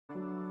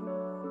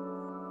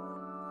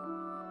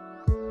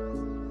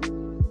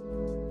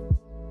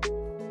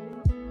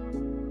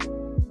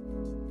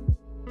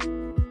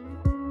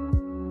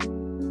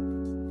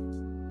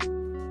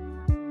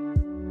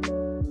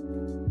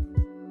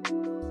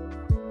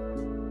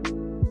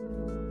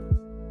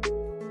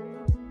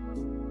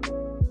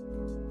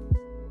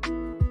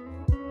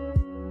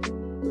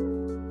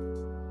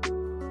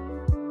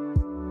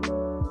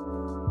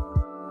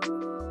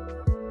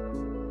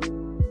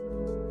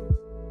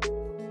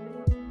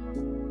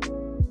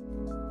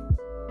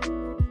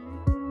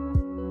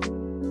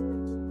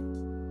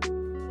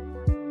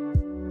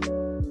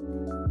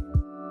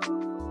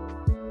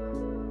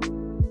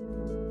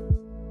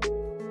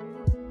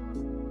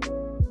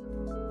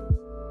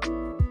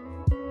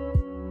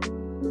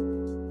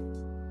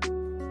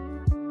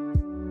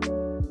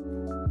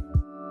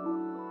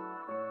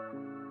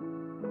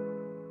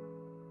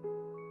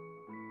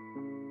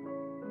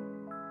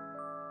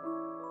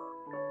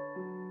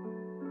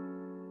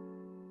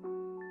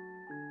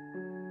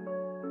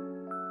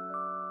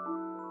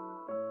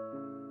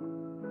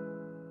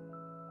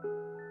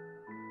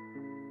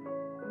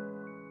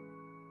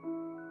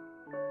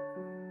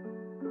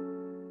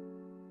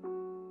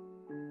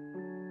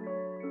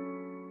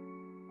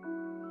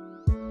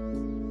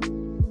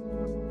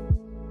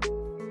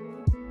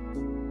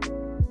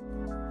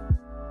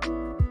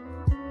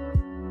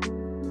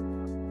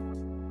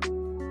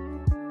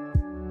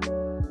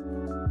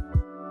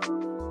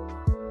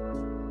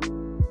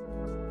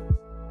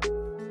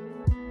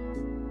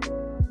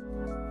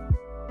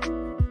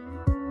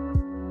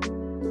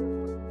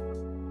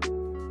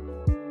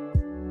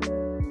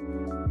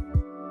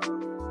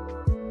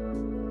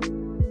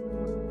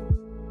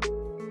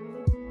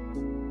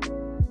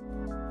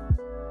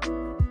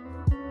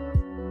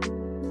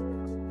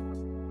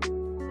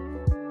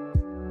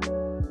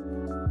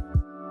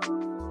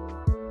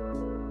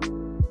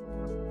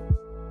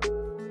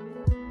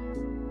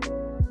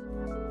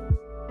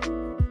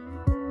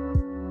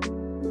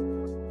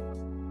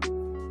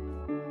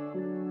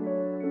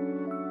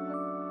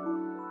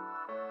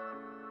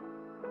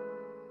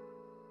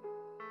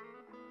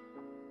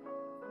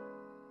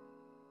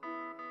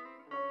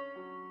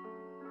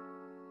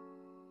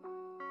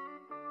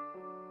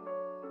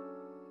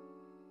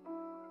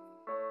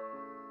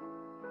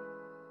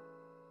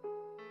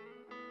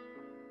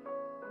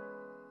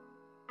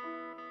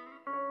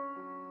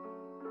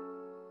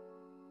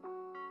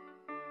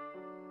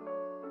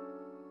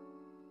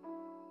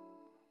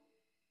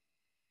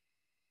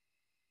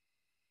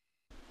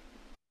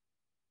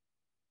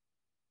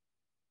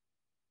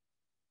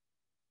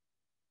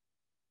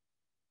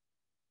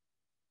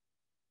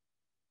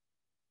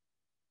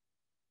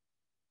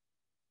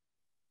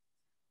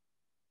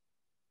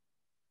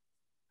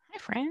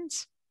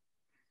friends.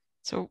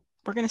 So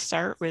we're going to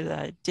start with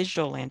a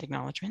digital land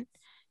acknowledgement.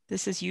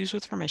 This is used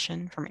with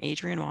permission from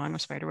Adrian Wong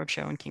of Spiderweb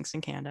Show in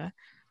Kingston, Canada,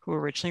 who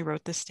originally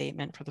wrote this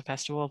statement for the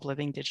Festival of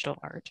Living Digital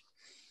Art.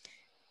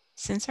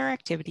 Since our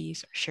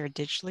activities are shared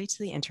digitally to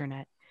the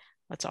internet,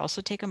 let's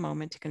also take a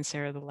moment to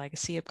consider the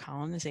legacy of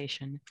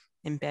colonization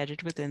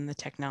embedded within the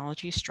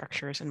technology,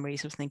 structures, and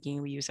ways of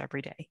thinking we use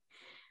every day.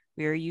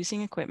 We are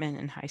using equipment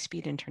and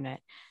high-speed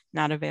internet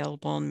not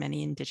available in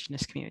many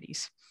Indigenous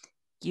communities.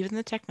 Even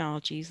the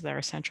technologies that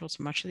are central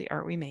to much of the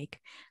art we make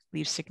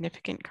leave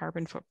significant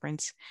carbon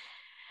footprints,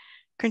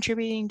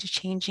 contributing to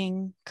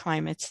changing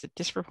climates that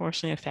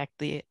disproportionately affect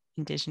the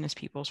Indigenous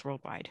peoples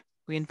worldwide.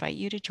 We invite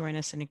you to join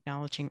us in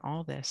acknowledging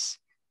all this,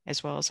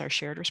 as well as our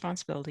shared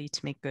responsibility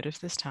to make good of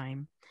this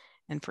time,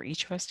 and for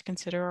each of us to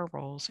consider our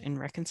roles in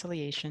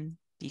reconciliation,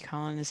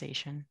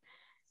 decolonization,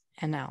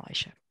 and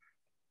allyship.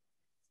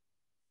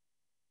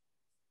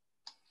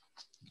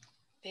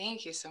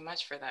 Thank you so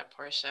much for that,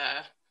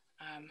 Portia.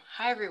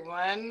 Hi,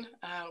 everyone.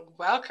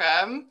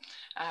 Welcome.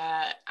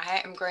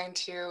 I am going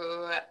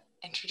to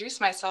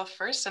introduce myself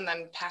first and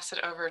then pass it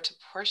over to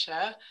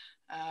Portia.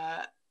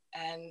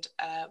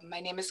 My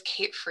name is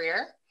Caite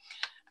Hevner.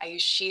 I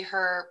use she,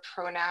 her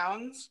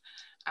pronouns.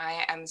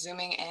 I am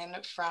zooming in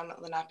from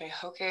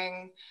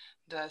Lenape-Hoking,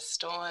 the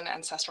stolen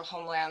ancestral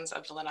homelands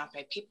of the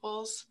Lenape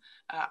peoples,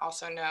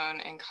 also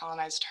known in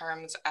colonized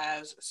terms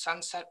as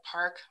Sunset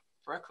Park,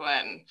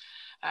 Brooklyn.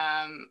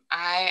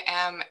 I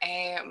am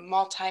a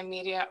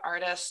multimedia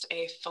artist,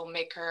 a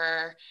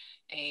filmmaker,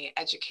 an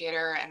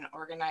educator, and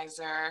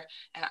organizer,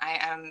 and I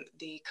am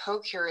the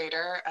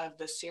co-curator of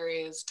the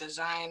series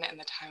Design in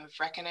the Time of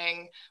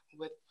Reckoning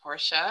with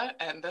Portia,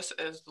 and this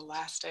is the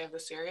last day of the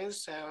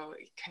series, so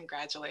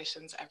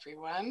congratulations,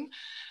 everyone.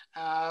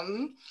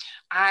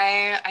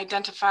 I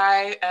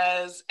identify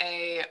as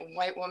a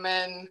white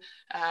woman,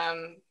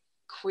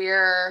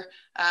 queer,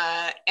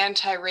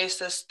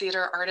 anti-racist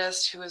theater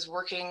artist who is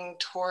working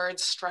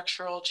towards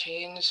structural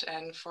change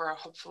and for a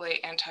hopefully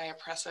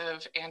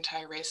anti-oppressive,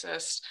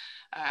 anti-racist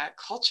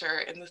culture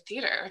in the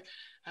theater.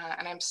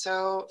 And I'm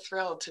so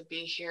thrilled to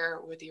be here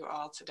with you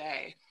all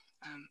today.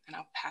 And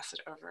I'll pass it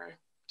over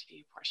to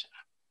you, Portia.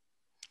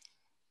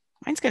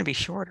 Mine's going to be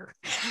shorter.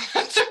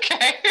 That's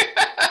okay.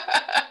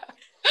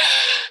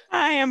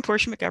 I am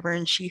Porsche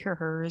McGovern, she, her,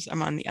 hers.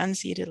 I'm on the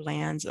unceded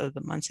lands of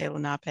the Munsee,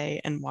 Lenape,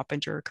 and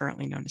Wappinger,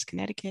 currently known as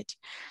Connecticut.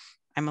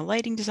 I'm a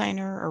lighting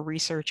designer, a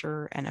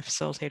researcher, and a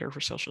facilitator for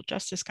social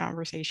justice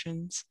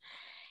conversations.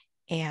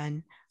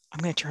 And I'm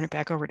going to turn it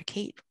back over to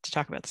Caite to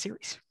talk about the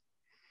series.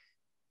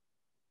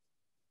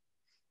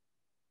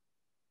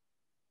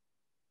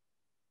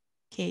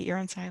 Caite, you're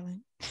on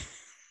silent.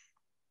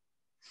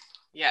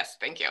 Yes,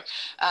 thank you.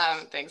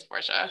 Thanks,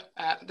 Portia.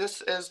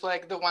 This is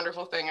like the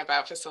wonderful thing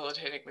about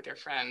facilitating with your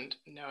friend,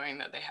 knowing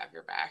that they have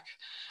your back.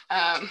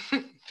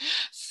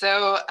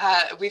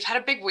 We've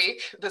had a big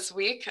week this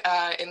week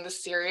in the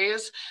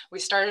series. We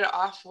started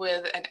off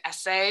with an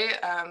essay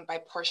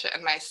by Portia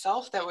and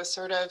myself that was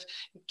sort of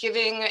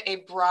giving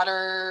a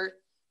broader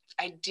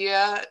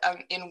idea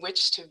in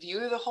which to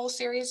view the whole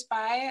series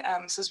by.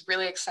 So it's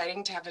really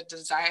exciting to have a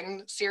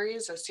design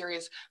series, a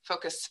series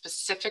focused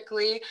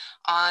specifically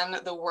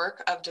on the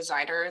work of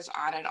designers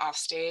on and off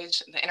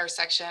stage, the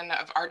intersection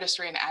of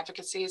artistry and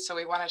advocacy. So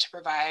we wanted to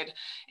provide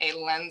a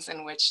lens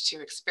in which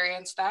to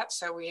experience that.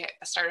 So we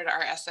started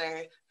our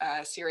essay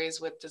series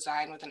with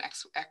design with an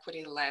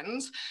equity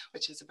lens,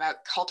 which is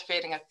about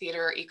cultivating a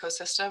theater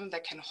ecosystem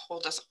that can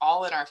hold us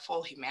all in our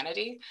full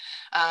humanity.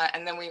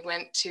 And then we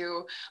went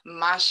to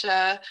Masha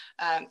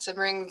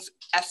Zimring's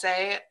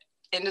essay,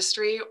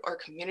 Industry or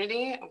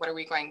Community, What Are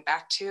We Going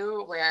Back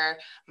To?, where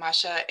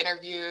Masha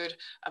interviewed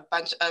a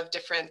bunch of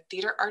different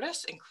theater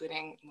artists,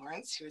 including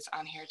Lawrence, who is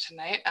on here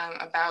tonight,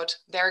 about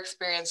their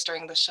experience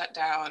during the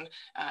shutdown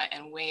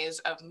and ways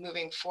of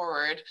moving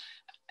forward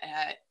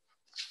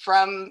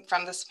from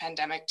this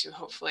pandemic to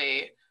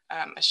hopefully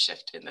a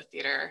shift in the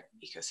theater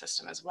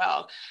ecosystem as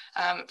well.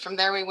 From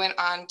there, we went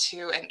on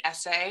to an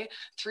essay,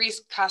 an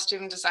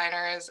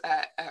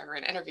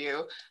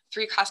interview,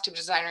 3 costume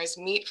designers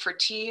meet for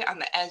tea on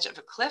the edge of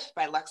a cliff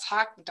by Lex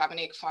Hawk,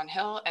 Dominique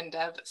Fonhill, and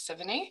Dev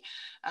Sivany,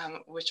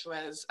 which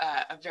was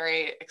a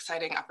very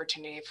exciting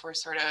opportunity for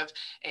sort of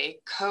a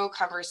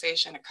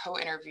co-conversation, a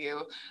co-interview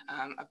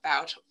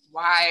about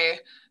why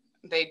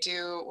they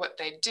do what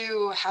they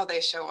do, how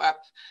they show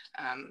up.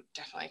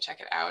 Definitely check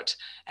it out.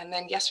 And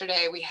then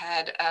yesterday we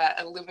had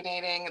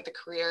Illuminating the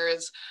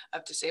Careers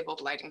of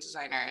Disabled Lighting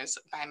Designers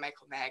by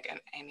Michael Megg and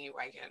Amy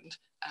Weigand,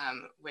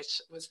 which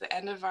was the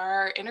end of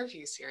our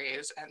interview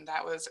series. And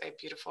that was a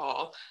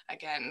beautiful,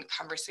 again,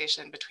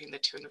 conversation between the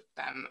two of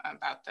them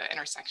about the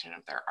intersection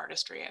of their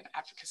artistry and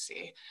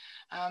advocacy.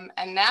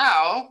 And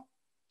now,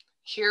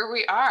 here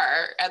we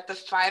are at the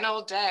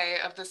final day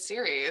of the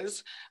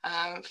series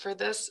for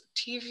this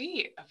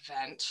TV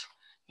event.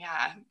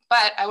 Yeah,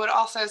 but I would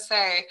also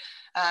say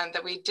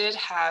that we did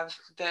have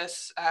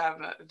this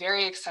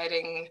very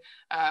exciting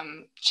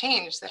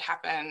change that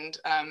happened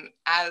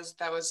as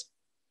that was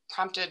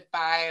prompted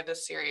by the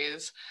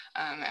series.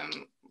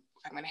 And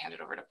I'm going to hand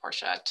it over to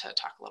Porsche to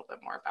talk a little bit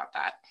more about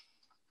that.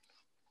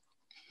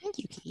 Thank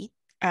you, Kate.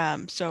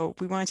 So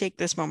we want to take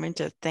this moment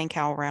to thank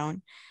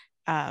HowlRound.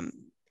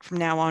 From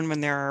now on,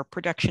 when there are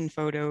production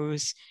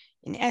photos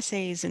and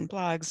essays and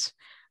blogs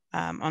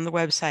on the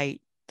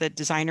website, the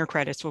designer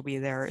credits will be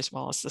there as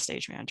well as the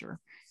stage manager.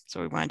 So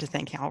we wanted to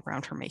thank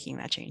HowlRound for making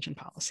that change in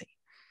policy.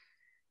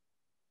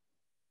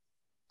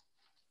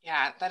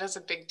 Yeah, that is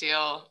a big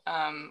deal.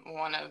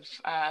 One of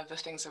the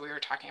things that we were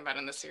talking about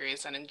in the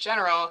series and in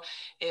general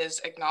is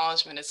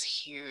acknowledgement is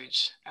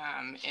huge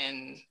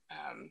in,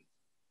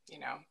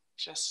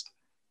 just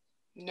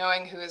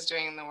knowing who is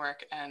doing the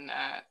work. And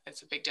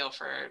it's a big deal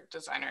for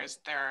designers.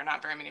 There are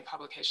not very many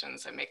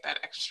publications that make that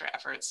extra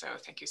effort. So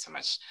thank you so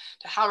much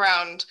to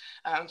HowlRound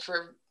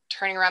for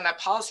turning around that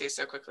policy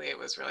so quickly. It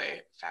was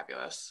really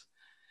fabulous.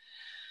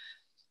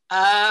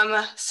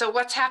 So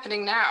what's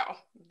happening now?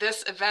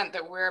 This event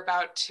that we're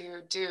about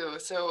to do.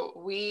 So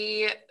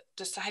we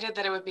decided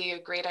that it would be a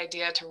great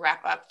idea to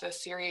wrap up the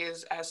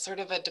series as sort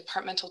of a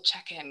departmental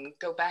check-in,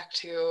 go back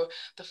to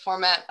the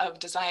format of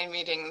design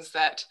meetings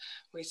that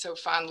we so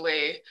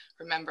fondly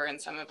remember, and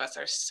some of us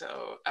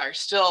are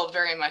still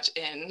very much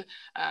in,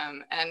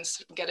 and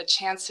get a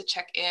chance to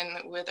check in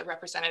with a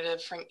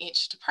representative from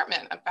each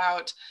department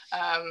about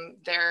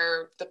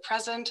the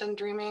present and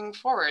dreaming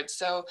forward.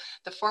 So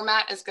the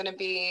format is going to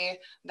be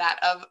that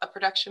of a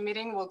production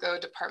meeting. We'll go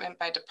department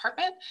by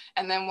department,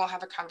 and then we'll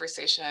have a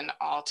conversation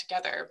all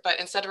together. But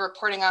instead of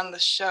reporting on the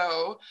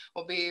show,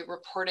 we'll be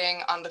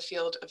reporting on the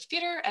field of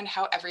theater and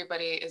how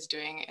everybody is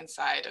doing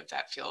inside of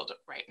that field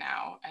right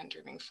now and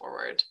dreaming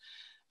forward.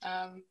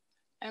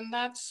 And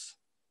that's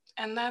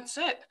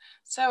it.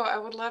 So I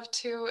would love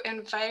to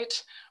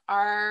invite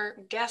our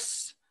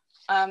guests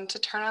to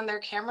turn on their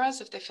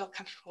cameras if they feel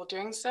comfortable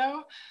doing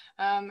so.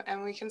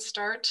 And we can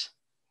start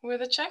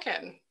with a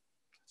check-in.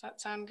 Does that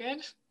sound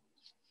good?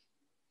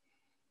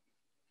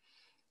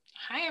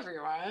 Hi,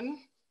 everyone.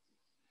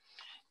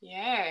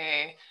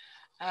 Yay.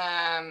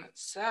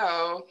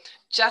 So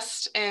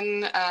just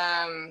in,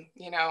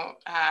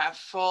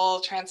 full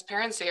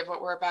transparency of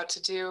what we're about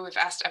to do, we've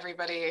asked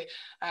everybody,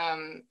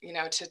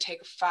 to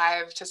take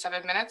 5 to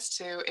 7 minutes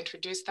to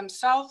introduce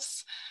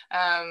themselves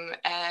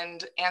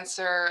and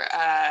answer,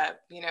 a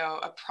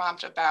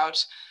prompt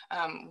about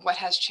what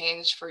has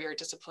changed for your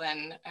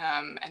discipline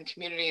and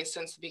community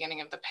since the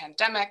beginning of the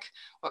pandemic,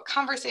 what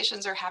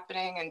conversations are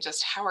happening, and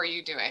just how are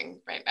you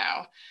doing right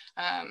now?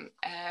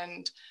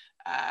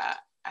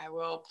 I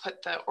will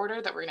put the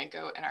order that we're going to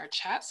go in our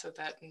chat so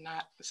that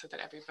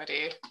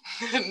everybody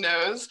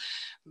knows.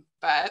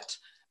 But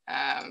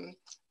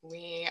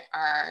we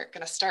are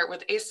going to start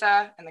with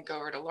Asa and then go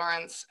over to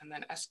Lawrence and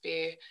then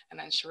Espii and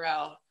then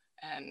Cherelle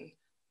and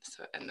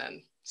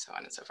then so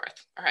on and so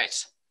forth. All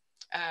right.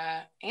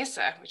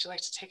 Asa, would you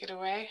like to take it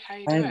away? How are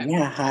you doing?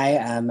 Yeah,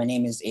 hi. My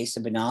name is Asa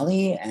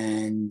Benally,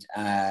 and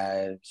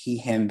he,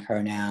 him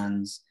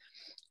pronouns,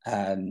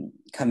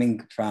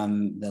 coming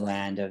from the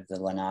land of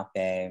the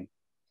Lenape.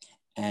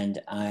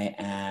 And I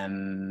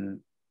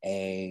am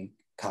a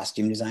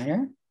costume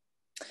designer.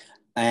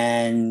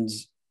 And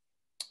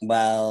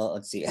well,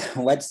 let's see,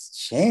 what's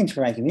changed for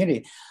my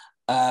community?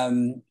 I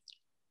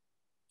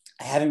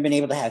haven't been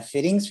able to have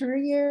fittings for a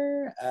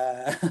year.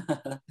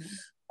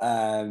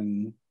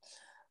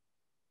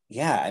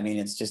 Yeah, I mean,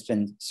 it's just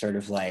been sort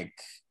of like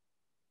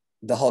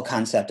the whole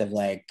concept of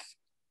like,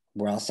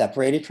 we're all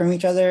separated from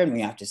each other and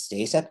we have to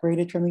stay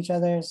separated from each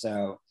other.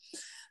 So,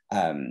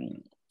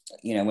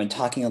 when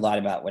talking a lot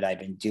about what I've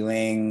been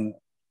doing,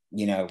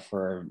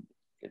 for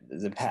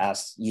the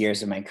past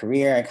years of my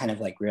career, I kind of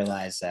like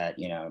realized that,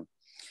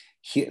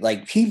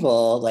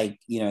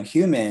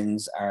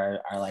 humans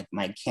are like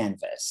my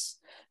canvas.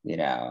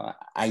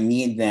 I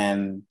need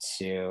them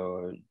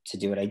to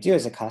do what I do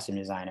as a costume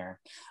designer.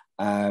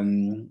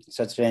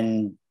 So it's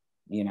been,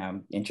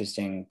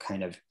 interesting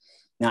kind of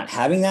not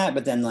having that,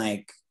 but then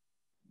like,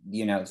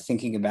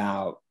 thinking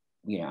about,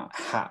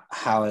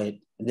 how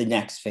the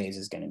next phase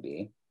is going to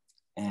be.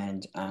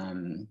 And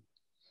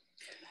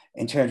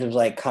in terms of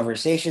like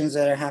conversations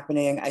that are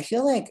happening, I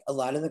feel like a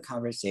lot of the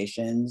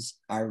conversations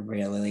are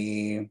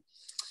really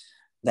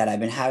that I've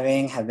been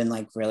having have been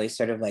like really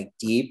sort of like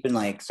deep and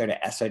like sort of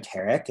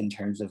esoteric in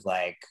terms of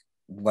like,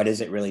 what does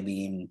it really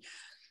mean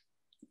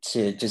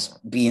to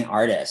just be an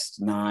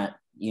artist, not,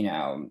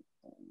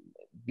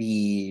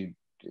 be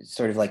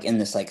sort of like in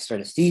this like sort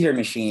of theater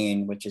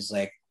machine, which is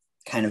like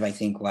kind of, I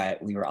think, what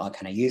we were all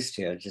kind of used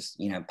to,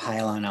 just,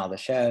 pile on all the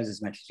shows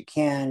as much as you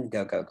can,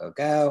 go, go, go,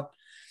 go.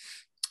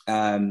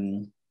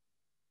 And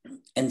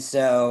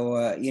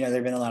so,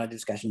 there've been a lot of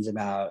discussions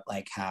about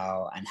like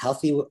how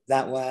unhealthy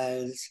that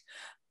was,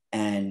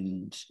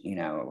 and,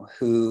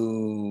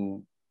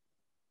 who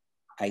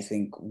I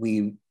think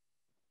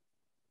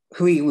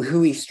who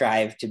we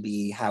strive to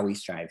be, how we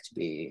strive to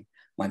be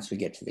once we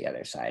get to the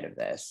other side of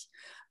this.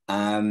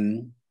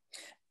 And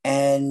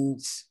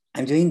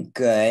I'm doing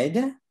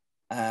good.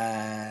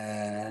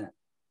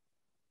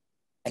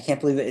 I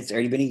can't believe it. It's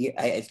already been a year.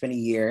 It's been a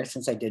year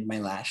since I did my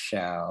last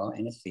show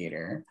in a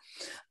theater,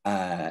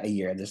 a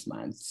year this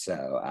month.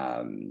 So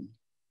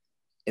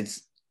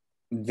it's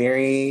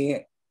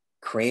very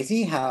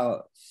crazy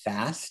how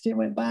fast it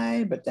went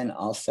by, but then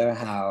also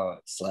how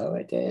slow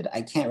it did.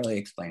 I can't really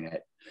explain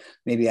it.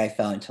 Maybe I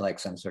fell into like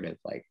some sort of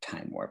like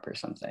time warp or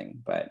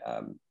something, but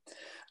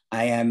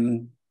I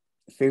am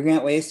figuring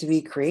out ways to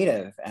be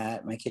creative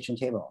at my kitchen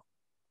table.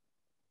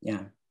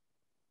 Yeah.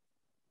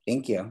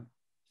 Thank you.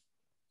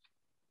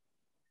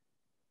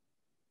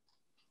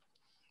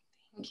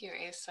 Thank you,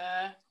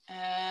 Asa.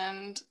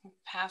 And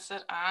pass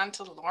it on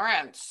to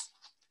Lawrence.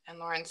 And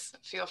Lawrence,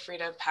 feel free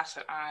to pass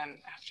it on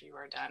after you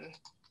are done.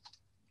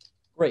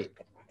 Great,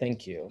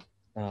 thank you.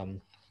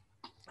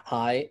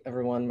 Hi,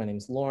 everyone. My name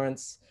is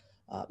Lawrence.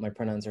 My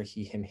pronouns are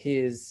he, him,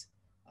 his.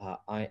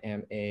 I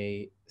am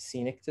a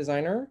scenic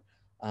designer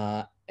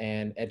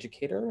and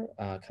educator,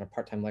 kind of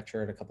part-time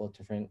lecturer at a couple of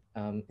different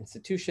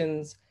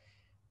institutions.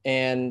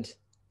 And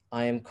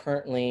I am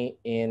currently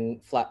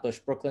in Flatbush,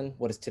 Brooklyn,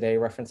 what is today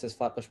references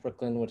Flatbush,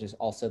 Brooklyn, which is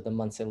also the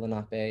Muncie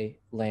Lenape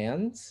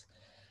lands.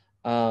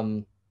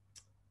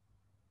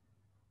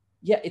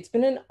 Yeah, it's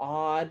been an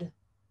odd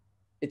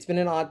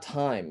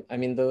time. I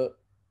mean, the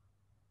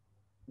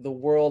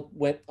world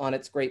went on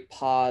its great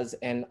pause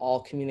and all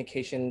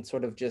communication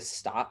sort of just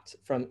stopped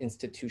from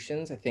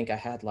institutions. I think I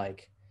had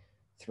like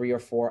 3 or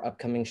 4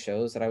 upcoming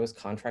shows that I was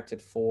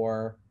contracted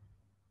for.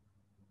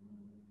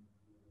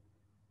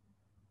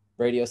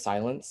 Radio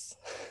silence.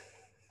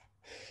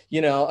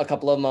 You know, a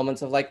couple of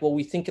moments of like, well,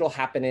 we think it'll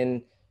happen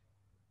in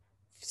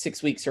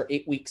 6 weeks or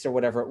 8 weeks or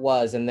whatever it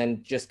was. And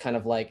then just kind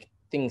of like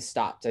things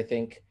stopped. I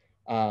think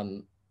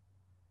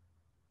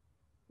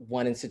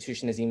one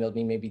institution has emailed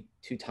me maybe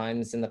 2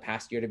 times in the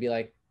past year to be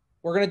like,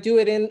 we're going to do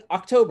it in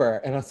October.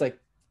 And I was like,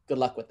 good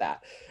luck with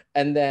that.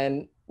 And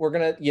then we're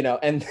going to, you know,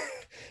 and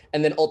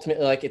then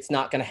ultimately like, it's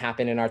not going to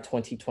happen in our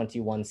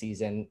 2021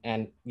 season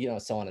and, you know,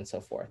 so on and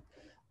so forth.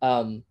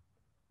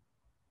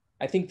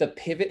 I think the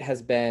pivot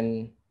has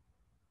been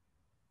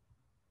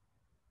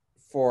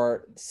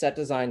for set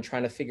design,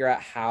 trying to figure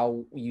out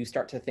how you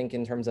start to think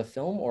in terms of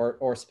film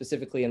or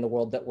specifically in the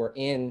world that we're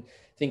in,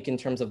 think in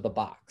terms of the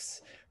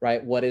box,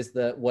 right? What is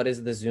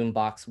the Zoom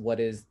box? What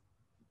is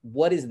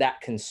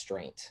that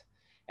constraint?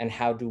 And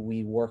how do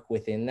we work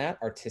within that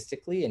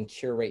artistically and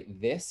curate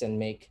this and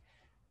make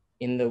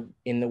in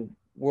the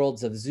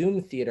worlds of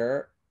Zoom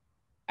theater,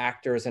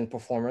 actors and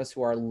performers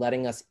who are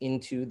letting us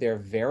into their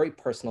very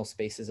personal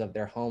spaces of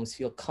their homes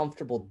feel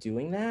comfortable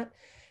doing that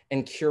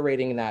and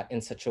curating that in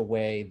such a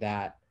way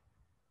that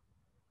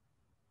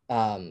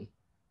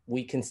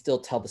we can still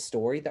tell the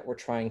story that we're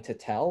trying to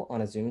tell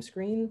on a Zoom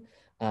screen.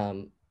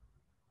 I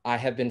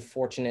have been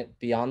fortunate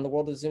beyond the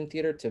world of Zoom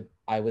theater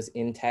I was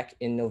in tech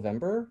in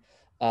November,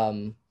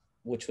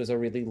 which was a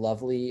really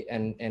lovely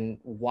and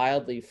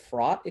wildly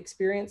fraught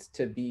experience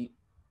to be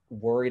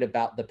worried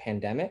about the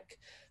pandemic,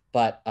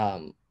 but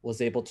was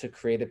able to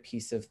create a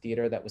piece of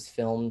theater that was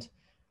filmed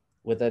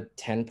with a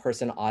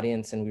 10-person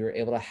audience, and we were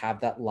able to have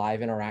that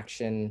live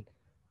interaction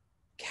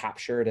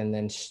captured and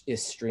then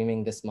is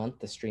streaming this month.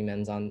 The stream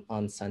ends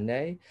on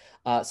Sunday.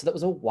 So that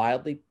was a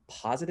wildly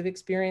positive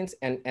experience.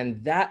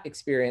 And that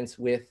experience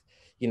with,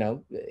 you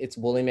know, it's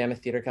Woolly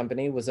Mammoth Theater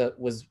Company was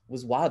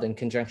wild in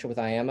conjunction with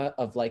IAMA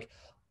of like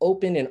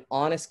open and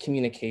honest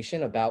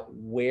communication about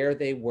where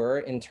they were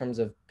in terms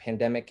of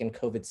pandemic and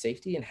COVID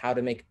safety and how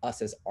to make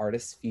us as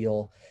artists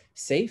feel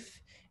safe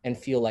and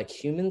feel like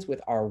humans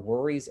with our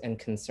worries and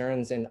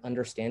concerns, and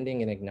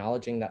understanding and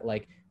acknowledging that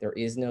like there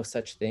is no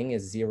such thing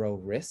as zero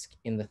risk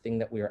in the thing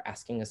that we are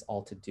asking us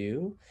all to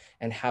do.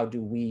 And how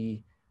do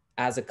we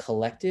as a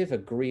collective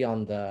agree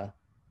on the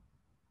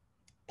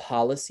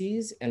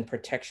policies and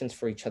protections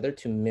for each other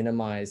to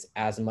minimize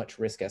as much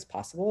risk as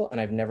possible.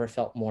 And I've never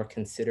felt more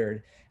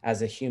considered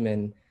as a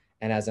human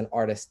and as an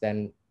artist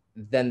than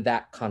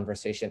that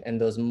conversation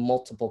and those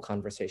multiple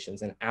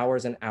conversations and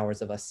hours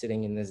of us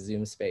sitting in this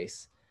Zoom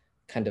space,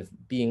 kind of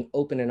being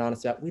open and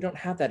honest about, we don't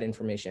have that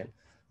information.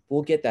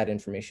 We'll get that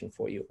information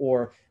for you.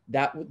 Or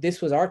that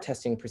this was our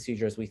testing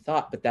procedure as we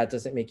thought, but that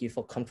doesn't make you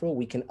feel comfortable.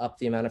 We can up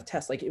the amount of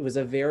tests. Like, it was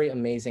a very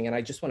amazing, and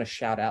I just want to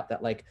shout out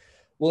that like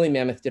Woolly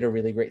Mammoth did a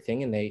really great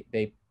thing, and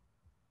they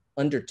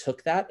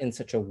undertook that in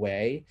such a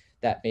way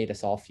that made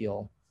us all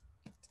feel,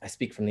 I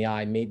speak from the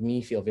eye, made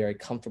me feel very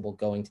comfortable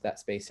going to that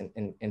space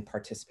and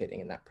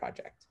participating in that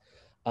project.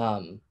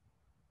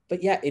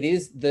 But yeah, it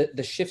is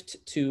the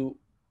shift to,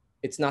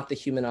 it's not the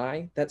human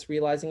eye that's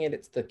realizing it,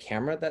 it's the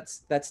camera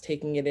that's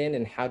taking it in.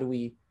 And how do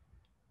we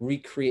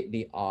recreate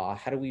the awe?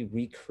 How do we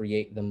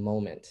recreate the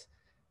moment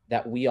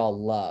that we all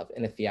love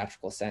in a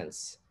theatrical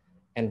sense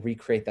and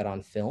recreate that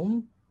on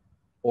film,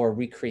 or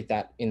recreate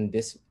that in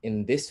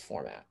this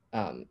format?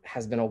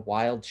 Has been a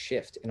wild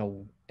shift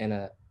in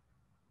a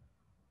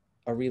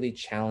really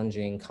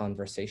challenging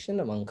conversation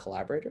among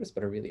collaborators,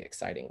 but a really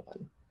exciting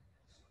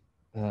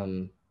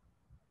one.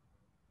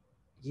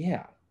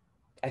 Yeah,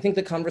 I think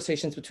the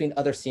conversations between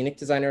other scenic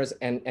designers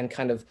and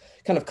kind of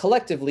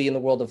collectively in the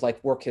world of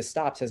like work has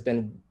stopped has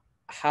been,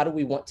 how do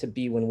we want to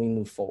be when we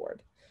move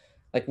forward?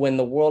 Like when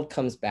the world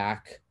comes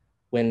back,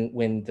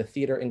 when the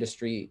theater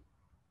industry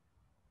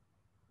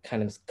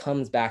kind of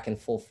comes back in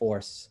full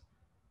force,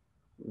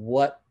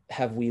 what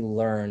have we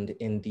learned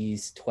in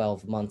these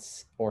 12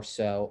 months or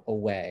so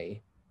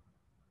away?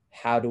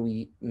 How do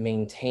we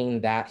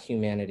maintain that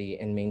humanity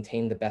and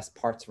maintain the best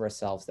parts of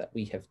ourselves that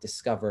we have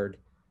discovered,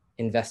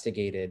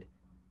 investigated,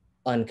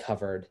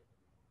 uncovered,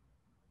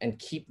 and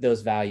keep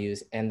those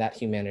values and that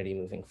humanity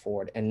moving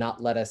forward, and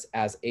not let us,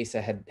 as Asa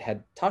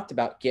had talked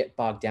about, get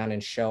bogged down in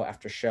show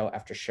after show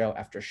after show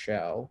after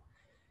show,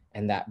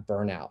 and that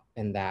burnout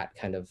and that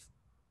kind of,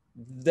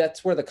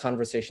 that's where the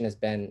conversation has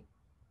been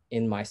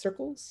in my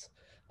circles,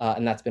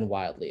 and that's been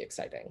wildly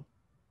exciting.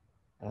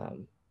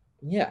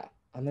 Yeah,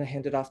 I'm gonna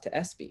hand it off to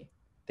Espii.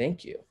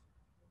 Thank you.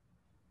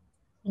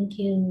 Thank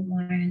you,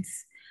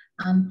 Lawrence.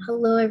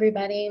 Hello,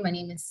 everybody. My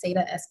name is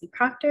Sadah Espii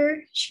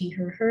Proctor, she,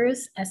 her,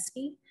 hers,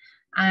 Espii.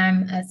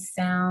 I'm a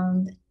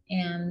sound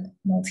and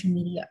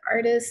multimedia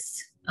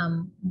artist,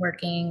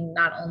 working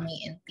not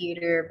only in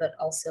theater, but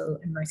also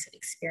immersive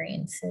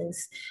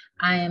experiences.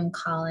 I am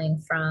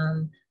calling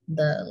from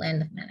the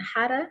land of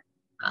Manhattan,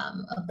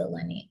 of the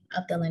Lenni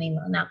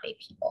Lenape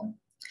people.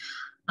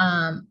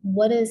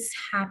 What is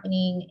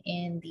happening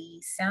in the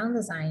sound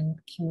design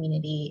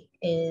community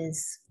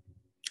is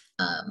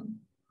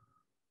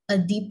a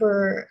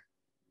deeper,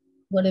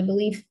 what I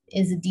believe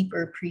is a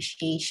deeper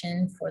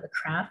appreciation for the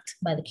craft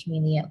by the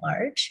community at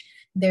large.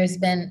 There's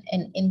been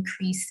an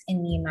increase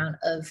in the amount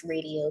of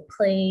radio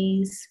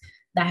plays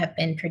that have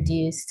been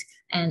produced.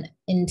 And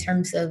in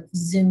terms of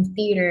Zoom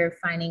theater,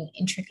 finding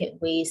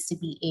intricate ways to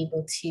be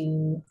able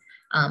to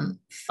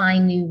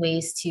find new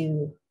ways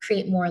to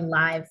create more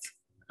live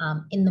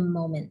in the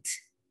moment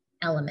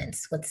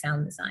elements with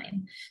sound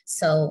design.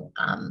 So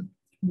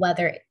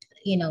whether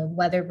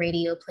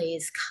radio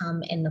plays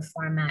come in the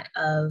format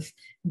of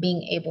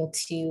being able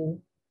to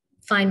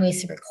find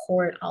ways to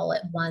record all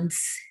at once,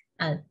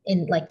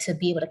 to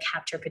be able to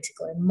capture a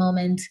particular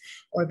moment,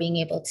 or being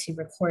able to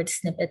record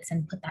snippets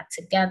and put that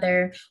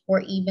together, or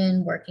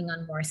even working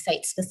on more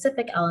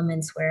site-specific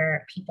elements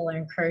where people are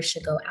encouraged to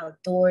go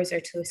outdoors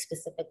or to a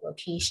specific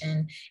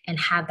location and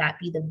have that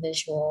be the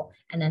visual,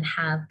 and then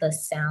have the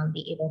sound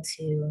be able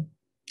to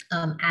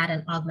add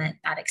and augment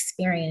that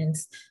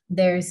experience.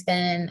 There has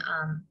been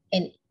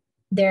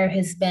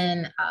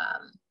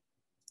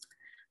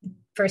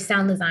for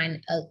sound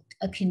design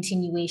a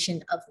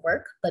continuation of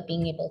work, but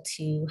being able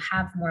to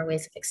have more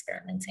ways of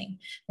experimenting.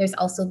 There's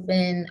also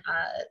been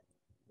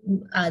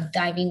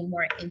diving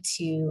more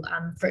into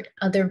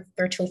other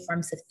virtual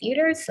forms of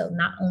theater. So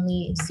not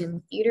only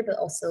Zoom theater, but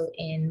also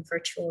in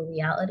virtual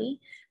reality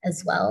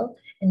as well.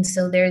 And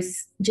so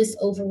there's just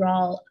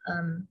overall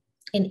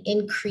an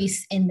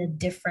increase in the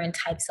different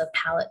types of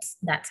palettes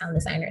that sound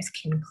designers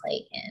can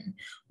play in.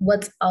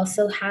 What's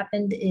also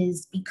happened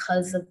is,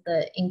 because of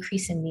the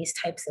increase in these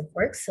types of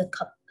works,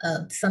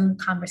 some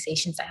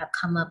conversations that have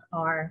come up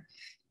are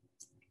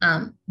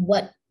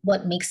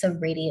what makes a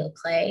radio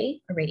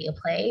play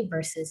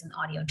versus an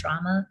audio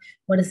drama?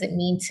 What does it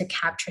mean to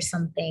capture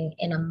something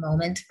in a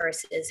moment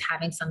versus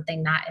having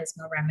something that is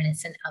more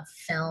reminiscent of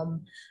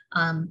film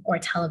or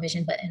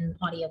television, but in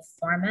audio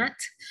format?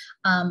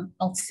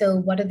 Also,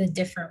 what are the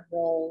different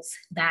roles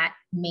that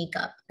make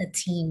up a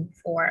team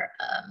for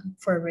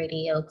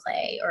radio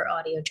play or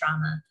audio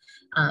drama?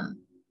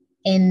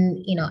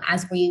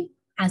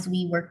 As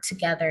we work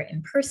together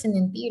in person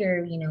in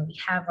theater, we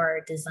have our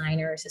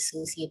designers,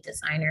 associate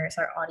designers,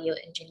 our audio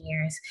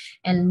engineers,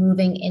 and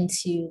moving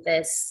into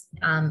this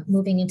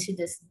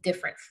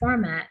different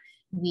format,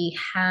 we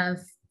have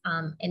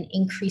an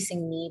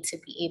increasing need to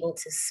be able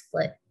to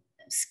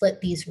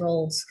split these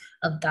roles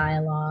of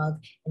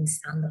dialogue and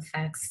sound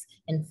effects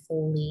and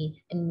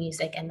Foley and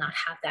music, and not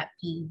have that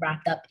be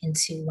wrapped up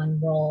into one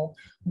role.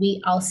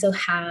 We also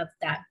have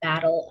that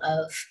battle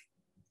of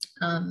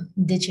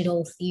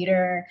digital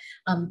theater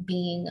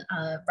being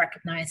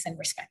recognized and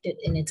respected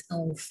in its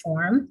own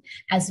form,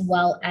 as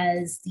well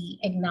as the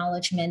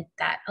acknowledgement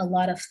that a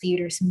lot of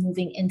theaters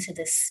moving into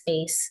this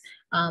space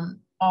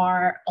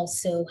are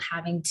also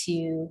having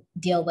to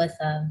deal with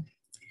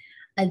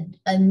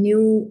a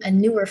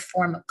newer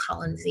form of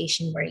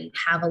colonization, where you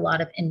have a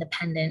lot of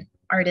independent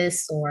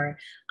artists or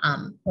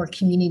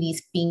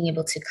communities being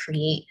able to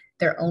create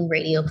their own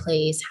radio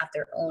plays, have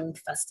their own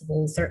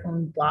festivals, their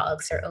own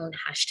blogs, their own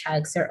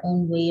hashtags, their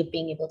own way of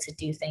being able to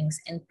do things.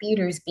 And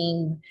theaters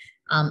being,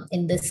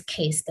 in this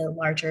case, the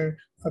larger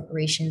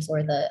corporations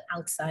or the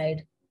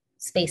outside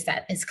space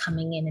that is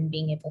coming in and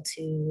being able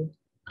to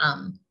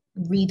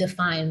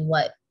redefine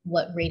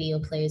what radio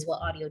plays,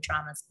 what audio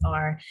dramas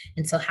are.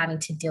 And so having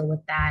to deal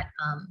with that,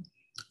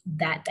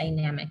 that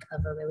dynamic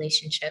of a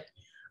relationship.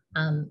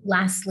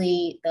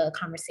 Lastly, the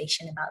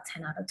conversation about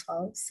 10 out of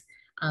 12s.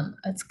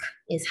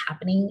 Is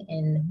happening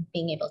in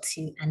being able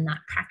to end that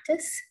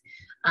practice.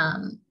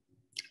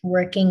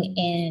 Working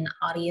in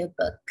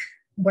audiobook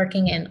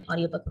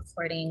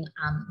recording,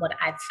 what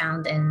I've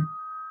found in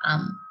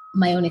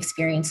my own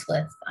experience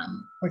with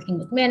working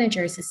with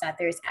managers is that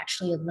there's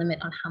actually a limit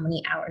on how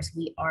many hours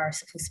we are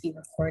supposed to be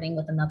recording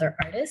with another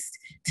artist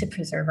to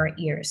preserve our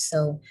ears.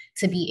 So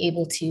to be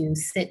able to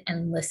sit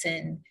and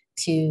listen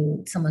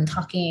to someone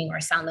talking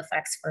or sound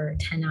effects for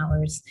 10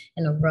 hours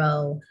in a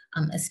row,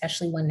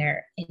 especially when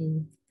they're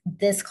in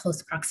this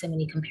close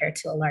proximity compared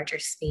to a larger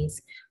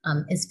space,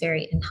 is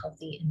very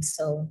unhealthy. And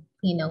so,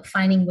 you know,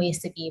 finding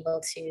ways to be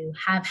able to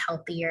have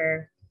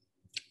healthier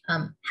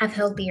and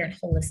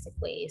holistic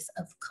ways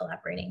of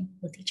collaborating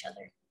with each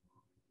other.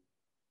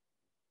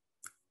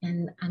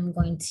 And I'm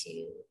going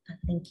to,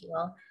 thank you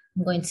all.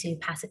 I'm going to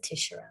pass it to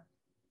Cherelle.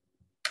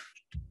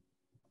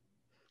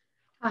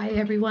 Hi,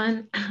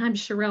 everyone. I'm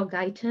Cherelle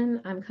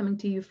Guyton. I'm coming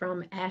to you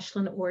from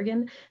Ashland,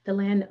 Oregon, the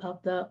land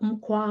of the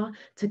Umpqua,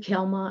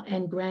 Takelma,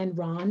 and Grand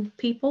Ronde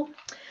people.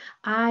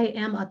 I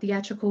am a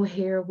theatrical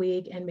hair,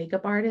 wig, and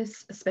makeup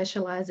artist,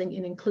 specializing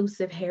in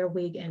inclusive hair,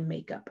 wig, and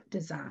makeup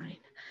design.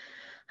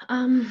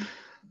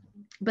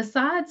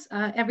 Besides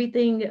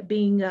everything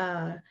being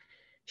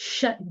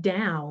shut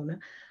down,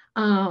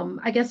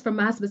 I guess for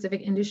my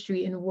specific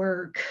industry and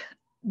work,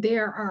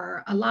 there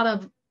are a lot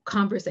of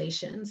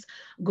conversations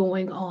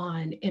going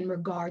on in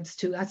regards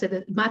to, I said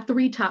that my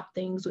three top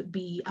things would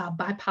be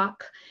BIPOC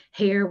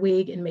hair,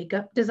 wig, and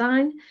makeup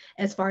design,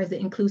 as far as the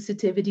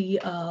inclusivity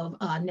of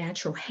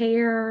natural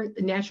hair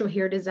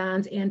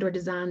designs and/or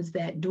designs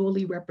that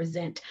dually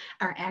represent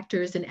our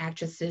actors and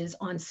actresses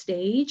on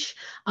stage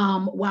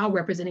while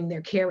representing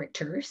their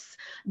characters,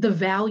 the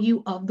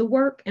value of the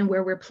work and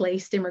where we're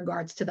placed in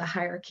regards to the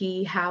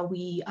hierarchy, how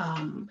we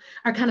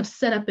are kind of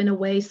set up in a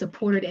way,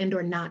 supported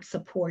and/or not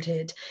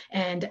supported,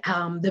 and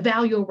the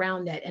value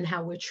around that and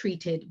how we're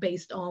treated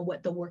based on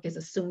what the work is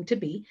assumed to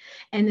be.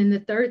 And then the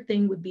third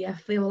thing would be, I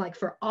feel like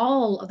for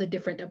all of the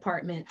different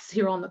departments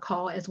here on the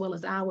call, as well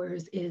as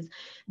ours, is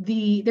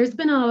there's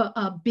been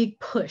a big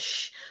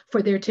push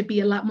for there to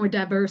be a lot more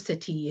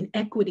diversity and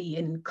equity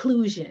and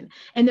inclusion.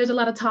 And there's a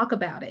lot of talk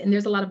about it. And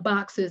there's a lot of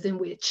boxes in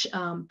which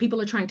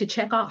people are trying to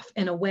check off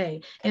in a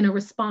way, in a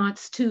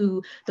response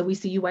to the We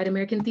See You White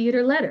American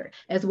Theater letter,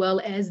 as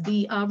well as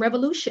the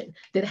revolution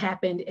that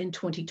happened in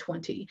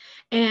 2020.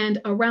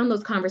 And around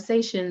those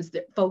conversations,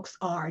 that folks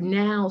are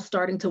now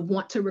starting to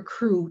want to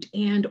recruit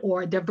and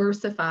or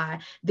diversify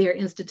their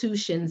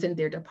institutions and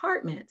their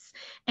departments.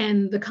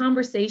 And the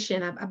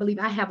conversation I believe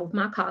I have with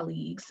my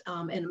colleagues,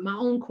 and my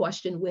own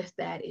question with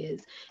that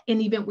is, in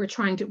the event we're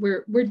trying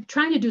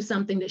to do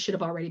something that should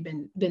have already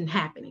been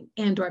happening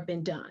and or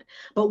been done.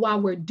 But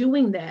while we're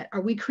doing that,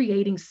 are we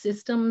creating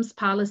systems,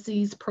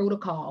 policies,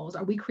 protocols?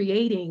 Are we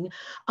creating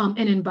an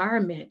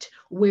environment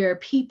where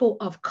people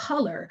of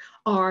color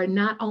are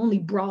not only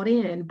brought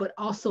in, but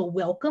also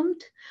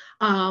welcomed?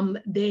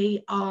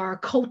 They are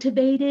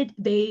cultivated,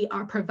 they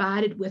are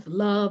provided with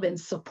love and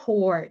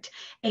support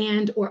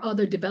and or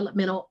other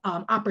developmental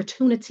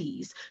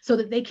opportunities so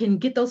that they can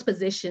get those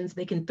positions,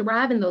 they can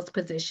thrive in those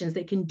positions,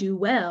 they can do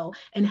well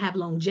and have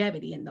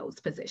longevity in those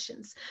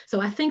positions.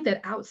 So I think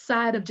that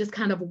outside of just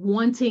kind of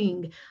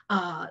wanting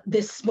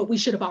this, what we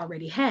should have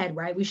already had,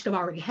 right? We should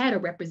have already had a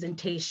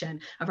representation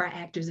of our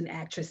actors and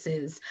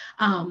actresses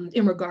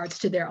in regards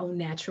to their own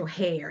natural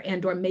hair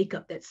and or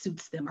makeup that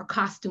suits them, or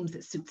costumes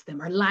that suits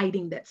them, or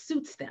lighting that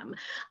suits them.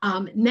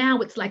 Now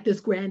it's like this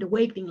grand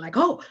awakening, like,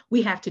 oh,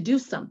 we have to do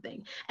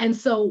something. And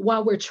so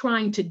while we're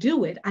trying to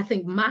do it, I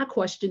think my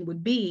question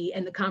would be,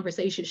 and the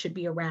conversation should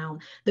be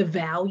around the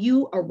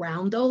value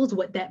around those,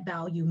 what that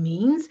value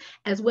means,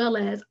 as well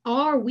as,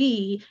 are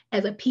we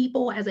as a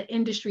people, as an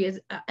industry,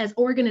 as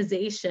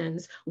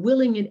organizations,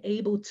 willing and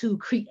able to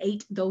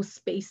create those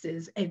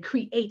spaces and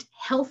create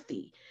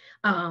healthy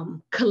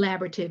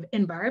collaborative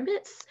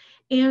environments?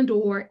 And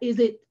or is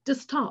it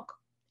just talk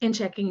and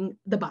checking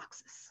the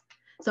boxes?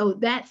 So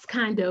that's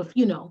kind of,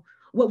 you know,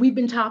 what we've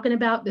been talking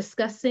about,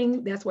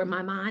 discussing. That's where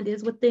my mind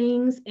is with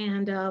things.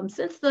 And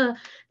since the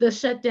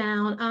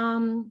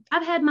shutdown,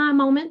 I've had my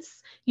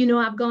moments. You know,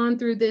 I've gone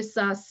through this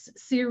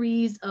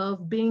series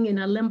of being in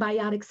a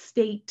limbiotic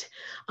state.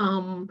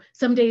 Some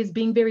days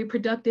being very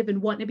productive and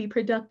wanting to be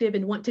productive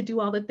and want to do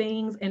all the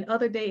things, and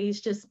other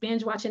days just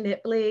binge watching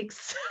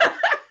Netflix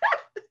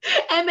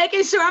and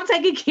making sure I'm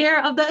taking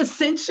care of the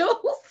essentials.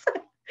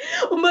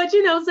 But,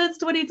 you know, since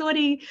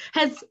 2020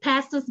 has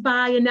passed us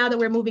by, and now that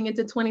we're moving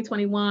into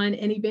 2021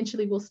 and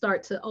eventually we'll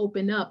start to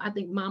open up, I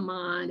think my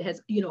mind has,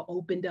 you know,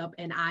 opened up,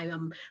 and I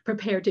am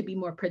prepared to be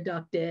more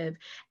productive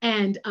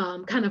and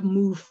kind of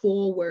move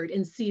forward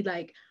and see,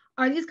 like,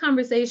 are these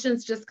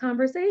conversations just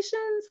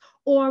conversations,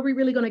 or are we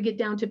really going to get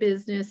down to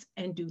business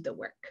and do the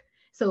work?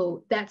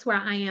 So that's where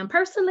I am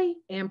personally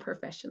and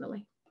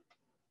professionally.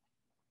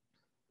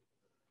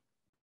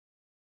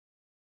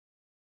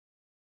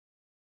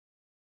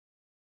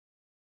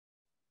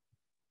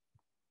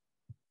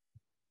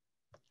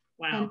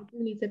 Wow. And I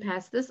do need to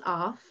pass this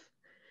off.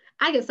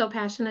 I get so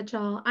passionate,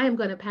 y'all. I am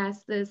going to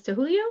pass this to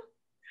Julio.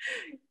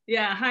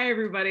 Yeah, hi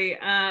everybody.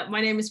 My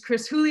name is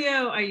Kris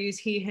Julio. I use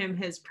he, him,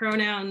 his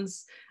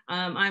pronouns.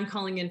 I'm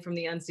calling in from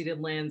the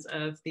unceded lands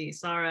of the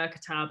Sara,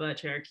 Catawba,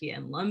 Cherokee,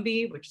 and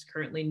Lumbee, which is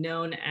currently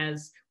known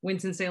as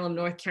Winston-Salem,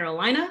 North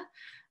Carolina.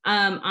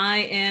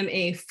 I am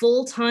a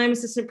full-time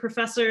assistant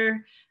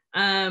professor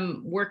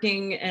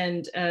working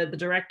and the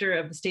director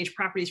of the Stage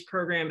Properties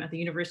program at the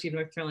University of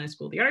North Carolina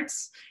School of the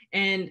Arts.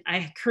 And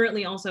I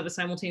currently also have a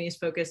simultaneous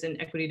focus in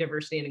equity,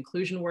 diversity, and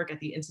inclusion work at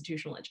the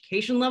institutional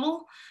education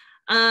level.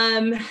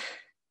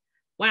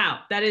 Wow,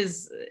 that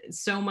is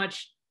so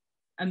much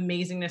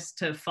amazingness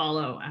to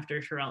follow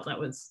after Cherelle.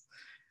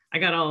 I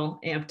got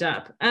all amped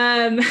up.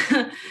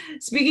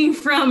 Speaking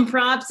from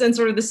props and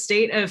sort of the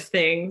state of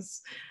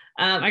things,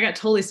 I got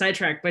totally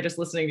sidetracked by just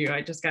listening to you.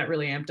 I just got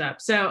really amped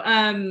up. So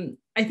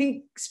I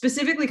think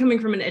specifically coming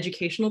from an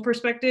educational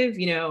perspective,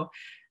 you know,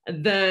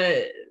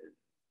 that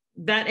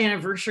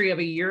anniversary of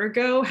a year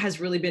ago has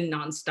really been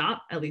nonstop,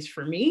 at least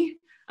for me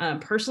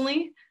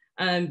personally.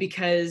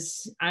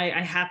 Because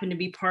I happen to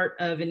be part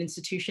of an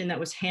institution that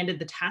was handed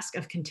the task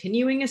of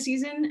continuing a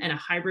season and a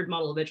hybrid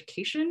model of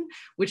education,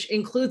 which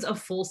includes a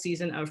full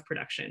season of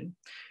production,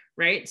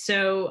 right?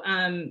 So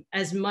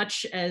as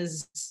much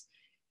as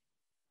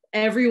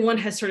everyone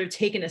has sort of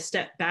taken a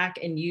step back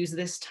and used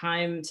this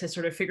time to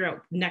sort of figure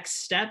out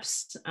next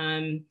steps,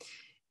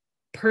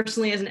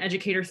 personally as an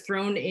educator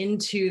thrown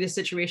into the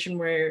situation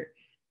where,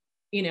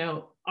 you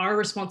know, our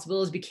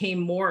responsibilities became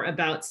more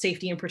about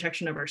safety and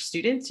protection of our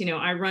students. You know,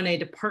 I run a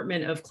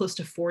department of close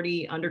to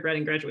 40 undergrad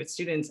and graduate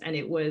students, and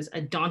it was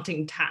a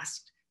daunting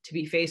task to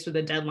be faced with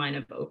a deadline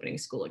of opening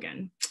school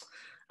again.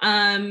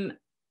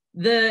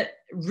 The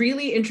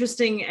really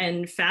interesting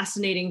and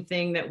fascinating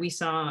thing that we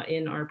saw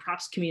in our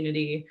props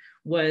community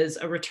was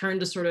a return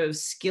to sort of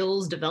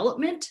skills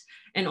development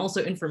and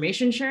also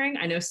information sharing.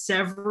 I know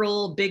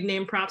several big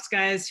name props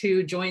guys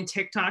who joined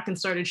TikTok and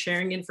started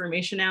sharing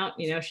information out.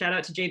 You know, shout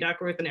out to Jay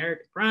Duckworth and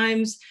Eric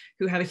Grimes,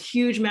 who have a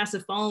huge,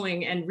 massive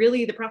following. And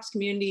really the props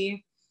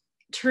community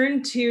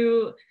turned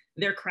to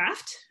their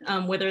craft,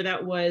 whether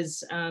that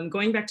was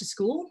going back to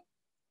school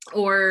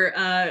or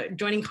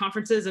joining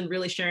conferences and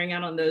really sharing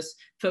out on those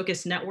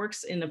focused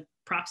networks in the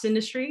props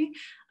industry,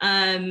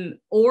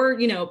 or,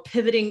 you know,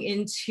 pivoting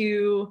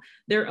into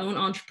their own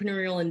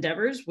entrepreneurial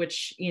endeavors,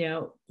 which, you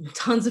know,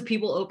 tons of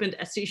people opened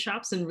Etsy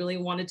shops and really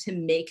wanted to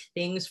make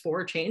things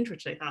for change,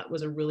 which I thought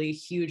was a really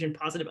huge and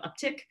positive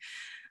uptick.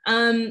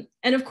 And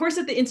of course,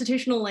 at the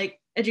institutional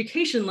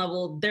education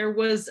level, there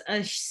was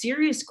a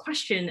serious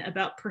question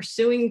about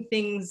pursuing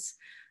things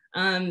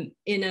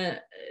in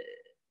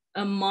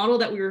a model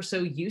that we were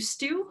so used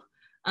to,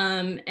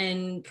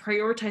 and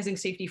prioritizing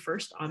safety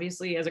first,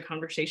 obviously, as a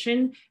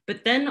conversation,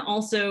 but then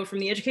also from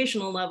the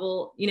educational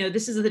level, you know,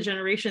 this is the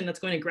generation that's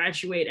going to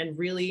graduate and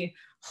really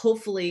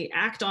hopefully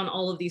act on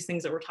all of these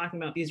things that we're talking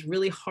about, these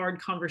really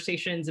hard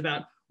conversations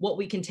about what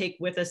we can take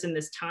with us in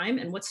this time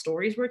and what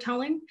stories we're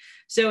telling.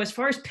 So as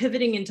far as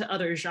pivoting into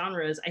other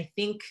genres, I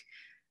think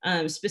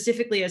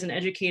specifically as an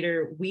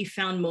educator, we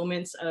found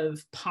moments of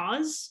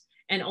pause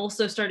and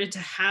also started to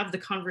have the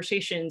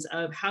conversations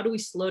of how do we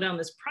slow down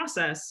this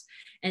process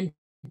and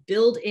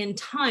build in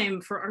time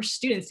for our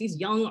students, these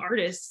young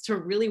artists, to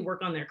really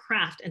work on their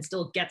craft and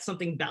still get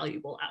something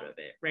valuable out of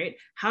it, right?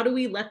 How do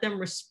we let them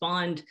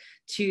respond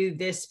to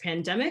this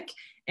pandemic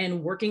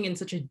and working in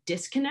such a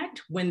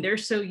disconnect when they're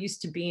so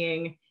used to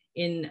being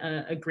in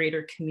a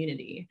greater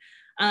community?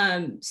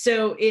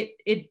 So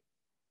it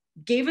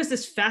gave us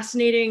this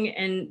fascinating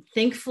and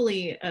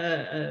thankfully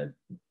an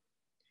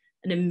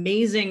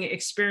amazing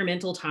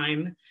experimental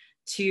time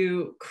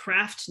to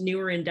craft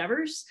newer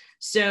endeavors.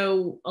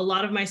 So a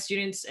lot of my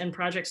students and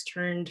projects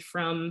turned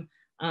from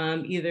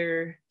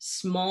either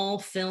small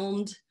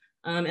filmed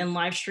and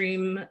live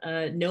stream,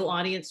 no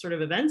audience sort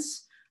of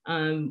events.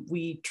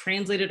 We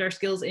translated our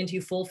skills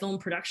into full film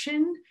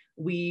production.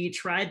 We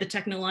tried the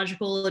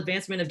technological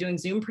advancement of doing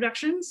Zoom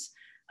productions.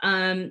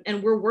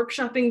 And we're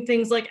workshopping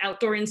things like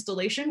outdoor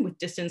installation with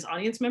distance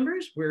audience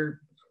members. We're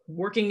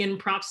working in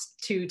props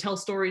to tell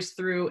stories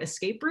through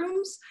escape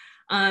rooms.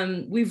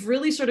 We've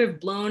really sort of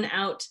blown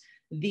out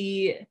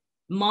the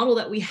model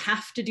that we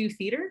have to do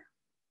theater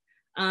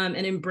and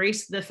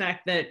embrace the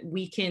fact that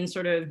we can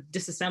sort of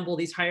disassemble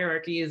these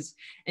hierarchies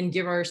and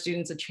give our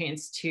students a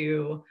chance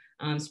to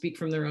speak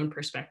from their own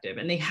perspective.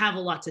 And they have a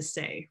lot to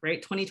say,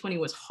 right? 2020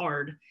 was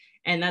hard.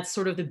 And that's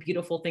sort of the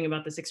beautiful thing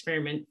about this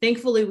experiment.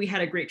 Thankfully, we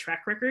had a great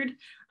track record,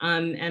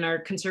 and our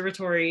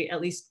conservatory,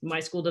 at least my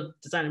school of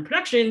design and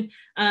production,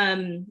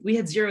 we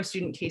had 0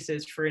 student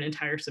cases for an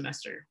entire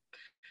semester.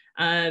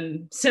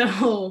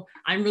 So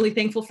I'm really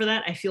thankful for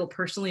that. I feel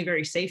personally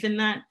very safe in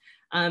that.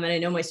 And I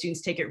know my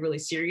students take it really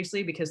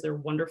seriously because they're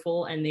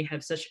wonderful and they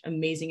have such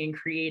amazing and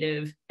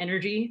creative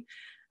energy.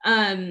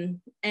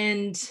 And,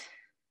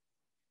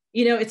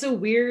 you know, it's a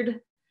weird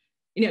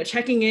you know,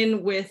 checking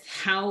in with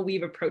how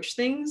we've approached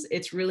things.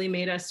 It's really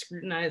made us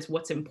scrutinize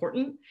what's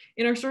important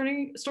in our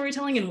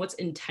storytelling and what's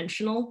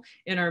intentional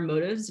in our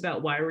motives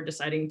about why we're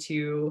deciding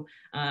to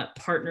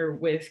partner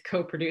with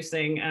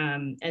co-producing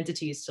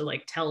entities to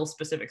like tell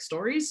specific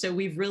stories. So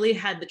we've really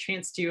had the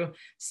chance to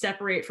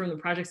separate from the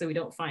projects that we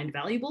don't find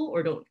valuable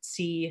or don't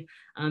see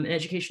an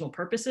educational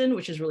purpose in,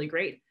 which is really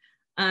great.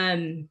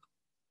 And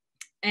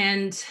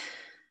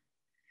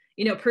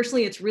you know,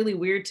 personally, it's really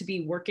weird to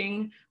be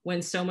working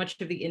when so much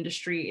of the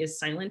industry is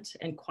silent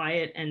and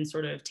quiet and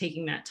sort of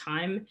taking that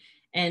time.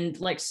 And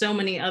like so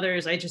many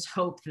others, I just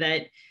hope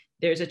that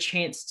there's a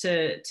chance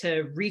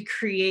to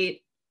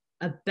recreate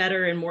a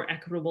better and more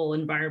equitable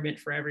environment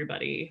for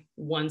everybody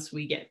once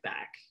we get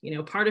back. You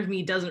know, part of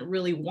me doesn't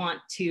really want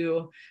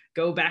to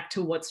go back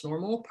to what's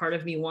normal. Part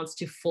of me wants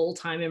to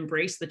full-time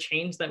embrace the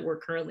change that we're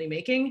currently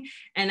making.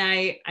 And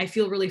I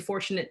feel really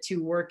fortunate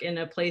to work in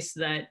a place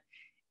that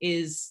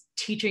is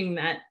teaching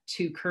that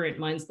to current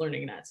minds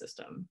learning in that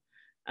system.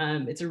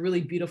 It's a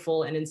really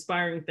beautiful and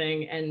inspiring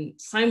thing, and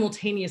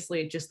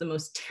simultaneously just the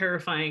most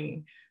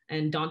terrifying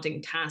and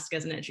daunting task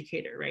as an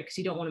educator, right? Because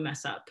you don't want to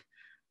mess up.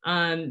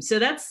 So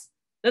that's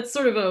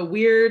sort of a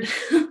weird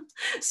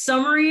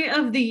summary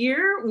of the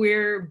year.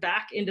 We're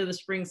back into the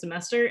spring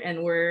semester,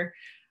 and we're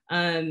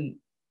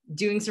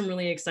doing some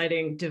really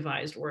exciting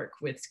devised work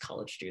with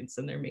college students,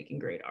 and they're making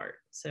great art.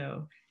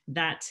 So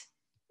that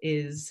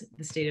is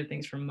the state of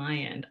things from my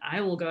end.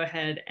 I will go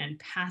ahead and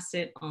pass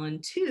it on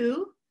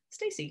to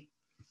Stacey.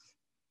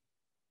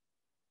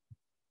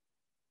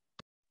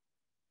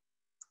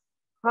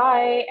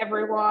 Hi,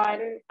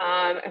 everyone.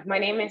 My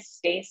name is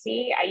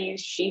Stacey. I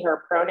use she,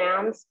 her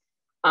pronouns.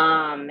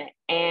 I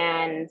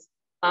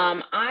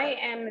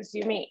am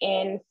zooming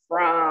in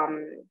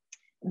from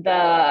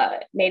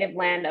the native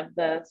land of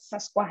the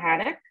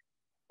Susquehannock,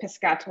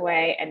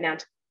 Piscataway,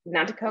 and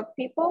Nanticoke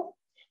people,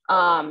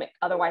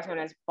 otherwise known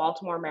as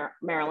Baltimore,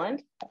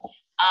 Maryland.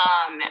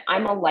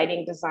 I'm a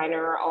lighting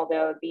designer,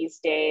 although these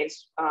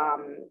days,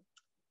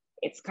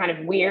 it's kind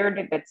of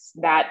weird.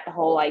 That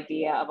whole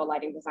idea of a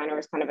lighting designer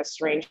is kind of a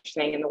strange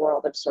thing in the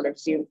world of sort of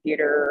Zoom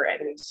theater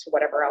and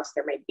whatever else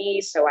there may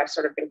be. So I've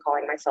sort of been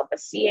calling myself a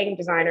seeing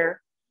designer,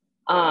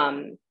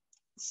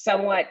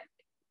 somewhat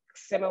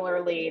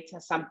similarly to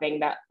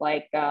something that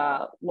like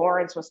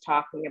Lawrence was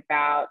talking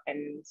about.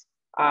 And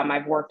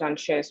I've worked on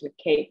shows with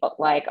Kate, but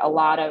like a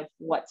lot of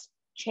what's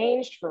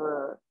changed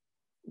for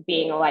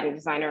being a lighting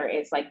designer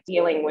is like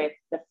dealing with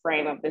the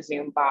frame of the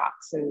Zoom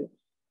box and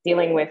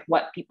dealing with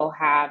what people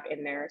have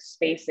in their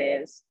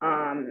spaces.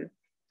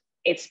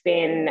 It's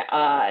been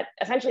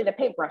essentially the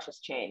paintbrush has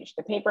changed.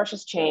 The paintbrush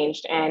has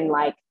changed, and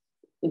like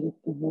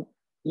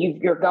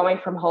you're going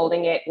from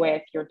holding it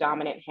with your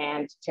dominant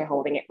hand to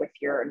holding it with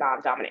your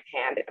non-dominant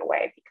hand in a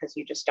way, because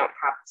you just don't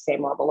have the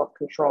same level of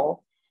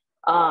control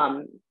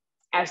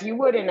as you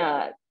would in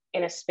a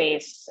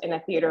space, in a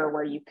theater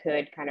where you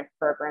could kind of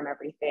program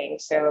everything.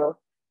 So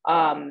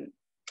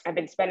I've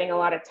been spending a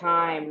lot of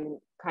time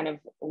kind of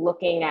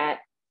looking at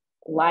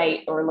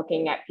light or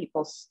looking at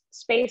people's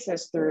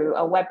spaces through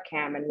a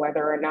webcam, and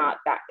whether or not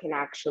that can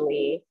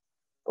actually,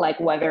 like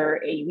whether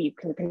you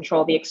can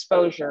control the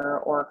exposure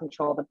or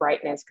control the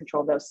brightness,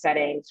 control those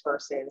settings,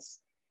 versus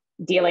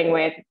dealing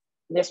with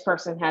this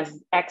person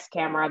has X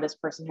camera, this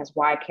person has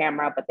Y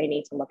camera, but they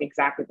need to look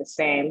exactly the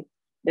same.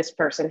 This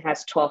person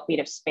has 12 feet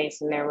of space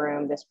in their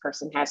room. This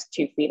person has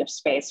 2 feet of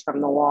space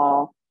from the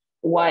wall.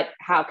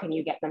 How can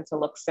you get them to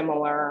look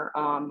similar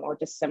or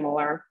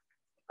dissimilar?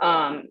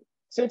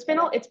 So it's been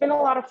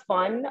a lot of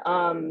fun.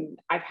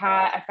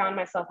 I found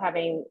myself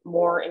having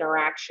more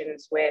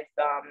interactions with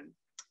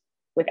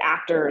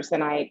actors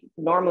than I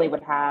normally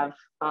would have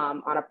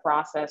on a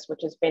process,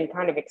 which has been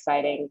kind of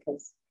exciting,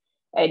 because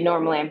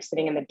normally I'm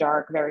sitting in the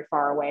dark, very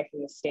far away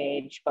from the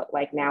stage, but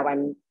like now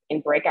I'm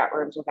in breakout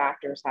rooms with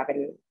actors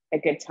having a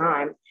good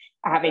time,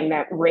 having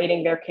them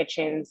raiding their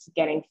kitchens,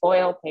 getting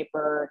foil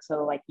paper to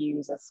like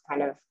use as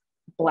kind of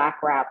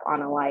black wrap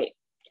on a light.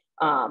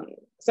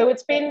 So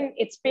there's been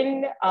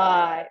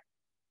a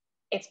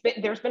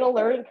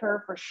learning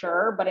curve for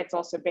sure, but it's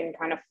also been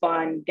kind of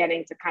fun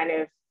getting to kind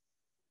of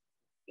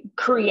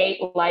create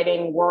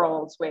lighting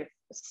worlds with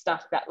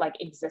stuff that like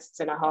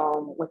exists in a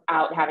home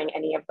without having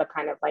any of the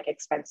kind of like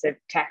expensive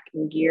tech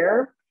and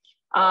gear.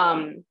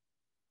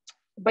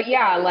 But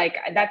yeah, like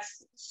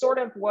that's sort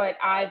of what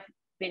I've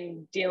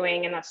been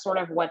doing, and that's sort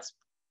of what's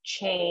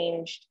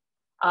changed.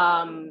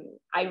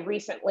 I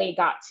recently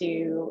got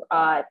to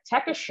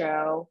tech a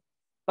show,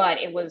 but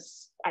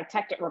I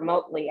teched it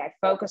remotely. I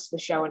focused the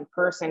show in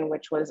person,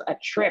 which was a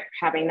trip,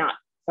 having not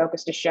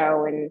focused a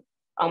show in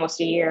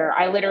almost a year.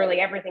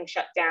 Everything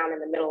shut down in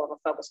the middle of a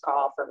focus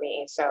call for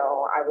me. So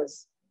I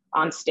was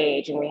on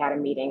stage and we had a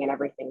meeting and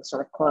everything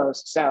sort of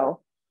closed.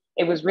 So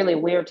it was really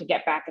weird to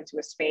get back into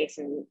a space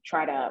and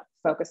try to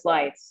focus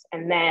lights.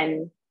 And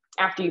then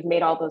after you've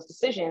made all those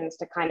decisions,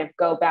 to kind of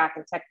go back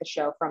and tech the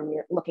show from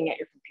looking at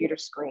your computer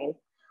screen,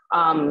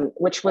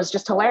 which was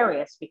just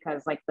hilarious,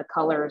 because like the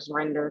colors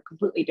render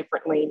completely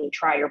differently and you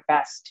try your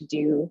best to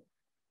do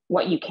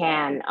what you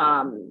can.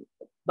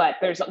 but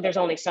there's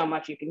only so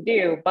much you can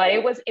do. But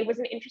it was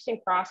an interesting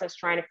process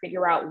trying to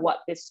figure out what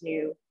this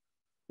new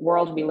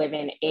world we live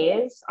in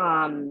is.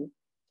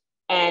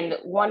 And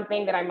one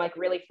thing that I'm like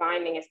really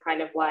finding is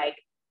kind of like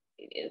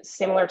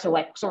similar to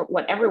like sort of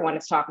what everyone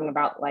is talking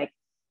about, like,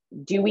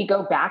 do we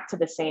go back to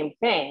the same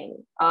thing?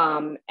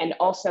 And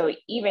also,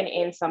 even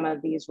in some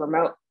of these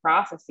remote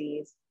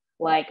processes,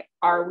 like,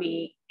 are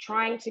we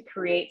trying to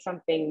create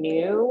something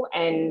new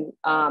and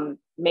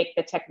make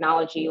the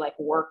technology like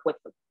work with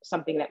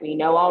something that we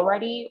know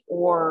already?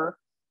 Or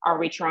are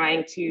we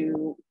trying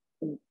to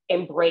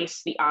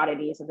embrace the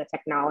oddities of the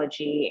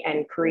technology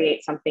and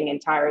create something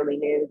entirely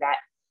new that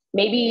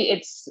maybe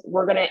it's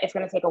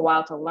gonna take a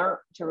while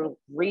to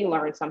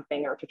relearn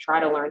something or to try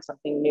to learn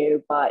something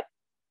new, but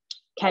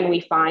can we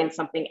find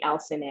something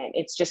else in it?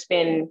 It's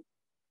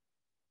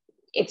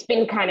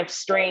been kind of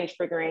strange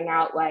figuring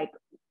out, like,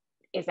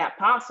 is that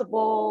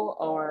possible,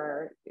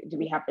 or do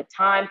we have the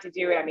time to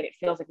do it? I mean, it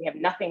feels like we have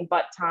nothing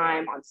but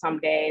time on some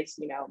days.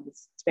 You know,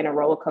 it's been a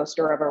roller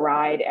coaster of a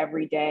ride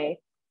every day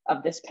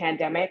of this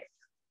pandemic.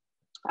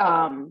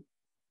 But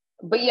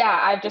yeah,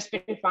 I've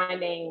been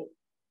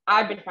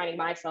finding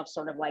myself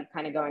sort of like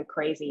kind of going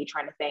crazy,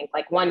 trying to think,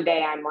 like, one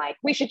day I'm like,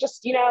 we should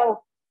just, you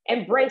know,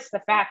 embrace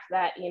the fact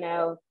that, you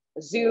know,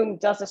 Zoom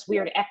does this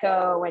weird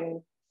echo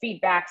and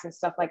feedbacks and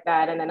stuff like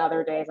that. And then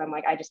other days I'm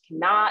like, I just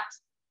cannot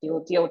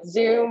deal with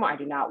Zoom. I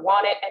do not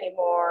want it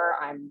anymore.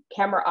 I'm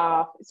camera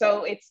off.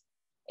 So it's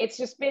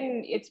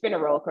been a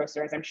roller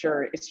coaster, as I'm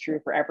sure is true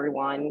for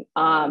everyone.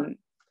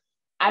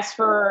 As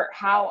for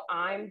how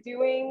I'm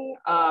doing,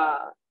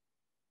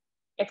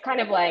 it's kind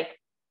of like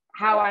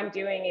how I'm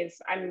doing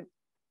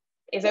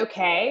is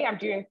okay. I'm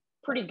doing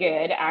pretty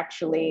good,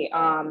 actually.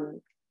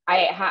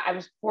 I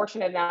was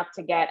fortunate enough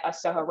to get a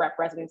Soho rep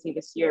residency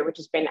this year, which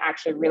has been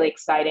actually really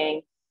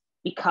exciting,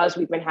 because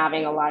we've been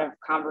having a lot of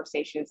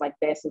conversations like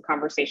this and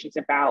conversations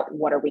about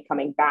what are we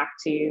coming back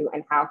to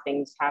and how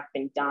things have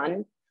been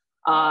done.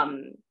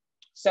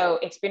 So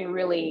it's been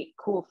really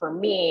cool for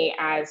me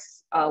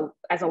as a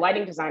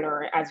lighting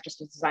designer, as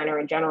just a designer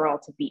in general,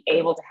 to be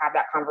able to have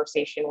that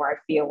conversation where I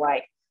feel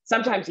like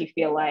sometimes you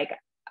feel like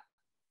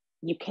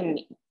you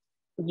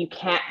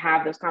can't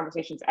have those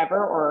conversations ever,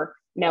 or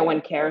no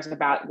one cares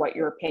about what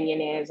your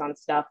opinion is on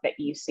stuff that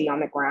you see on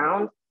the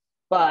ground.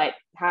 But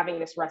having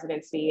this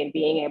residency and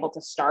being able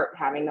to start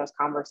having those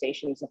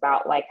conversations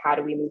about, like, how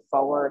do we move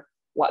forward,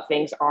 what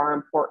things are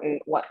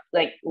important, what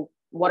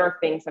are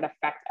things that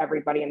affect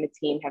everybody in the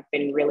team, have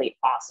been really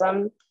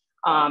awesome.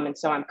 And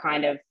so I'm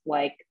kind of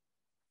like,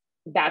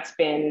 that's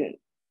been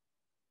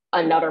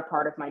another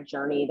part of my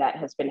journey that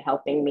has been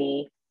helping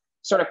me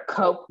sort of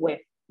cope with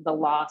the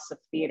loss of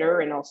theater,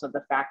 and also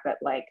the fact that,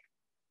 like,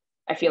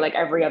 I feel like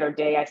every other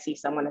day I see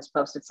someone has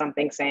posted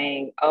something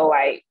saying, oh,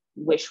 I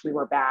wish we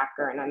were back,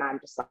 and then I'm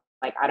just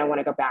like, I don't want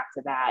to go back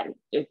to that.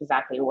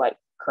 Exactly what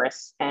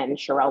Kris and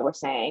Cherelle were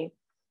saying.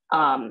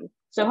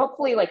 So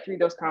hopefully, like, through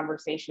those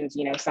conversations,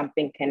 you know,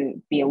 something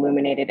can be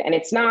illuminated. And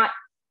it's not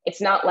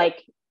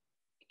like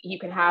you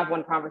can have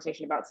one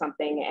conversation about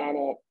something and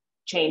it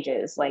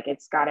changes. Like,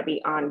 it's got to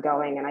be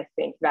ongoing. And I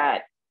think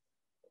that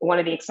one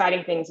of the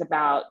exciting things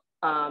about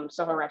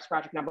Soho Reps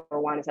Project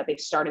 #1 is that they've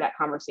started that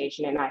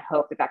conversation, and I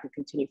hope that can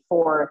continue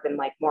forth, and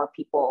like more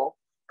people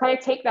kind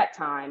of take that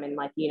time and,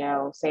 like, you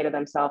know, say to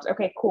themselves,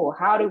 okay, cool,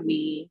 how do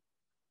we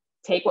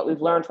take what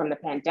we've learned from the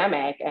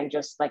pandemic and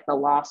just like the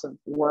loss of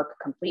work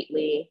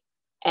completely,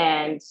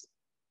 and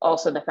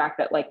also the fact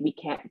that, like, we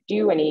can't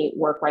do any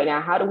work right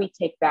now, how do we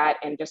take that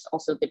and just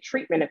also the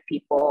treatment of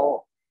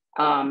people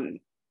and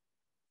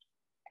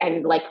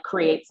like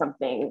create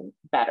something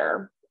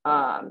better.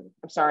 I'm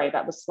sorry,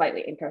 that was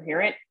slightly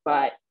incoherent,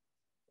 but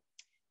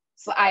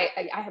so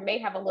I may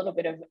have a little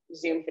bit of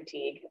Zoom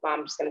fatigue.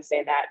 I'm just going to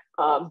say that.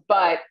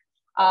 But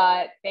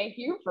thank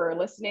you for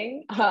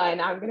listening,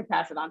 and I'm going to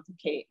pass it on to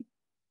Caite.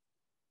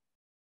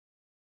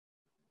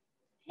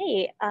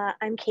 Hey,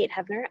 I'm Caite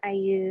Hevner. I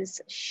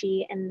use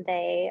she and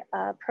they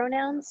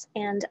pronouns,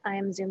 and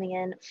I'm zooming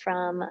in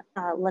from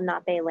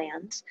Lenape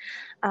land.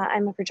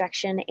 I'm a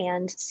projection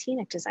and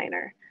scenic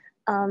designer.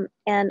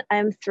 And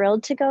I'm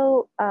thrilled to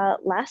go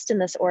last in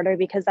this order,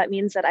 because that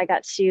means that I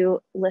got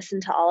to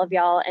listen to all of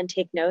y'all and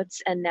take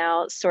notes, and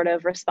now sort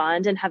of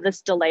respond and have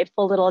this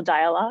delightful little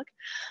dialogue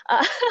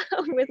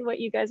with what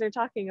you guys are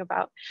talking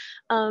about.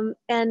 And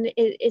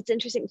it's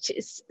interesting.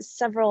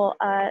 Several,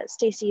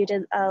 Stacey, you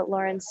did,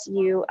 Lawrence,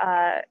 you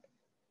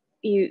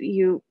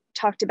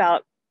talked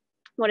about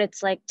what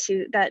it's like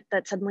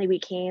that suddenly we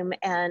came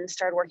and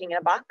started working in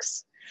a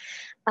box.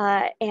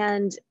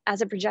 And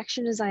as a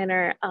projection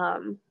designer,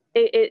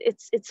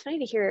 it's funny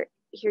to hear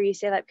you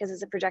say that, because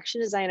as a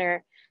projection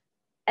designer,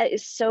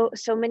 so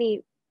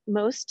many,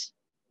 most,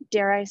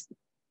 dare I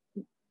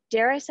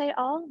say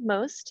all,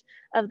 most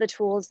of the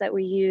tools that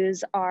we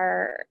use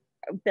are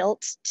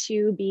built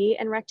to be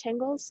in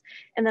rectangles.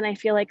 And then I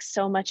feel like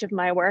so much of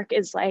my work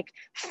is like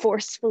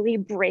forcefully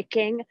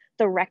breaking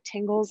the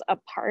rectangles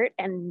apart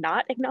and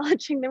not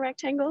acknowledging the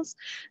rectangles.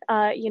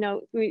 You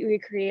know, we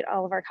create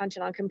all of our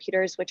content on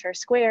computers, which are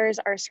squares.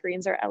 Our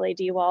screens are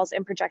LED walls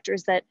and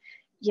projectors that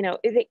you know,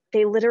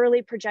 they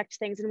literally project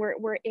things, and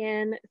we're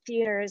in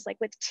theaters like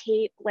with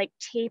tape, like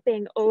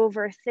taping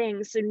over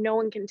things so no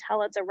one can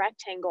tell it's a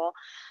rectangle.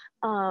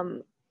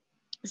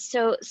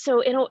 So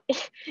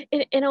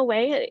in a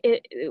way,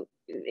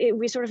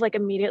 we sort of like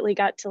immediately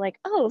got to like,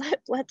 oh,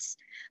 let's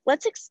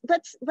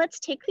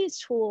take these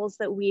tools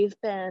that we've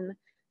been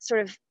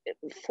sort of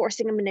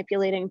forcing and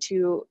manipulating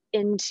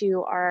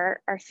into our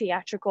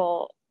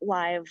theatrical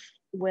live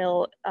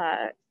will,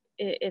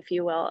 if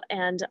you will,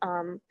 and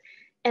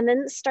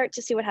then start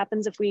to see what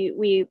happens if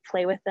we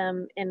play with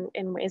them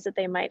in ways that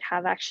they might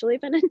have actually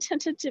been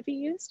intended to be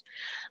used.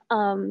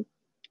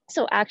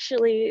 So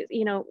actually,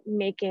 you know,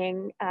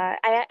 making,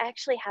 I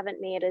actually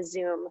haven't made a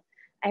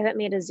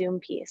Zoom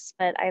piece,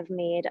 but I've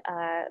made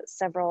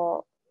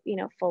several, you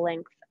know,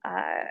 full-length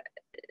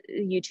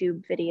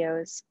YouTube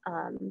videos.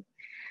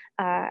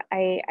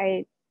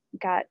 I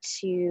got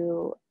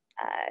to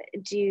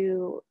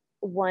do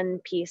one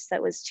piece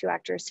that was 2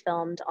 actors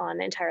filmed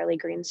on entirely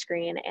green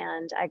screen,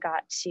 and I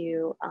got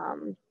to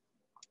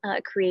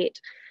create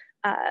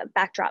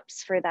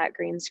backdrops for that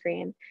green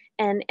screen.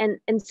 And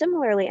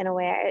similarly, in a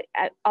way,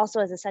 I also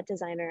as a set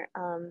designer,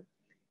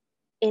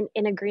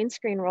 in a green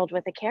screen world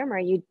with a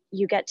camera, you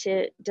get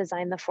to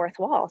design the 4th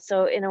wall.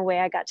 So in a way,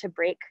 I got to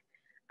break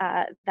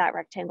that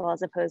rectangle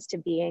as opposed to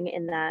being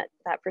in that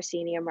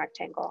proscenium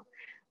rectangle.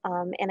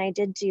 And I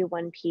did do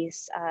one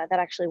piece that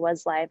actually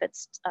was live.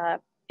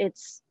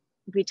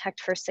 We teched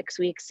for 6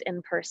 weeks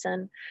in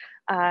person,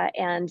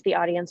 and the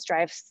audience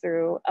drives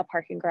through a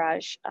parking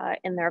garage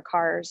in their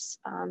cars.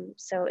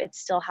 So it's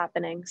still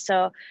happening.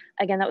 So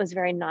again, that was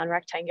very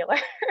non-rectangular.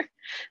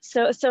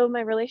 So my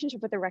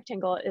relationship with the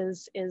rectangle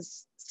is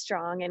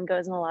strong and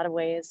goes in a lot of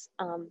ways.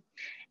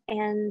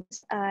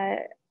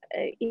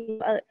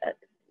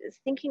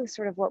 Thinking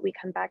sort of what we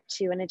come back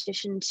to, in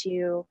addition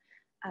to,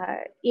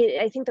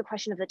 I think the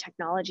question of the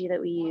technology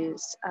that we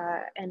use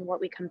and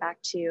what we come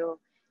back to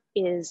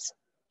is,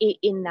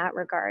 in that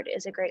regard,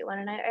 is a great one.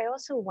 And I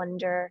also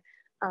wonder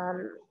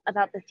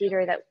about the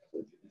theater that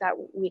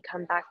we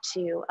come back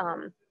to.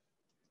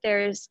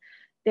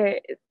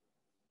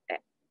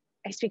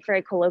 I speak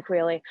very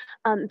colloquially.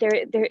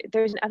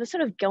 There's an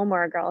episode of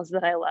Gilmore Girls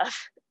that I love,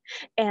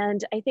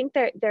 and I think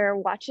they're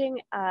watching.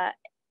 I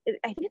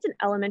think it's an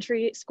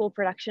elementary school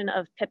production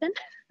of Pippin.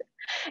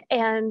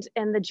 And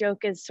the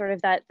joke is sort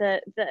of that the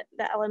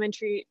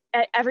elementary,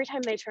 every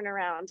time they turn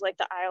around, like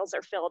the aisles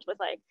are filled with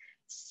like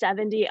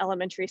 70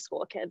 elementary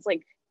school kids,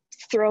 like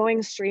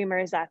throwing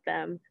streamers at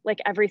them, like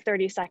every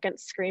 30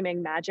 seconds,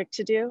 screaming magic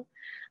to do.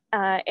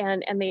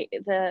 And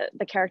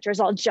the characters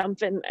all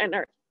jump and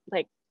are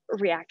like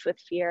react with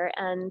fear.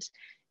 And,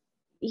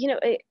 you know,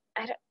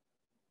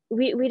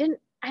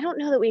 I don't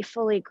know that we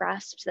fully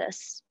grasped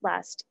this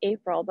last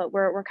April, but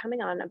we're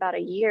coming on about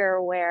a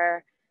year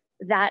where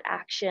that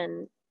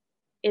action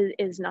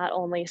is not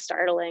only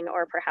startling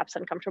or perhaps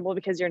uncomfortable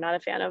because you're not a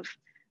fan of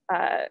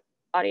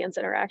audience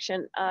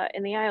interaction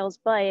in the aisles,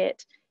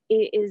 but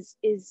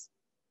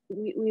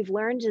we've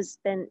learned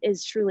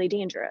is truly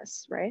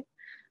dangerous, right?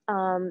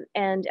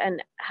 And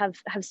have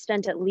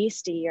spent at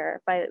least a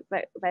year by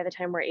the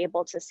time we're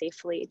able to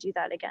safely do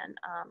that again,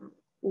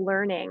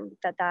 learning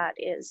that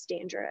is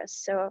dangerous.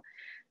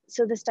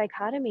 So this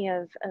dichotomy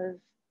of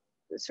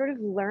sort of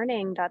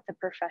learning that the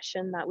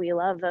profession that we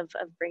love of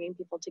bringing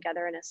people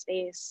together in a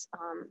space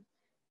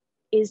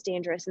is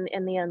dangerous,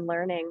 and the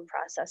unlearning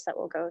process that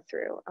we'll go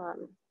through.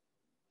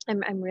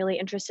 I'm really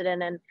interested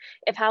in, and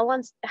if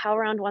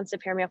HowlRound wants to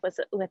pair me up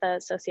with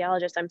a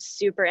sociologist, I'm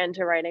super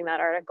into writing that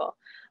article.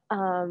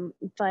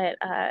 But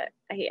I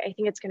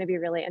think it's going to be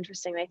really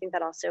interesting. I think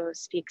that also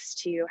speaks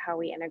to how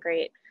we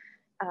integrate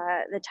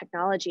the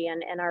technology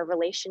and our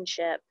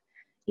relationship.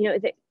 You know,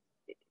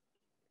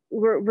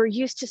 we're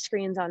used to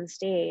screens on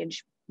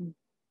stage,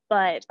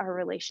 but our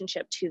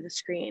relationship to the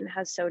screen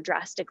has so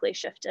drastically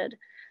shifted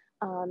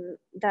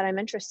that I'm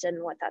interested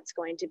in what that's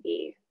going to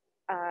be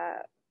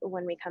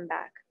when we come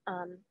back.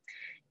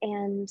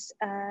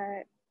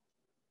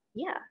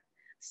 Yeah,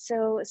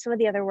 so some of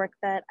the other work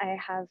that I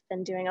have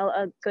been doing,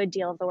 a good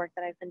deal of the work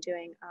that I've been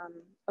doing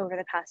over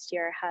the past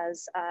year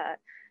has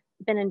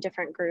been in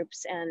different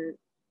groups, and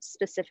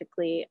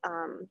specifically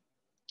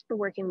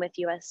working with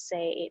USA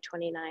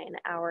 829,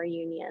 our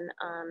union,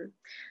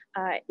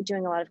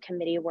 doing a lot of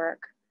committee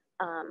work,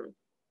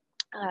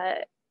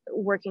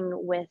 working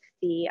with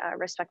the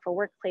Respectful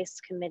Workplace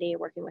Committee,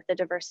 working with the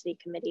Diversity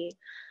Committee,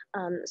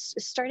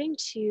 starting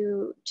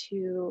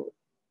to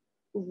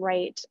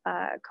write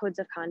codes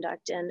of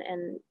conduct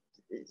and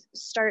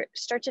start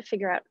to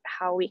figure out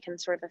how we can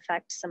sort of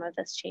affect some of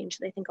this change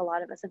that I think a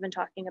lot of us have been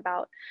talking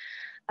about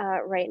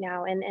right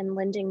now, and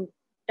lending,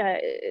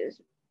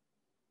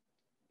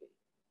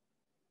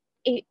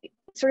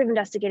 sort of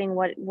investigating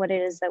what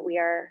it is that we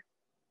are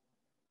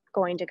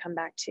going to come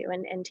back to,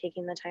 and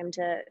taking the time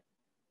to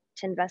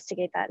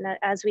investigate that. And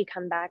as we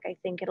come back, I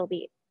think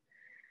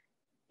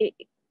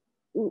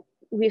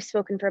we've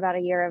spoken for about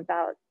a year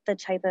about the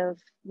type of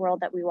world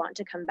that we want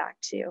to come back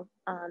to.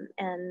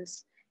 And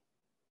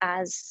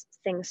as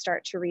things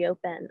start to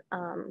reopen,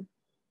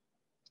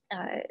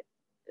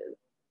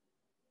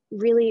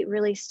 really,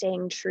 really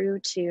staying true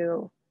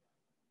to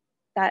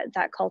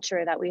that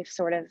culture that we've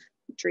sort of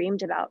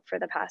dreamed about for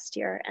the past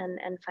year,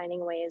 and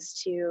finding ways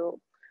to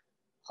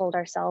hold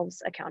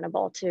ourselves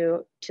accountable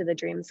to the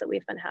dreams that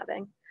we've been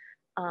having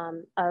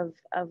of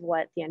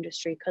what the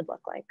industry could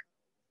look like.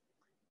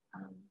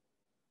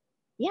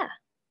 Yeah,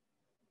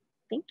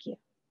 thank you.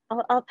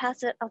 I'll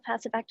pass it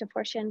back to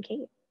Porsche and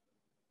Caite.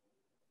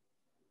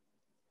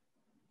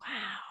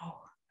 Wow.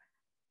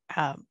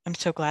 I'm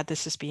so glad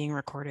this is being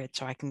recorded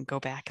so I can go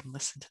back and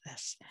listen to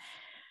this.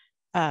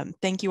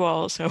 Thank you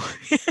all so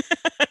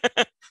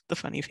the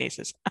funny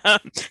faces.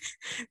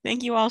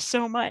 Thank you all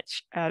so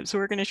much. So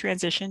we're going to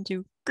transition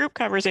to group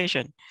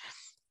conversation.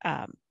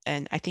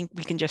 And I think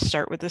we can just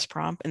start with this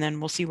prompt and then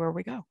we'll see where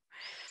we go.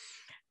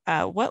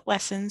 What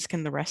lessons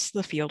can the rest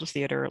of the field of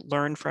theater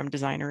learn from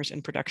designers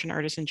and production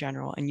artists in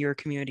general and your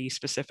community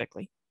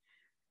specifically?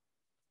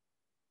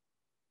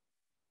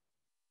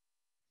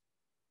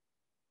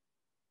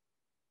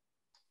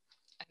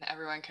 And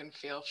everyone can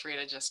feel free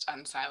to just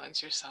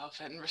unsilence yourself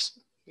and,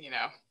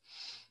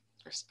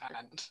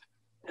 respond.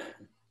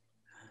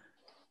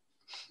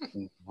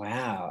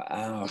 Wow.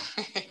 Oh.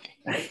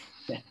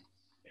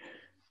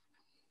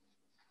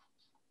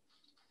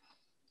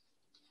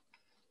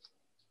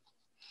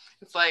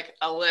 It's like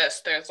a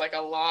list. There's like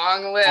a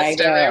long list,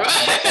 everyone.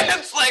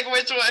 It's like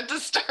which one to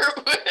start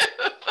with.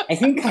 I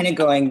think kind of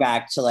going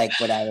back to like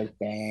what I was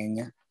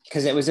saying,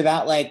 because it was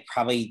about like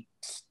probably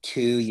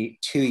two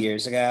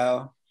years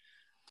ago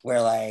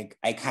where like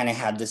I kind of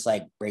had this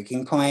like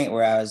breaking point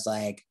where I was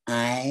like,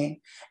 I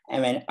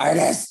am an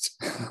artist.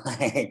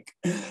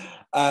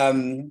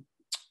 And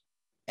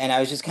I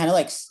was just kind of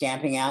like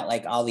stamping out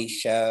like all these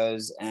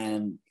shows,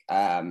 and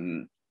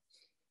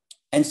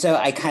so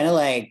I kind of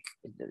like,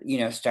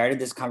 started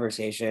this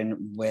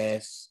conversation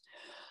with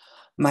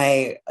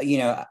my,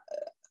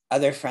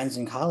 other friends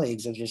and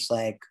colleagues of just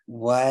like,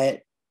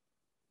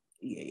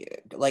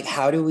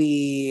 how do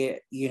we,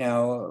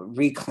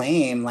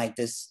 reclaim like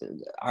this,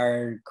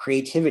 our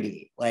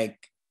creativity? Like,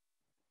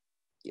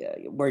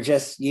 we're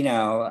just,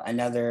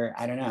 another,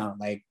 I don't know,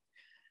 like,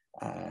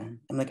 I'm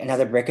like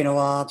another brick in a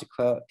wall, to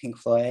quote Pink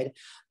Floyd.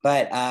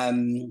 But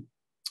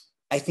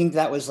I think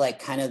that was like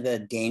kind of the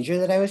danger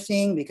that I was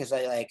seeing, because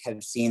I like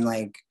have seen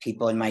like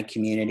people in my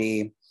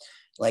community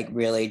like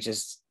really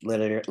just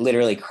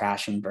literally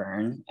crash and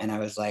burn. And I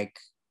was like,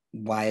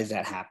 why is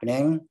that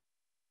happening?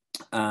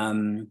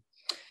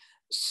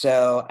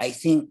 So I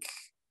think,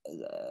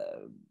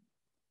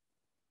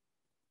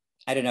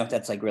 I don't know if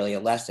that's like really a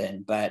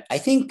lesson, but I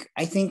think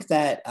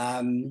that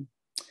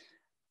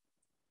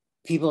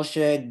people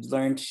should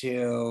learn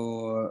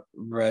to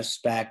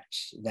respect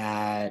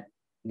that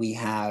we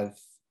have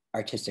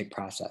artistic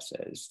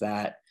processes,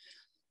 that,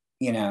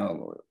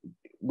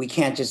 we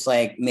can't just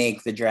like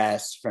make the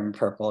dress from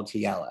purple to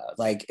yellow.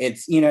 Like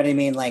it's, you know what I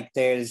mean? Like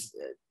there's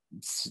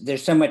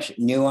so much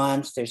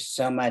nuance, there's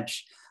so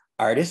much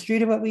artistry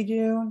to what we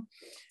do.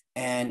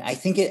 And I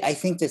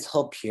think this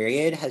whole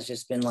period has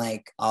just been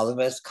like all of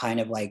us kind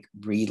of like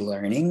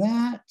relearning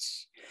that,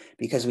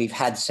 because we've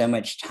had so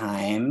much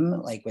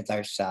time like with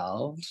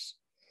ourselves.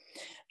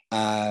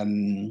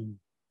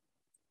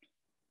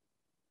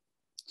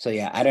 So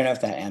yeah, I don't know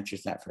if that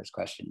answers that first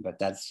question, but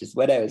that's just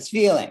what I was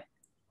feeling.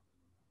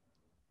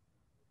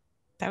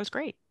 That was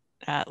great.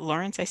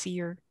 Lawrence, I see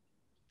your.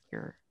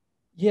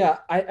 Yeah,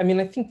 I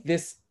mean, I think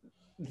this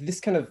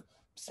kind of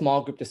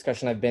small group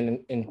discussion I've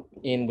been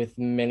in with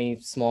many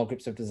small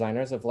groups of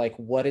designers of like,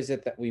 what is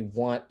it that we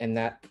want? And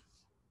that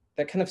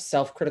kind of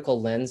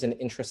self-critical lens and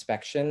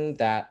introspection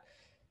that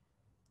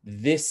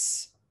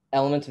this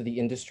element of the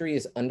industry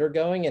is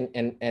undergoing,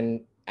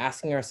 and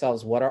asking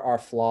ourselves, what are our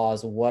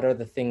flaws? What are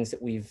the things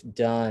that we've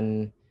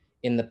done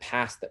in the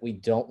past that we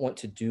don't want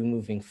to do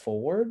moving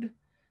forward?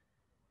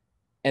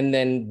 And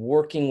then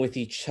working with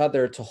each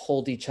other to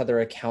hold each other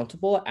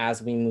accountable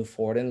as we move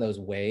forward in those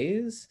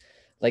ways.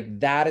 Like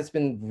that has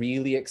been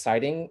really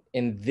exciting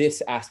in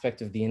this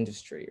aspect of the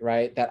industry,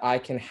 right? That I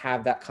can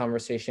have that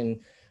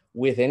conversation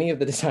with any of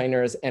the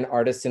designers and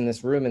artists in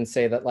this room and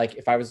say that, like,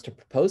 if I was to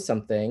propose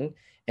something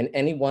and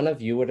any one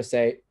of you were to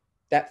say,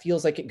 that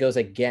feels like it goes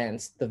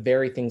against the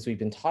very things we've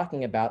been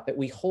talking about, that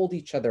we hold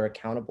each other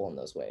accountable in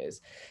those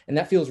ways. And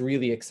that feels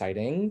really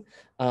exciting.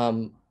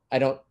 I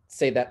don't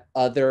say that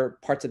other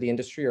parts of the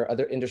industry or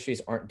other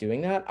industries aren't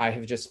doing that. I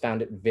have just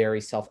found it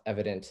very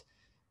self-evident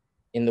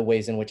in the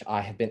ways in which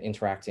I have been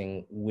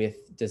interacting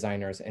with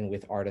designers and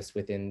with artists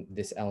within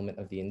this element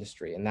of the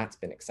industry. And that's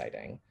been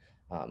exciting.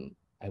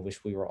 I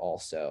wish we were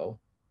also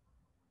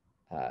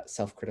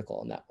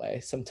self-critical in that way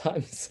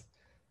sometimes.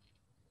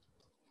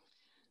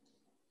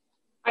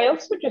 I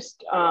also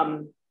just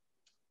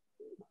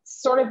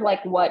sort of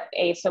like what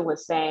Asa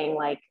was saying,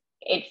 like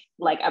it's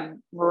like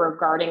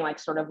regarding like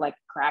sort of like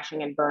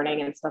crashing and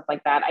burning and stuff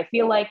like that. I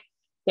feel like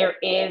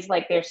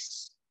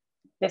there's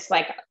this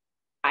like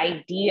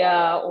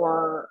idea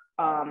or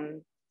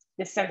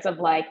this sense of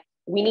like,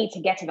 we need to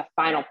get to the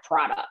final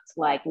product.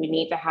 Like we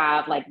need to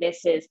have like,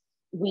 this is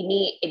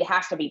it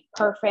has to be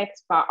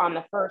perfect, but on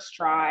the first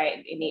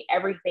try,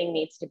 everything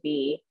needs to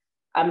be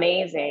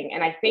amazing.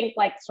 And I think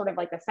like sort of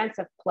like the sense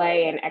of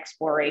play and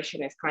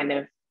exploration is kind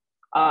of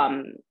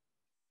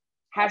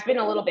has been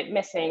a little bit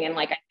missing. And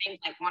like I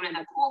think like one of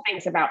the cool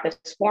things about this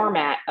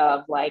format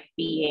of like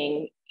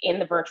being in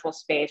the virtual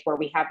space where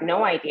we have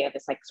no idea,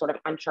 this like sort of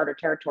uncharted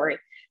territory,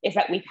 is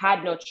that we've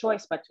had no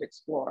choice but to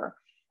explore.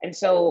 And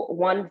so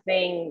one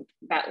thing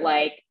that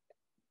like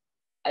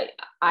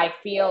I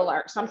feel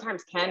are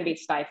sometimes can be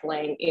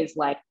stifling is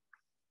like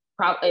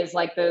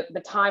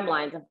the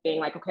timelines of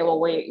being like, okay, well,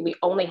 we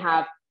only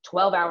have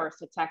 12 hours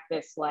to tech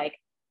this like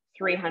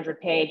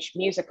 300-page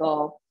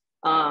musical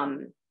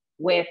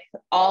with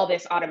all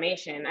this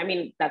automation. I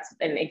mean, that's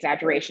an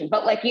exaggeration,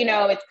 but like, you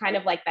know, it's kind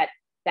of like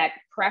that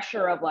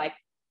pressure of like,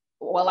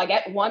 well, I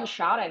get one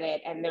shot at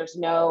it and there's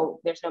no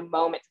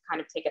moment to kind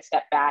of take a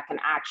step back and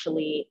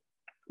actually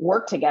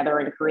work together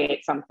and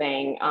create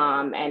something,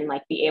 and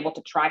like be able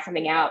to try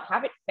something out,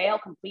 have it fail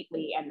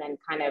completely, and then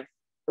kind of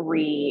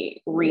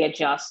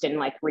readjust and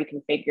like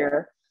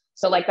reconfigure.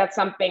 So like that's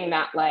something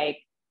that like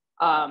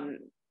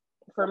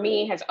for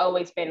me has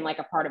always been like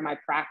a part of my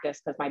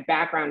practice, because my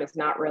background is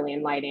not really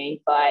in lighting,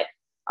 but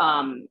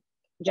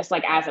just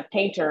like as a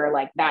painter,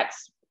 like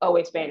that's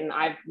always been,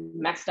 I've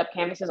messed up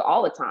canvases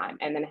all the time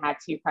and then had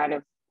to kind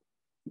of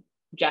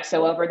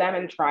gesso over them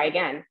and try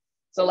again.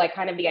 So like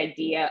kind of the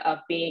idea of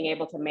being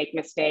able to make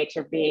mistakes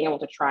or being able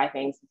to try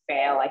things and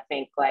fail, I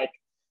think like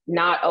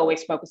not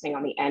always focusing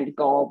on the end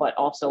goal, but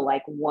also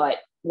like what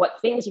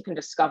things you can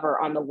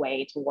discover on the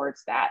way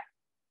towards that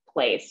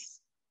place.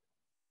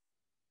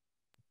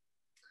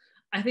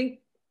 I think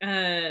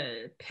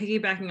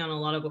piggybacking on a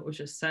lot of what was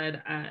just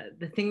said,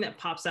 the thing that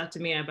pops out to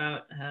me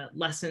about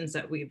lessons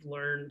that we've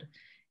learned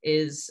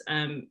is,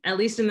 at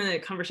least in the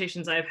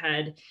conversations I've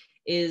had,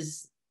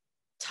 is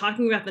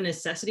talking about the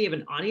necessity of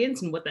an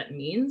audience and what that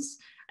means.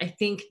 I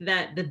think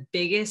that the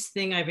biggest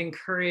thing I've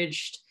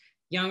encouraged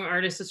young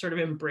artists to sort of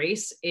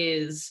embrace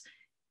is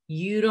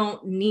you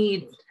don't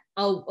need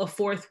a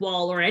fourth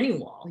wall or any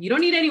wall. You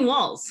don't need any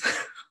walls,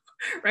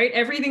 right?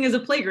 Everything is a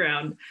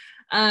playground.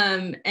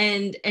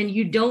 And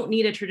you don't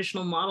need a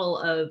traditional model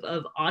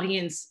of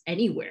audience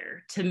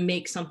anywhere to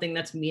make something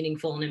that's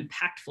meaningful and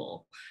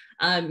impactful.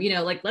 You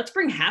know, like, let's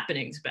bring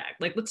happenings back.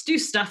 Like, let's do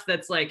stuff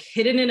that's like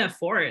hidden in a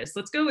forest.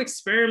 Let's go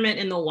experiment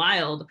in the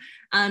wild.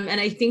 And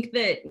I think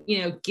that,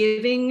 you know,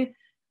 giving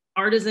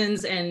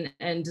artisans and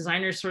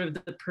designers sort of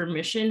the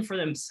permission for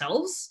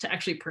themselves to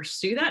actually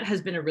pursue that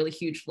has been a really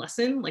huge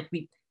lesson. Like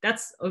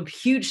that's a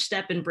huge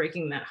step in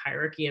breaking that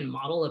hierarchy and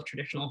model of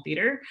traditional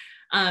theater.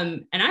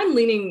 And I'm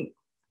leaning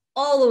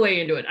all the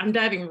way into it. I'm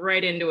diving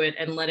right into it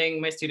and letting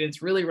my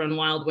students really run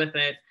wild with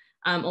it.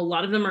 A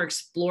lot of them are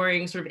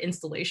exploring sort of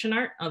installation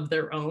art of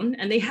their own,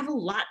 and they have a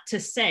lot to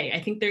say. I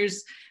think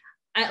there's,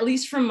 at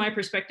least from my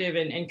perspective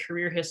and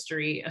career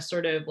history, a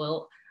sort of,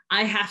 well,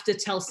 I have to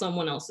tell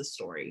someone else's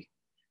story.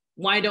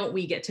 Why don't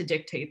we get to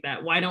dictate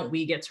that? Why don't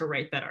we get to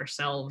write that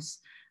ourselves?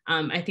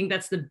 I think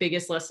that's the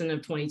biggest lesson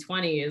of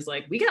 2020 is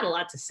like, we got a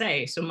lot to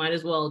say, so might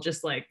as well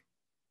just like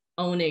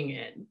owning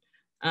it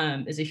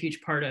is a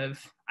huge part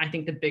of, I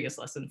think, the biggest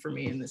lesson for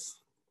me in this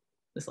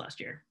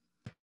last year.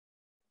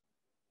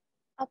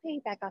 I'll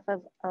piggyback off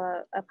of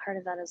a part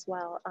of that as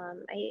well.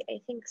 I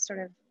think sort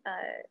of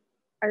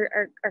our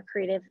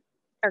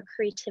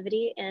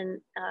creativity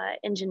and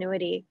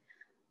ingenuity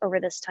over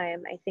this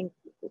time. I think,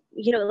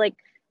 you know, like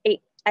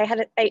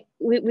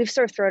we've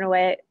sort of thrown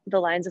away the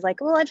lines of like,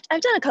 well,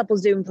 I've done a couple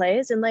Zoom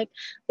plays, and like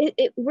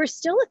we're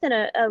still within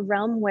a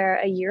realm where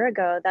a year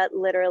ago that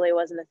literally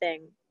wasn't a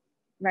thing,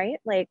 right?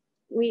 Like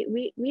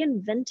we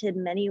invented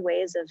many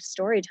ways of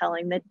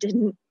storytelling that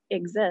didn't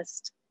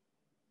exist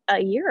a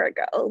year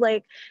ago,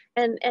 like,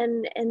 and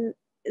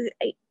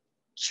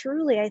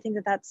truly, I think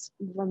that that's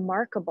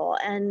remarkable,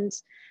 and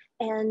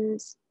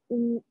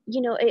you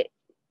know,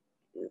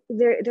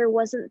 there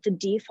wasn't the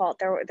default,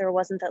 there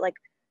wasn't that like,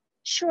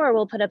 sure,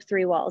 we'll put up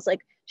 3 walls,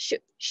 like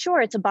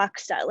sure, it's a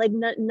box set, like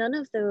none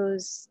of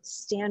those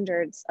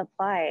standards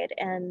applied,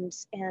 and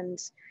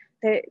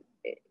there,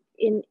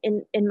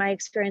 in my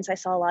experience, I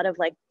saw a lot of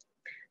like,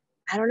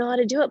 I don't know how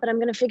to do it, but I'm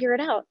gonna figure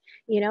it out,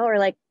 you know, or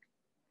like,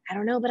 I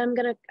don't know, but I'm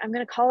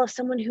gonna call up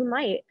someone who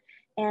might,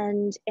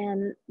 and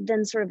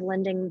then sort of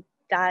lending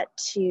that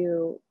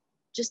to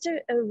just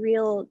a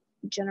real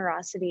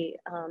generosity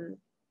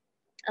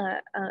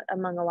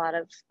among a lot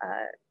of,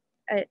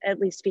 at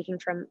least speaking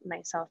from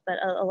myself, but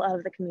a lot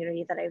of the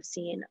community that I've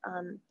seen,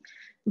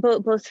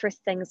 both for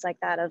things like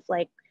that of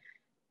like,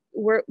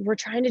 we're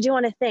trying to do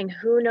on a thing,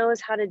 who knows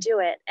how to do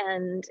it,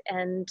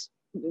 and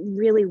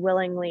really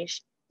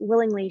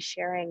willingly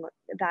sharing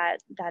that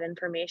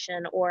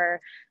information,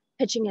 or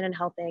pitching in and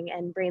helping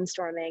and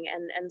brainstorming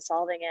and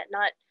solving it,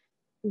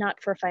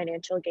 not for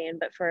financial gain,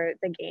 but for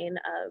the gain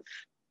of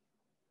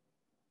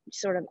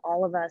sort of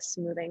all of us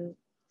moving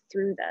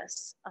through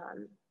this.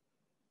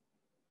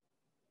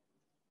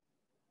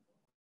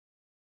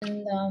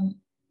 And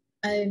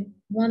I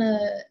want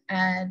to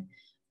add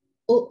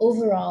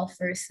overall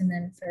first, and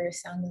then for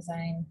sound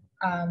design,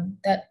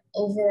 that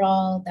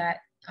overall that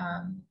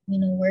you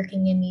know,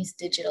 working in these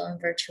digital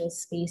and virtual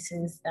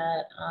spaces,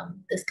 that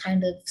this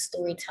kind of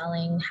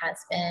storytelling has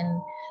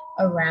been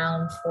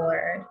around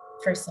for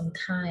some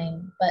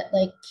time. But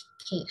like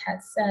Caite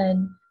has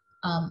said,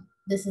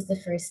 this is the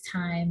first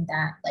time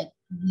that like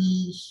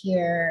we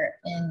here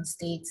in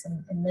States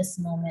in this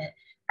moment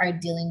are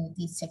dealing with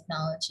these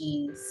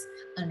technologies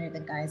under the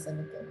guise of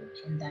a global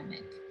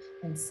pandemic.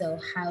 And so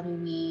how do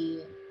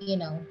we, you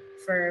know,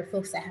 for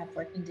folks that have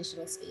worked in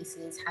digital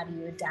spaces, how do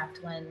you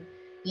adapt when,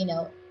 you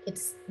know,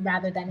 it's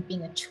rather than it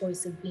being a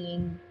choice of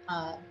being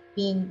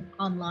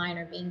online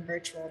or being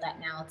virtual, that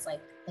now it's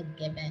like a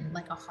given,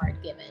 like a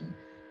hard given.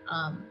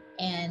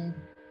 And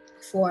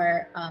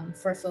for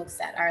folks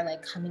that are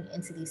like coming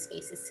into these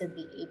spaces to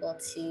be able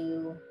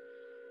to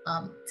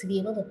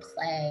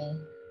play,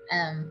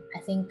 I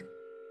think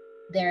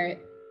there,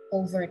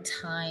 over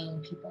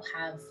time, people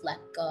have let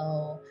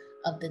go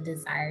of the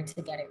desire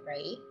to get it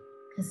right,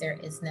 because there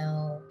is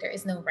no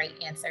right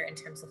answer in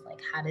terms of like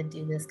how to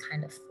do this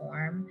kind of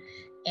form.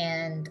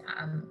 And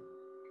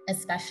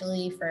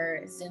especially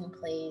for Zoom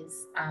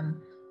plays,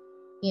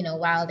 you know,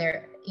 while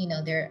there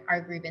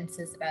are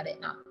grievances about it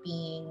not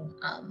being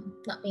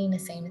the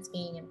same as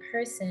being in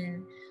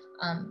person,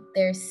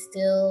 there's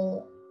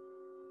still,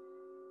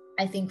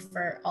 I think,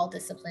 for all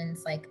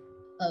disciplines, like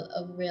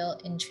a real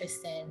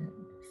interest in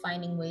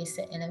finding ways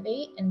to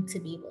innovate and to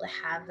be able to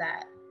have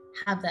that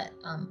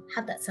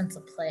sense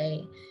of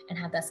play and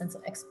have that sense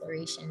of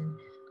exploration,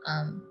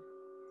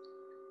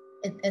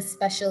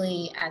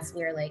 especially as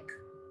we're like,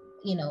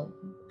 you know,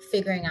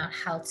 figuring out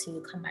how to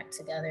come back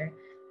together.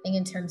 I think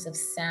in terms of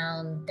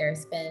sound,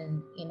 there's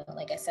been, you know,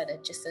 like I said,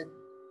 just a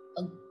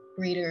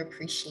greater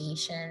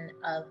appreciation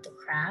of the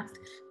craft,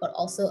 but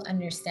also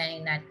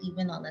understanding that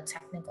even on the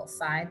technical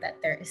side, that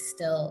there is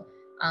still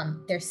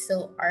there's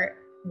still art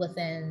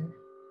within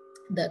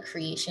the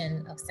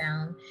creation of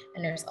sound,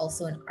 and there's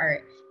also an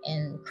art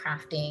in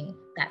crafting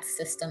that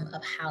system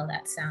of how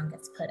that sound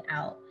gets put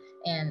out.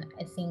 And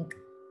I think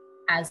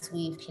as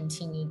we've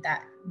continued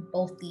that,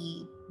 both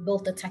the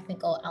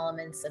technical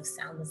elements of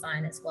sound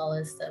design as well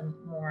as the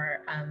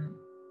more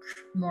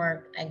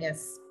I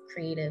guess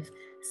creative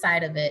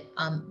side of it,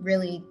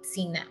 really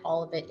seeing that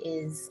all of it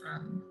is a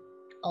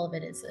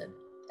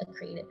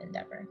creative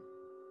endeavor.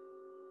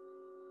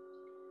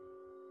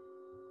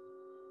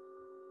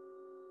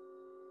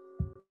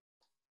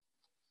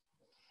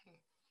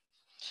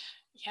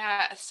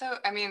 Yeah, so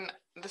I mean,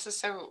 this is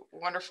so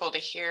wonderful to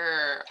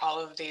hear all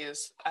of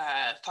these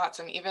thoughts.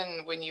 And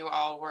even when you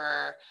all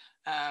were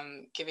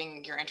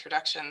giving your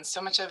introductions,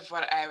 so much of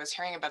what I was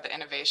hearing about the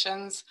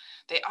innovations,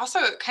 they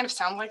also kind of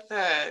sound like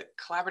the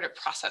collaborative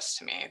process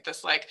to me.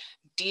 This like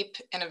deep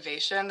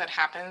innovation that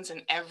happens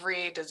in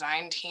every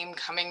design team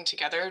coming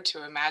together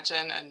to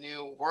imagine a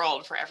new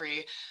world for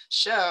every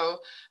show.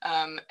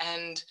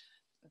 And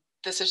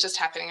this is just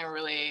happening in a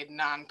really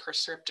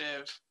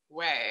non-prescriptive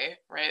way,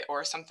 right?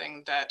 Or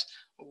something that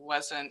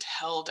wasn't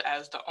held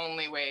as the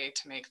only way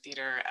to make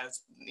theater,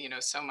 as you know,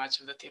 so much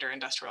of the theater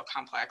industrial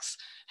complex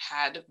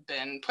had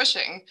been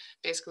pushing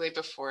basically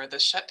before the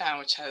shutdown,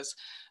 which has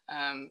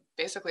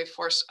basically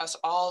forced us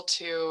all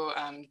to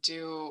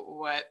do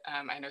what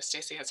I know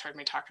Stacey has heard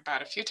me talk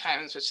about a few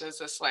times, which is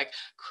this like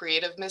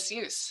creative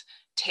misuse.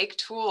 Take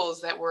tools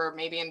that were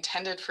maybe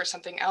intended for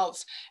something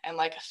else and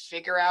like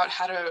figure out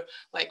how to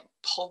like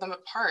pull them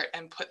apart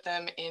and put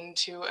them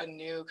into a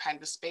new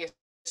kind of space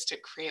to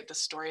create the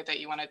story that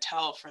you want to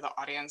tell for the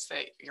audience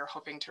that you're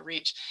hoping to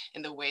reach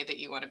in the way that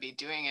you want to be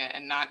doing it,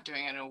 and not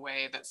doing it in a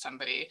way that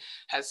somebody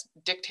has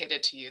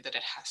dictated to you that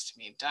it has to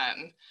be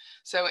done.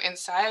 So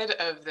inside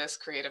of this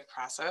creative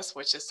process,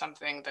 which is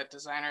something that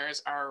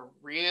designers are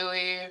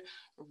really,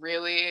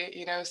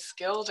 you know,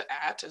 skilled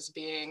at, as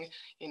being,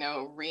 you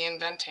know,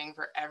 reinventing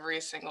for every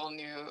single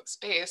new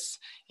space,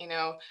 you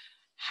know,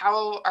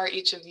 how are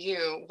each of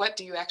you, what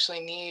do you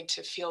actually need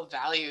to feel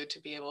valued to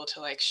be able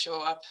to like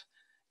show up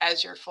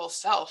as your full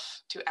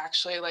self, to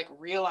actually like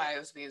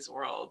realize these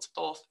worlds,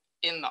 both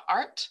in the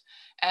art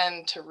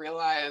and to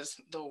realize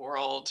the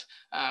world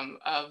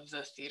of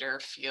the theater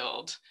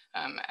field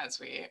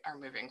as we are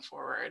moving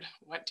forward?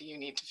 What do you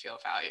need to feel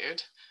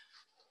valued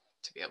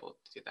to be able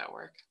to do that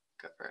work?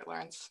 Go for it,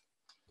 Lawrence.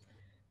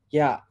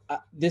 Yeah,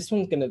 this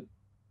one's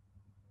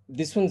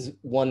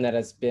one that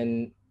has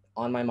been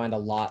on my mind a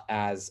lot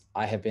as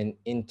I have been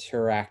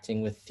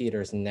interacting with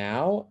theaters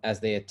now as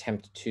they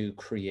attempt to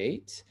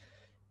create,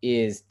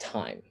 is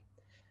time.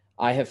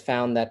 I have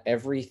found that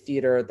every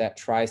theater that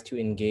tries to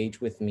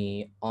engage with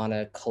me on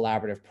a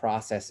collaborative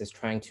process is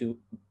trying to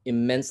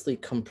immensely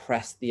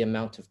compress the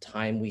amount of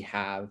time we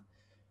have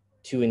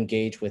to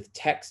engage with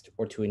text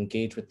or to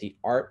engage with the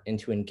art and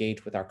to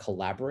engage with our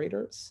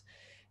collaborators.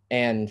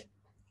 And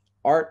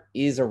art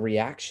is a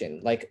reaction.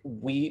 Like,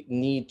 we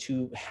need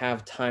to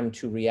have time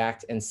to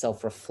react and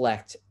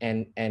self-reflect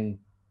and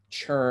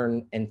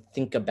churn and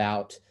think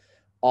about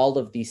all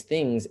of these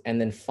things,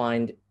 and then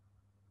find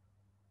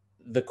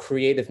the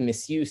creative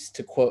misuse,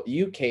 to quote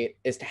you, Caite,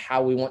 as to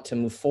how we want to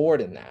move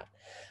forward in that.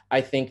 I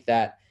think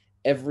that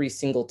every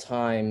single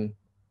time,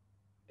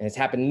 and it's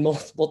happened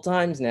multiple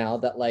times now,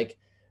 that like,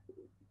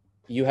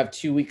 you have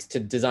 2 weeks to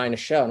design a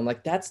show. And I'm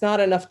like, that's not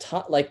enough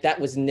time. Like that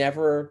was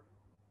never,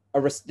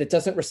 that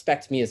doesn't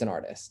respect me as an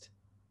artist.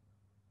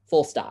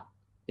 Full stop.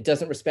 It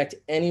doesn't respect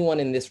anyone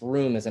in this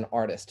room as an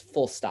artist,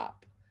 full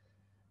stop.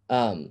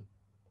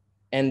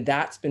 And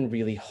that's been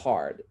really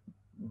hard.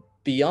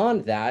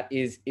 Beyond that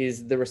is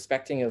the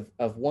respecting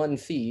of one,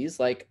 fees,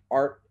 like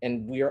art,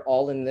 and we are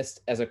all in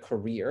this as a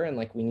career, and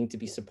like we need to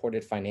be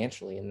supported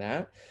financially in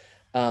that.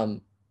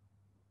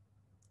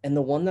 And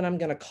the one that I'm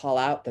gonna call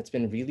out that's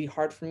been really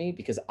hard for me,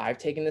 because I've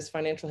taken this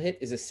financial hit,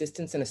 is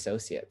assistants and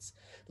associates.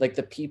 Like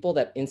the people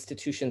that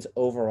institutions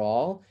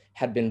overall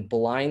had been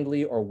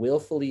blindly or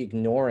willfully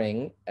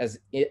ignoring as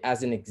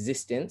an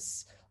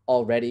existence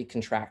already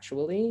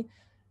contractually.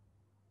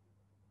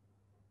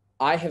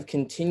 I have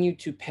continued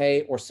to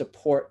pay or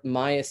support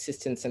my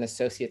assistants and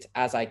associates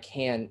as I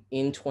can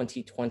in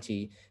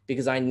 2020,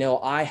 because I know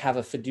I have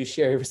a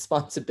fiduciary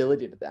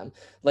responsibility to them.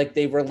 Like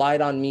they relied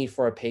on me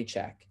for a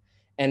paycheck.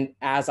 And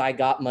as I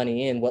got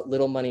money in, what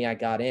little money I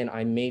got in,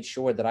 I made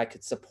sure that I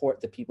could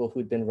support the people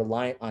who'd been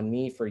reliant on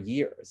me for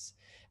years.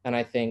 And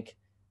I think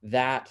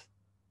that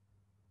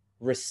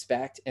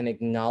respect and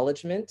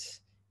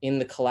acknowledgement in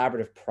the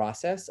collaborative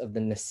process of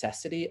the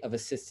necessity of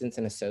assistants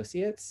and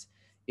associates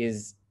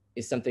is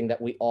something that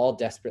we all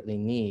desperately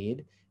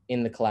need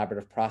in the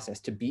collaborative process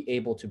to be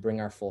able to bring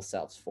our full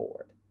selves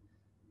forward.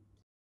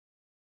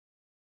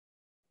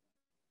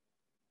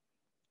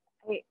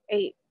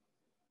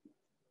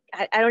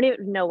 I don't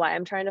even know why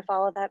I'm trying to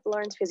follow that,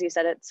 Lawrence, because you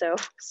said it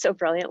so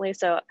brilliantly.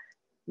 So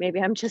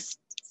maybe I'm just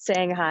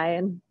saying hi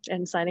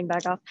and signing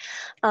back off.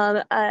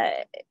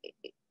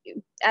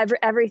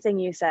 Everything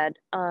you said,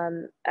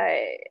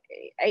 I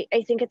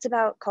think it's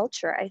about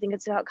culture. I think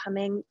it's about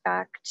coming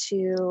back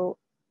to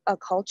a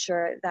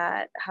culture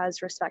that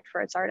has respect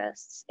for its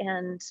artists.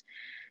 And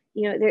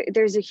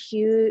there's a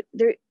huge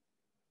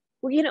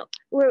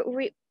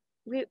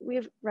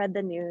we've read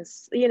the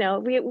news.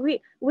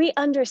 We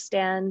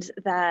understand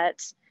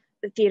that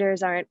the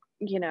theaters aren't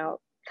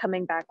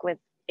coming back with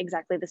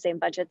exactly the same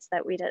budgets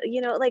that we did.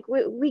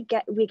 We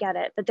get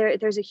it, but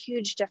there's a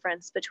huge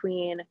difference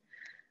between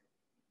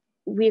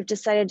we've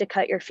decided to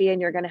cut your fee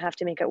and you're going to have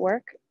to make it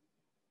work,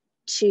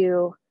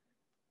 to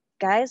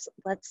guys,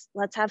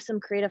 let's have some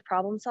creative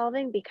problem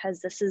solving, because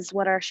this is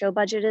what our show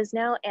budget is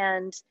now,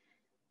 and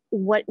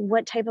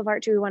what type of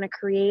art do we want to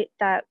create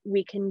that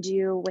we can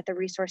do with the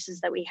resources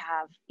that we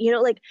have.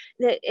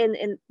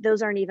 And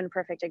those aren't even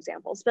perfect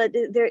examples, but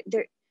they're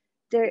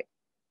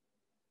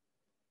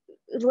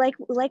like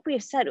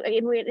we've said,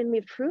 and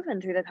we've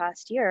proven through the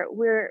past year,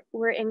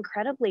 we're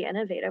incredibly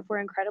innovative, we're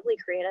incredibly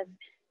creative,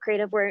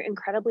 we're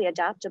incredibly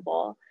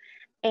adaptable.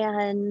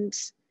 And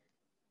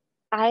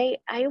I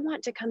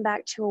want to come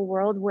back to a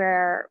world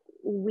where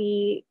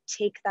we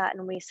take that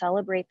and we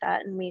celebrate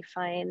that and we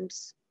find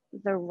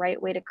the right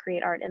way to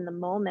create art in the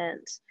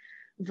moment,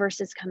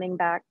 versus coming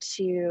back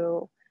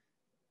to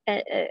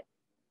a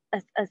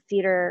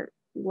theater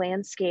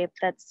landscape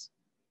that's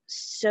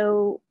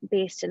so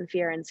based in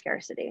fear and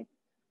scarcity.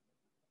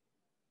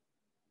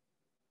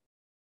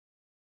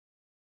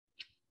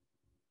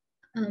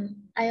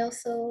 I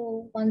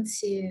also want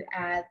to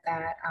add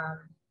that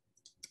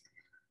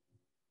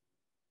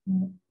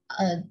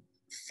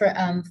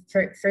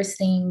first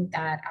thing,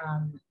 that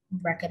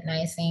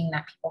recognizing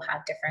that people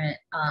have different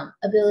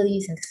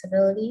abilities and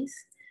disabilities,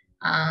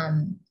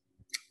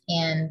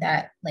 and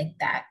that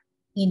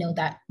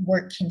that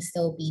work can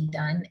still be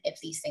done if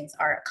these things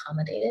are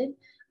accommodated.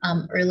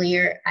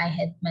 Earlier, I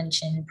had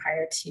mentioned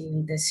prior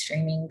to this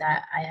streaming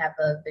that I have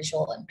a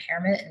visual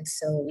impairment. And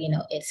so,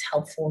 it's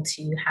helpful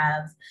to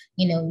have,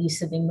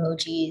 use of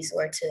emojis,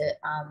 or to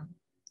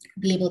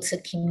be able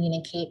to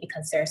communicate,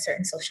 because there are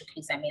certain social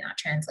cues that may not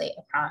translate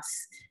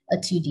across a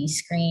 2D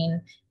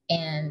screen.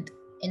 And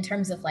in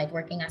terms of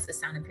working as a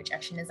sound and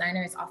projection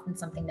designer, it's often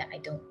something that I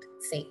don't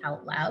say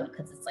out loud,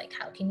 because it's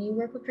how can you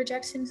work with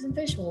projections and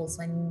visuals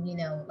when,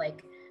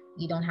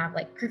 you don't have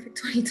perfect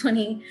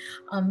 20/20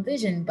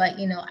 vision. But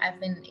I've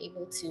been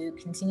able to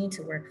continue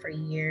to work for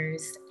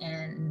years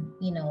and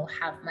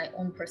have my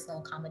own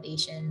personal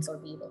accommodations, or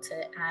be able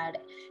to add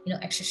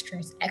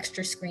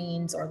extra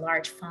screens or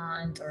large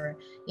font, or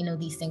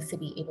these things to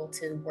be able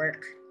to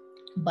work,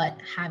 but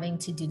having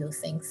to do those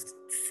things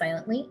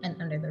silently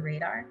and under the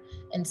radar.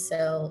 And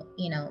so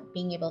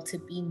being able to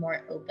be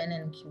more open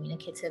and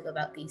communicative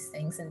about these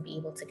things and be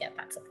able to get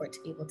that support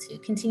to be able to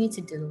continue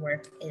to do the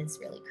work is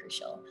really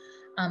crucial.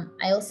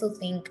 I also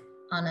think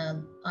on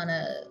a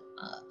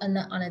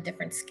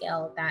different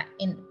scale, that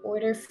in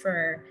order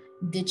for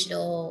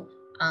digital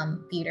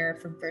theater,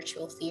 for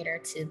virtual theater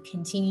to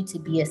continue to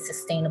be a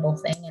sustainable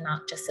thing and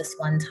not just this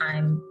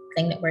one-time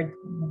thing that we're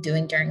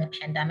doing during a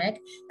pandemic,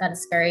 that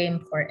it's very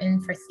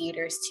important for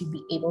theaters to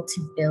be able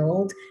to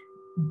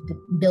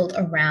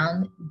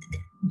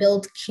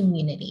build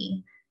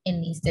community in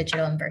these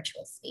digital and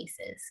virtual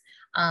spaces.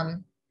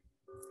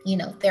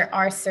 There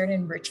are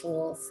certain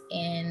rituals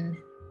in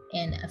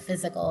in a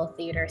physical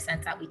theater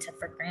sense that we took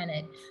for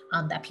granted,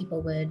 that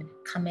people would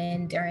come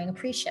in during a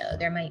pre-show.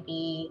 There might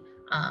be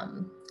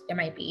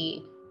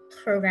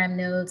program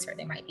notes, or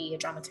there might be a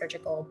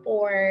dramaturgical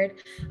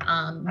board.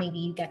 Maybe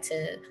you get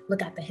to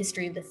look at the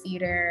history of the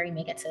theater. You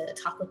may get to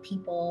talk with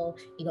people.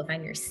 You go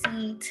find your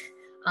seat.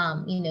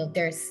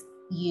 There's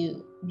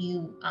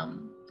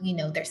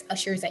there's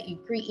ushers that you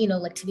greet.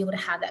 Like to be able to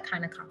have that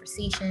kind of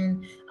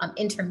conversation.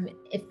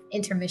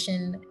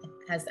 Intermission,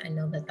 as I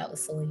know that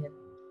was solely an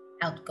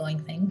outgoing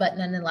thing, but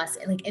nonetheless,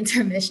 like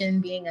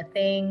intermission being a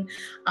thing.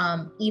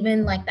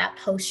 Even like that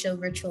post-show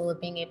ritual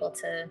of being able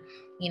to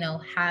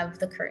have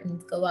the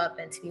curtains go up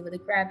and to be able to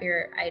grab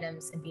your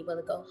items and be able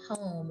to go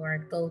home, or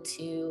go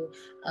to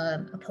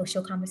a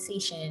post-show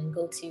conversation,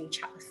 go to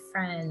chat with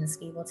friends,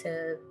 be able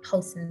to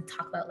post and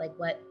talk about like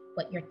what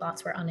your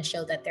thoughts were on a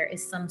show, that there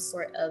is some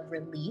sort of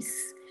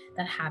release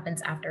that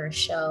happens after a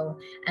show.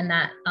 And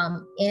that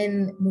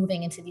in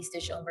moving into these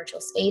digital and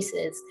virtual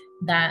spaces,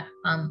 that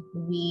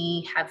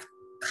we have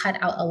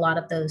cut out a lot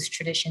of those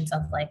traditions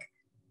of like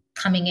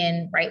coming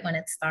in right when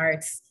it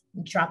starts,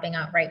 dropping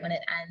out right when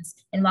it ends.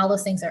 And while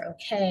those things are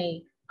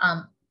okay,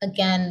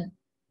 again,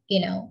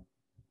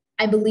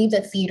 I believe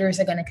that theaters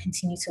are going to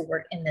continue to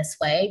work in this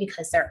way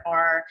because there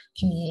are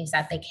communities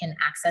that they can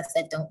access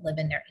that don't live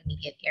in their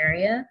immediate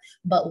area.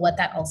 But what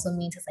that also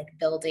means is like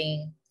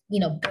building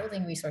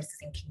resources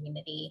and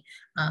community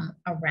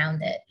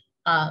around it.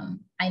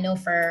 I know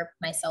for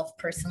myself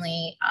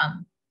personally,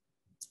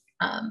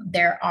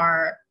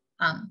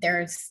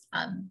 there's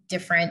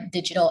different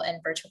digital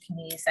and virtual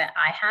communities that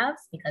I have,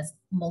 because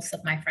most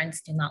of my friends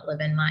do not live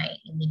in my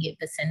immediate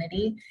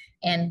vicinity.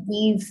 And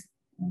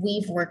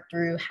we've worked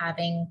through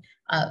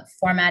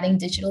formatting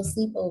digital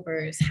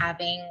sleepovers,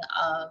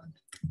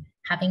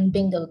 having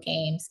bingo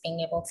games, being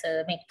able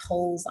to make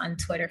polls on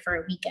Twitter for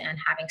a weekend,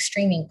 having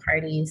streaming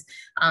parties,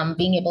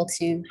 being able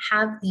to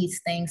have these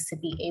things to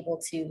be able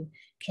to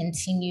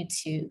continue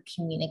to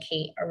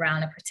communicate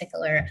around a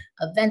particular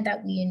event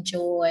that we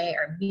enjoy,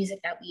 or music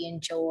that we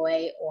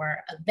enjoy,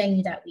 or a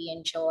venue that we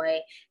enjoy.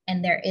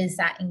 And there is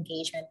that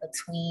engagement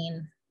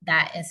between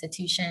that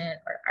institution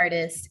or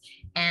artist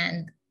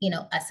and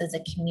us as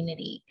a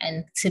community,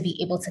 and to be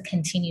able to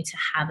continue to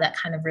have that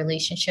kind of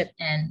relationship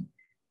and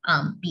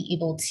be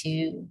able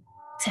to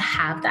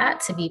have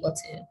that, to be able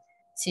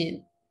to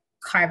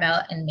carve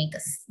out and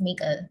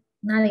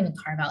not even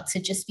carve out, to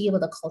just be able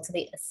to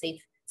cultivate a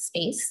safe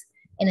space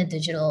in a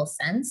digital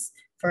sense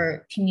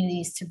for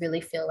communities to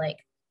really feel like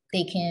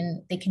they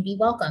can be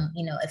welcome.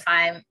 If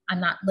I'm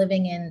not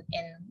living in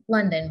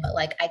London, but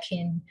like I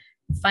can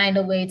find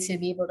a way to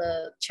be able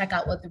to check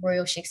out what the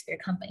Royal Shakespeare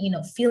Company,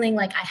 feeling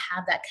like I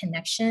have that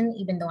connection,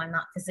 even though I'm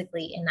not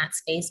physically in that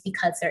space,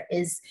 because there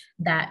is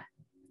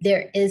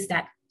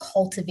that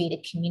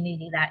cultivated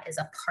community that is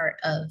a part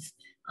of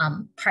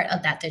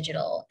that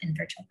digital and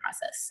virtual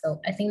process.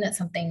 So I think that's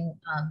something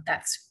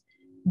that's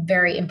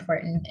very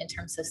important in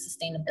terms of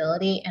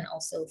sustainability, and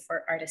also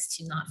for artists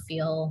to not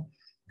feel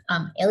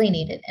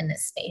alienated in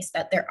this space,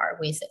 that there are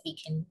ways that we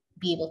can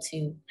be able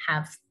to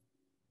have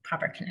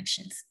proper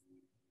connections.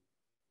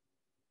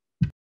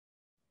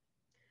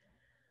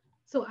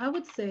 So I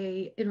would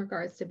say, in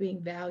regards to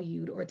being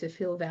valued or to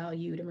feel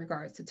valued, in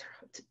regards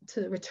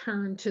to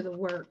return to the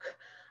work,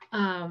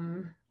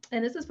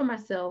 and this is for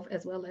myself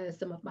as well as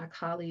some of my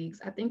colleagues,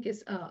 I think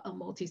it's a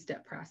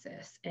multi-step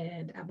process.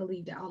 And I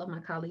believe that all of my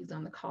colleagues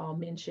on the call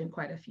mentioned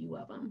quite a few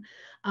of them.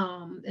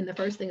 And the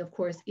first thing, of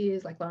course,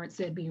 is, like Lawrence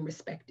said, being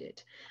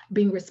respected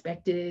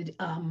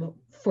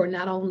for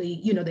not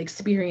only, the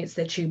experience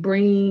that you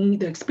bring,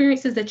 the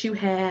experiences that you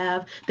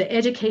have, the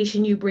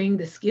education you bring,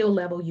 the skill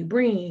level you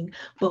bring,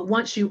 but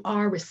once you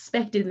are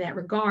respected in that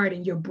regard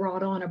and you're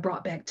brought on or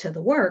brought back to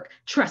the work,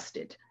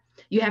 trusted.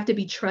 You have to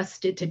be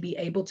trusted to be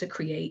able to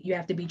create. You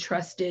have to be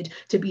trusted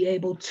to be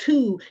able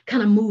to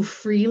kind of move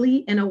freely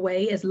in a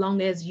way, as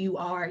long as you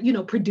are,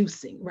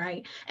 producing,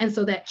 right? And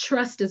so that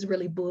trust is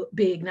really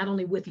big, not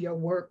only with your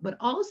work, but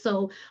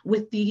also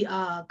with the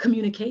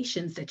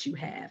communications that you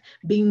have,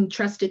 being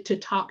trusted to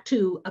talk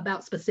to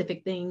about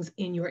specific things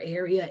in your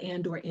area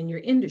and or in your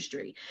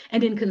industry,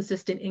 and in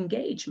consistent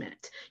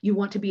engagement. You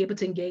want to be able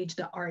to engage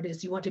the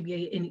artists. You want to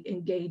be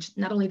engaged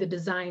not only the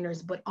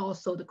designers, but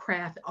also the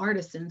craft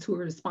artisans who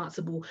are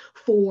responsible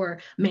for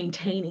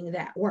maintaining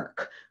that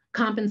work.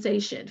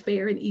 Compensation,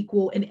 fair and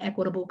equal and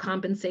equitable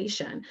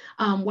compensation.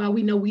 While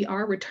we know we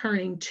are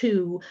returning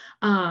to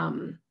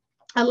a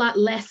lot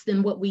less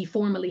than what we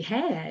formerly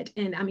had,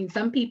 and I mean,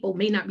 some people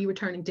may not be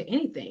returning to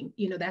anything.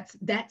 That's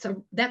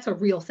a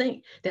real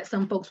thing, that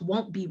some folks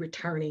won't be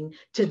returning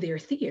to their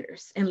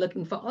theaters and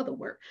looking for other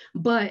work.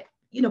 But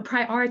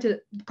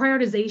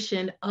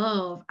prioritization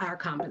of our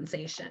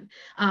compensation,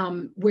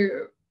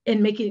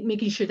 and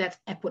making sure that's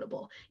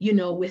equitable,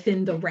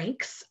 within the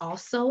ranks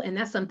also. And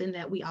that's something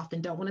that we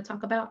often don't want to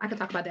talk about. I could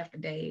talk about that for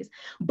days,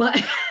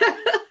 but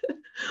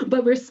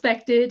but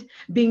respected,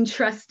 being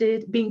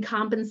trusted, being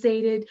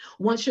compensated.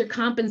 Once you're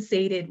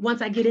compensated,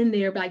 once I get in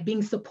there, like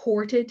being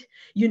supported,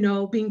 you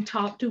know, being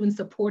talked to and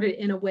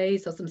supported in a way.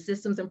 So some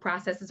systems and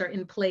processes are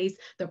in place.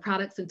 The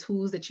products and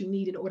tools that you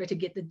need in order to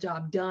get the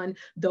job done,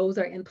 those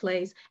are in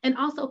place. And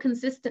also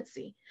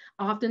consistency.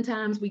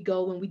 Oftentimes we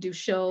go and we do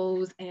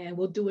shows and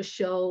we'll do a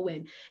show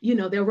and, you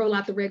know, they'll roll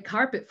out the red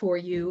carpet for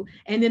you.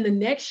 And then the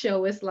next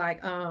show is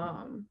like,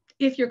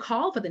 if you're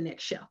called for the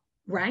next show.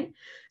 Right?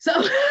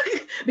 So,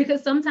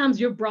 because sometimes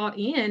you're brought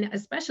in,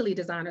 especially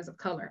designers of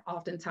color,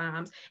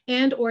 oftentimes,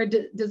 and or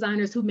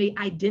designers who may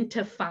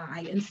identify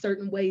in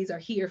certain ways are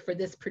here for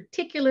this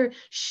particular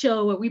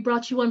show, or we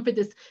brought you on for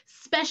this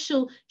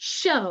special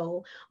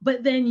show,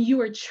 but then you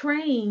are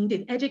trained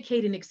and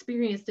educated and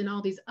experienced in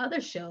all these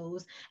other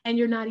shows, and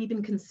you're not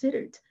even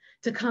considered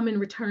to come and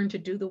return to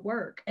do the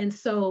work. And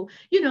so,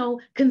 you know,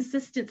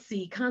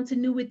 consistency,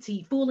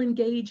 continuity, full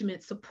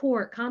engagement,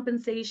 support,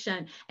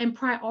 compensation, and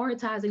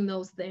prioritizing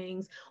those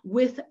things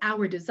with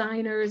our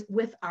designers,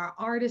 with our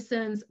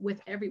artisans, with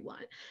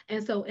everyone.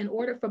 And so in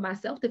order for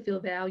myself to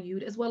feel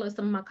valued, as well as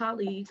some of my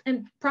colleagues,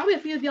 and probably a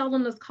few of y'all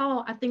on this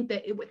call, I think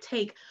that it would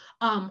take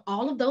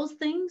all of those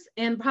things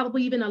and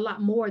probably even a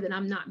lot more that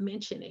I'm not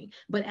mentioning.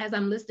 But as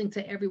I'm listening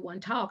to everyone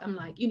talk, I'm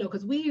like, you know,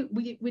 because we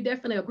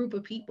definitely a group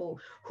of people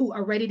who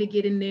are ready to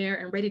get in there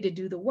and ready to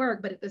do the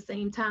work, but at the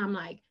same time,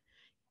 like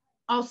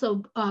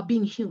also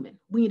being human.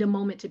 We need a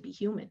moment to be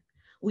human.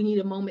 We need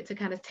a moment to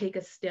kind of take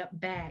a step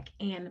back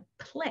and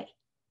play.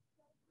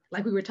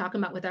 Like we were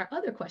talking about with our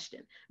other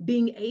question,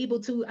 being able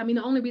to, I mean,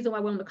 the only reason why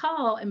we're on the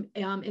call and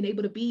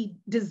able to be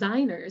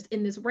designers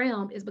in this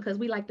realm is because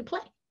we like to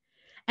play.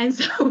 And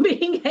so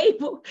being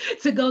able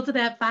to go to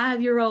that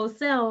 5-year-old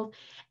self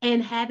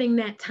and having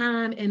that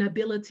time and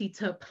ability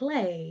to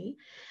play,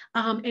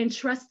 and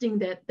trusting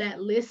that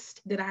that list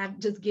that I've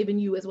just given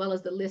you, as well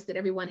as the list that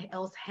everyone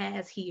else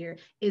has here,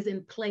 is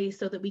in place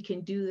so that we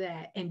can do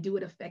that and do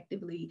it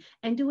effectively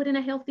and do it in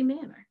a healthy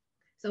manner.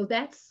 So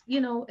that's,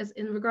 you know, as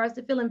in regards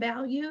to feeling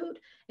valued,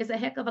 it's a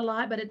heck of a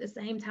lot, but at the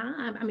same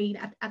time, I mean,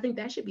 I think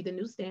that should be the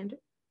new standard.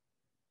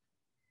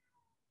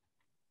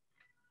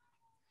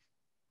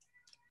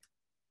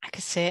 I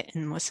could sit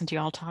and listen to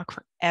y'all talk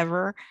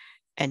forever,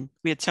 and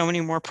we had so many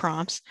more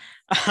prompts,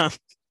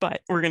 but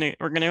we're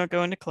gonna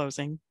go into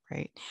closing,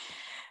 right?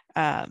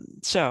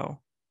 So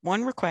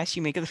one request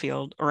you make of the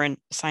field or an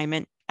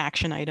assignment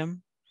action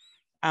item.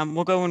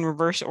 We'll go in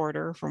reverse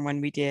order from when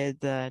we did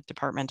the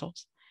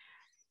departmentals,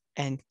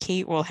 and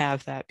Kate will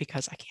have that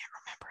because I can't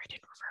remember it in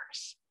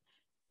reverse.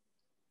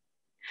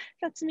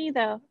 That's me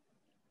though.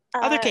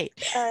 Other Kate.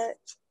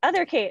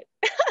 Other Kate.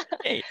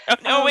 Hey, oh,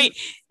 no, wait,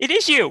 it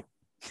is you.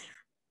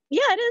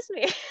 Yeah, it is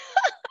me.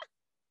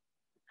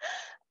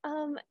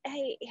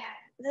 Hey,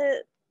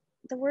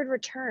 the word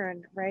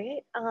return,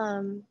 right?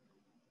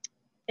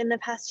 In the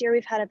past year,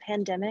 we've had a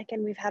pandemic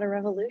and we've had a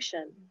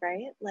revolution,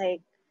 right? Like,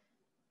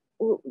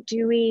 are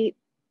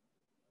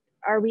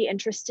we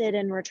interested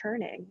in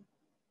returning?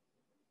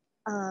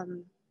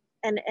 And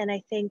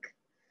I think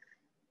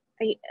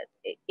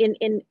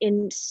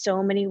in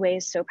so many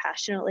ways, so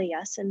passionately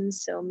yes, and in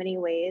so many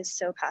ways,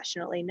 so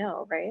passionately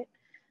no, right?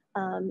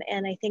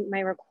 And I think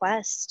my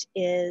request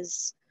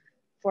is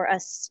for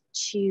us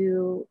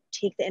to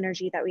take the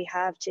energy that we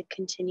have to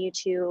continue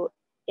to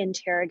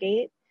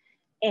interrogate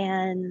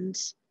and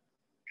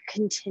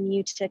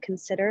continue to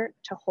consider,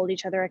 to hold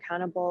each other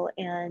accountable,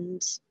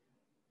 and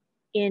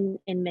in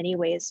many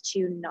ways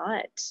to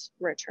not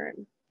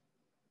return.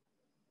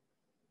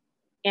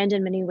 And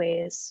in many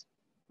ways,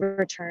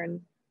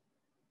 return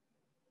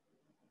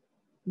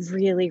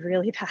really,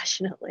 really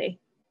passionately.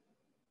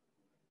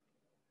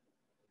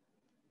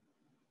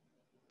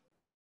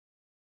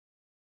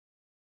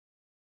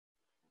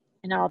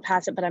 And I'll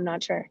pass it, but I'm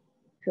not sure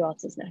who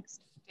else is next.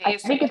 I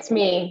think it's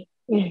me.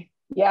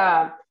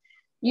 Yeah.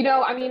 You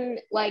know, I mean,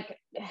 like,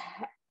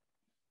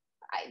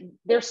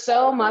 there's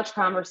so much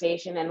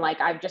conversation, and like,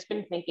 I've just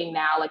been thinking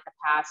now, like the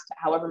past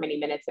however many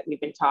minutes that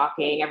we've been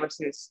talking, ever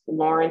since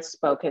Lawrence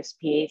spoke his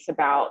piece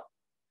about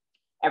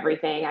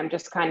everything, I'm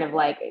just kind of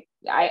like,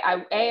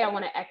 I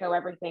want to echo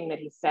everything that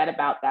he said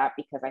about that,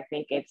 because I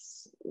think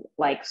it's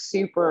like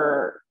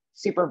super,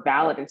 super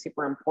valid and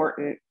super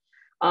important.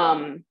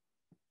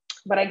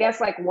 But I guess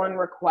like one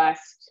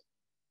request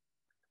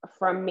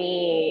from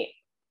me,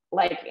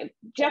 like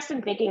just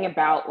in thinking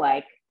about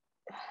like,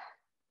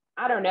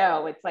 I don't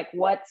know, it's like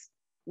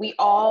we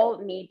all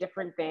need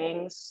different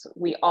things.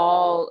 We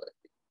all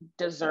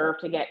deserve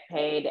to get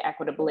paid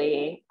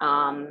equitably.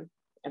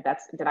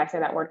 Did I say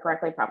that word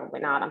correctly? Probably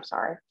not, I'm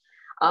sorry.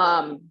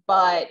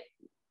 But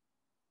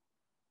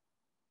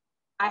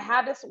I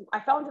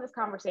fell into this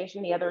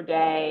conversation the other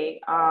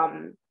day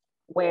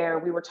where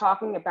we were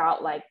talking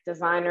about like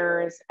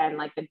designers and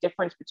like the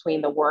difference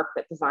between the work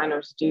that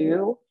designers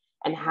do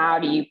and how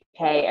do you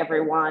pay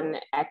everyone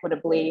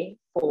equitably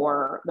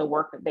for the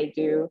work that they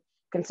do,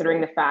 considering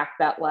the fact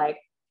that like,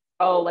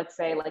 oh, let's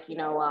say like, you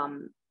know,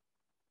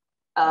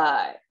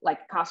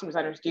 like costume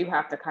designers do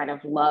have to kind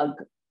of lug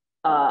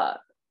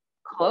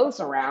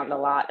clothes around a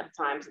lot of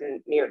times in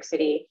New York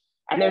City,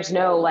 and there's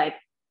no like,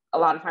 a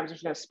lot of times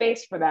there's no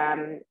space for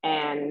them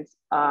and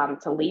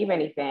to leave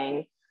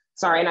anything.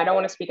 Sorry, and I don't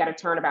want to speak out of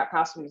turn about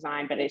costume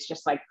design, but it's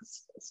just like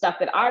stuff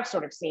that I've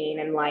sort of seen.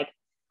 And like,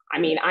 I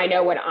mean, I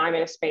know when I'm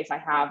in a space, I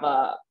have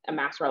a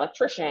master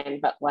electrician,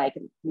 but like,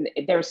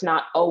 there's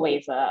not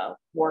always a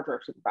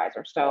wardrobe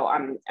supervisor. So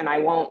and I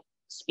won't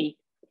speak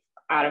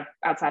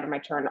outside of my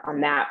turn on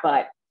that,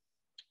 but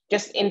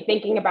just in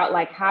thinking about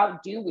like, how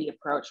do we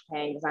approach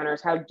paying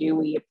designers? How do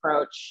we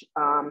approach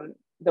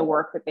the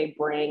work that they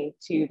bring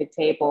to the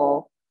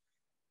table?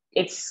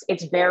 It's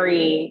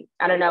very,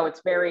 I don't know,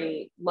 it's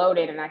very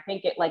loaded. And I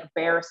think it like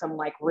bears some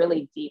like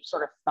really deep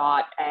sort of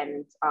thought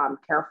and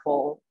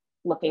careful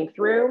looking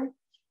through.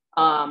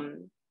 I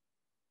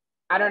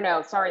don't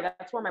know, sorry,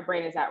 that's where my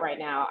brain is at right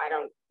now.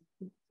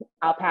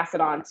 I'll pass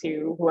it on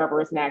to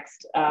whoever is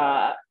next.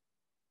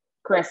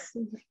 Kris.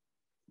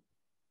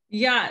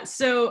 Yeah,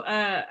 so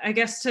I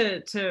guess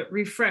to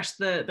refresh,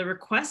 the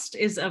request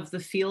is of the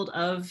field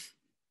of,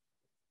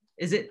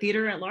 is it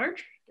theater at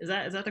large? Is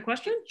that the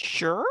question?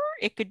 Sure,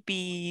 it could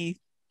be,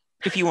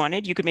 if you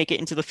wanted, you could make it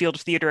into the field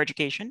of theater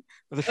education,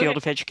 or the field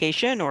of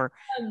education, or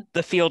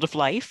the field of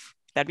life.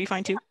 That'd be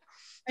fine too.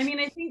 I mean,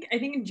 I think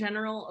in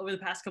general, over the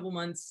past couple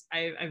months,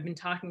 I've been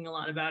talking a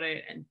lot about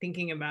it and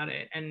thinking about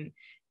it and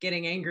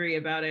getting angry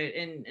about it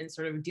and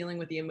sort of dealing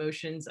with the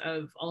emotions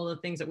of all the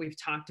things that we've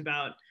talked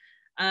about.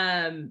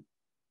 I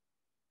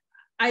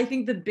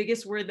think the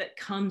biggest word that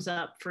comes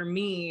up for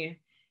me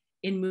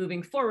in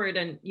moving forward,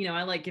 and you know,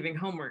 I like giving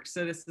homework,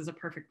 so this is a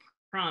perfect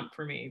prompt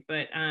for me,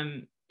 but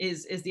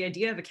is the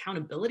idea of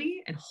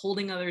accountability and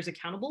holding others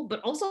accountable, but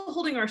also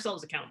holding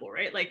ourselves accountable,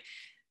 right? Like,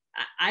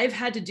 I've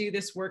had to do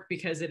this work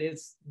because it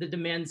is the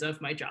demands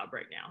of my job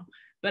right now,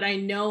 but I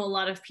know a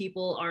lot of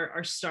people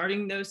are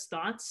starting those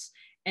thoughts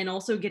and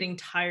also getting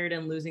tired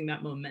and losing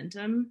that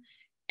momentum.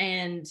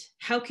 And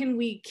how can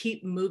we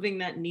keep moving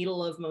that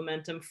needle of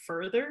momentum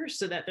further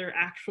so that there are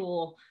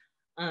actual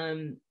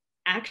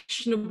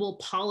actionable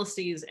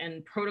policies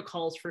and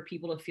protocols for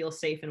people to feel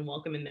safe and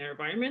welcome in their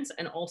environments,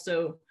 and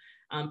also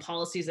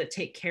policies that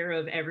take care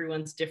of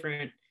everyone's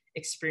different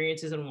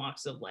experiences and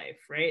walks of life,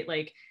 right?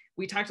 Like,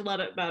 we talked a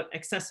lot about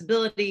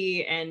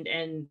accessibility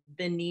and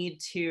the need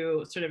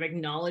to sort of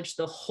acknowledge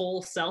the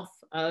whole self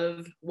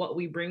of what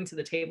we bring to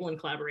the table in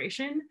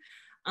collaboration,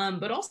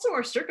 but also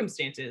our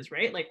circumstances,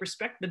 right? Like,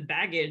 respect the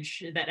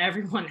baggage that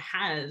everyone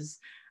has,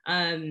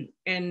 and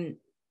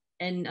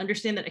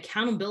understand that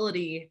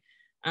accountability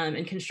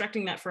and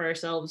constructing that for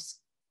ourselves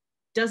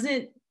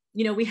doesn't,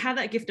 you know, we have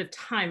that gift of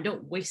time,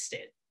 don't waste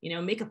it, you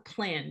know, make a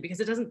plan, because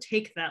it doesn't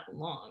take that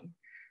long,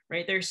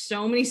 right? There's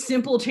so many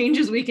simple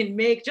changes we can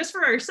make just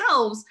for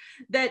ourselves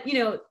that, you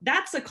know,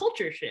 that's a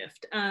culture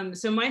shift.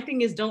 So my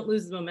thing is, don't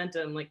lose the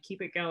momentum, like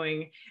keep it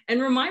going,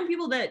 and remind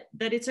people that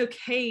it's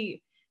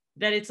okay,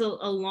 that it's a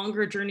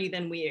longer journey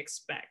than we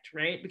expect,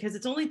 right? Because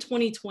it's only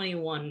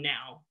 2021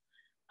 now.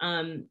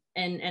 And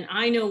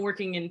I know,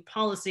 working in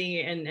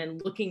policy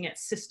and looking at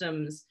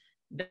systems,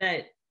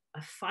 that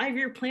a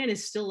 5-year plan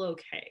is still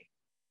okay,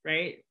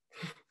 right?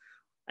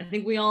 I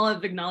think we all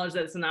have acknowledged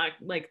that it's not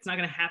going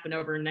to happen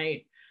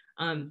overnight,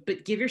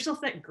 but give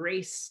yourself that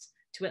grace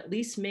to at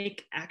least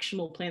make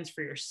actionable plans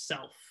for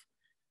yourself,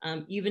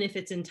 even if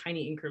it's in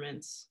tiny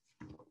increments.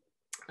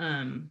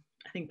 I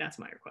think that's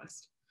my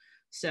request.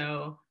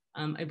 So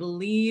I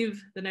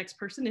believe the next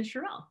person is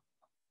Cherelle.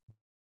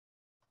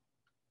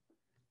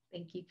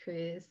 Thank you,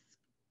 Kris.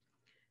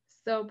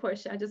 So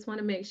Porsche, I just want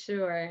to make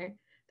sure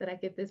that I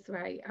get this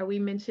right. Are we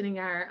mentioning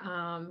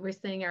we're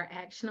saying our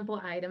actionable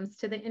items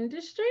to the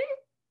industry?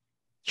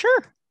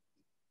 Sure.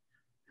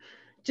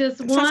 Just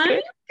that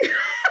one?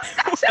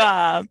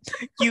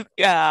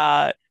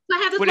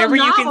 Whatever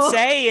you can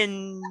say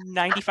in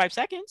 95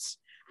 seconds.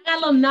 I got a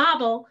little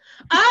novel.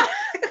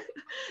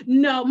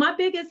 No, my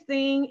biggest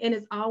thing, and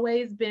it's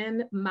always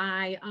been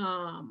my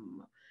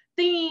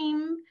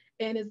theme,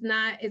 and it's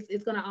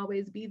going to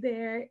always be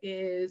there,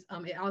 is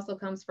it also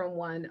comes from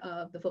one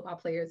of the football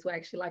players who I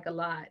actually like a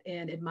lot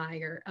and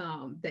admire,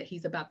 that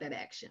he's about that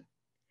action,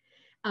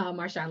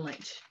 Marshawn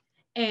Lynch.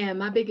 And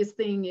my biggest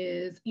thing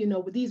is, you know,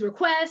 with these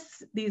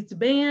requests, these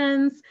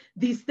demands,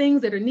 these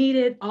things that are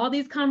needed, all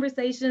these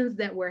conversations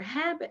that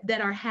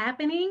are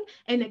happening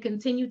and that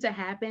continue to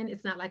happen.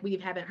 It's not like we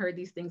haven't heard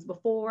these things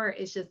before.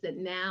 It's just that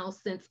now,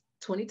 since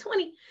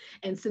 2020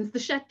 and since the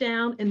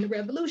shutdown and the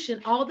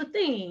revolution, all the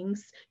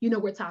things, you know,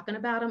 we're talking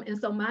about them. And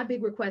so my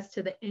big request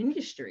to the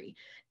industry,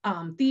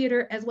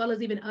 theater, as well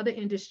as even other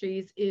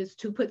industries, is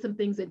to put some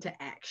things into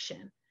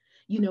action,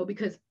 you know,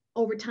 because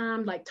over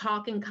time, like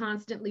talking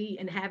constantly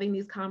and having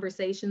these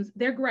conversations,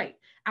 they're great.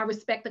 I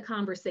respect the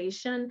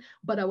conversation,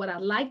 but what I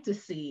like to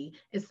see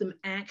is some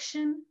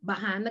action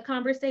behind the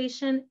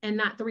conversation, and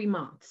not 3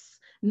 months,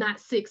 not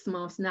 6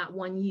 months, not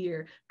 1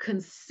 year,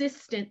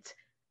 consistent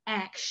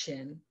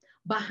action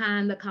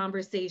behind the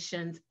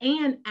conversations,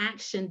 and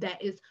action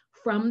that is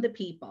from the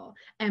people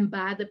and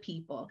by the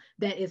people,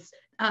 that is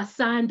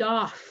signed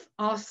off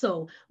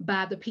also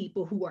by the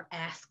people who are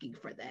asking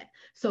for that.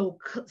 So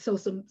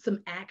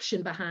some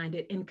action behind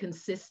it, and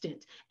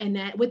consistent, and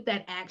that with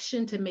that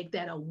action to make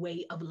that a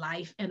way of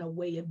life and a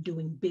way of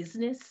doing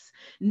business,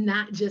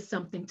 not just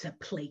something to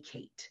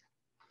placate,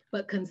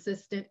 but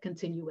consistent,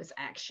 continuous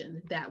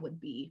action. That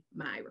would be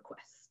my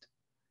request.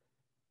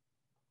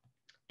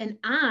 And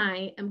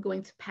I am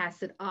going to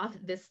pass it off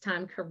this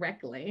time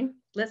correctly.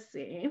 Let's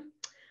see.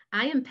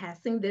 I am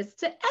passing this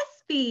to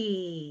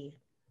Espii.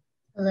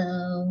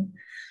 Hello.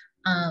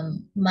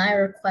 My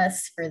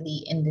request for the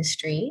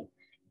industry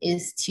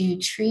is to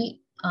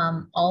treat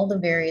all the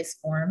various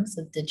forms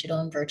of digital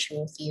and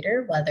virtual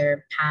theater,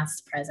 whether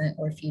past, present,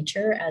 or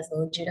future, as a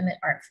legitimate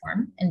art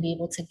form, and be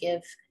able to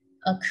give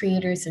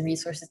creators the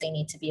resources they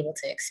need to be able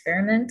to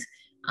experiment,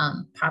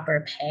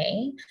 proper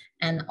pay,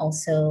 and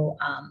also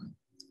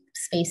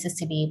spaces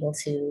to be able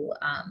to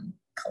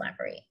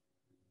collaborate.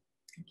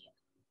 Thank you.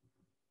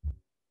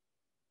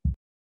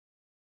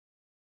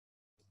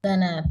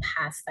 Gonna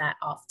pass that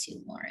off to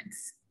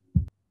Lawrence.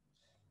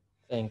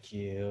 Thank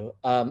you.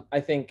 I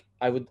think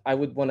I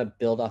would want to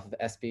build off of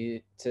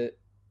Espii to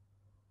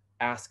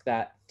ask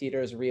that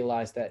theaters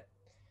realize that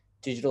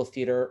digital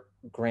theater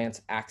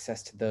grants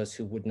access to those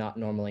who would not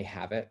normally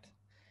have it.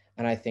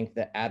 And I think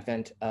the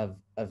advent of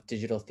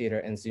digital theater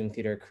and Zoom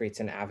theater creates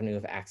an avenue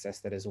of access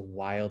that is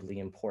wildly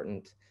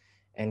important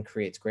and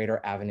creates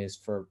greater avenues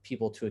for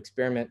people to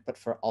experiment, but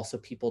for also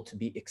people to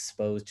be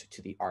exposed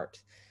to the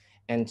art.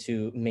 And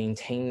to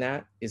maintain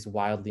that is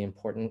wildly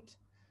important.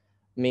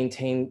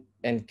 Maintain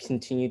and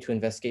continue to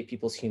investigate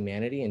people's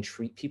humanity and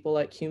treat people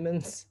like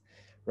humans,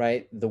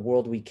 right? The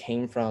world we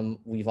came from,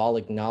 we've all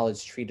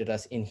acknowledged, treated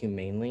us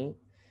inhumanely.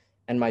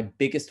 And my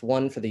biggest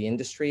one for the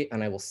industry,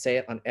 and I will say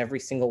it on every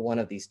single one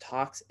of these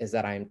talks, is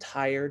that I am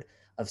tired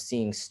of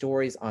seeing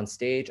stories on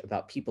stage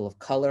about people of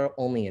color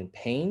only in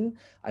pain.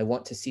 I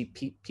want to see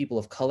people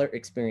of color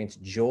experience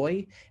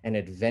joy and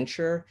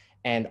adventure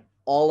and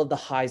all of the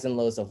highs and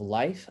lows of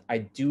life. I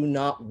do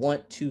not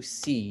want to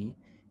see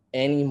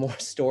any more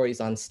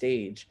stories on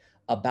stage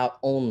about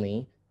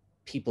only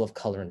people of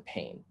color in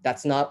pain.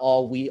 That's not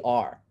all we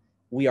are.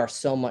 We are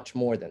so much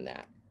more than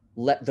that.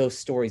 Let those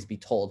stories be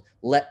told.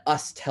 Let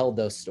us tell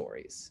those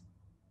stories.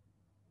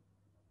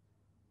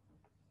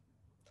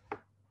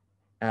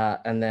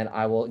 And then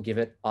I will give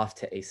it off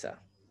to Asa.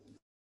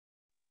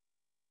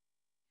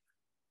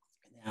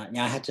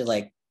 Now I have to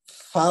like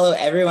follow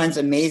everyone's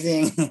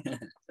amazing,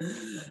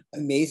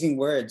 amazing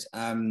words.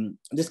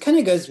 This kind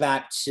of goes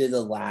back to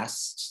the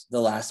last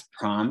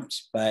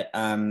prompt, but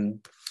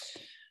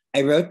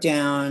I wrote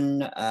down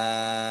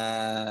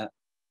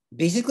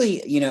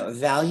basically,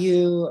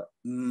 value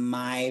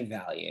my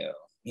value,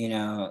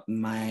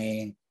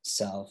 my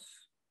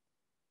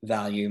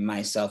self-value,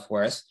 my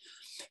self-worth,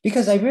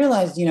 because I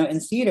realized, in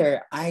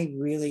theater, I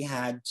really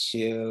had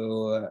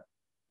to,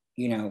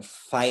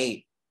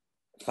 fight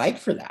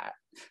for that.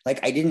 Like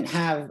I didn't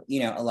have,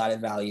 a lot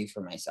of value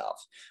for myself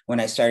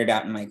when I started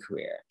out in my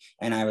career.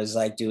 And I was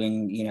like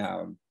doing,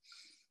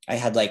 I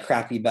had like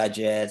crappy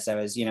budgets. I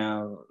was,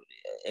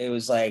 it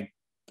was like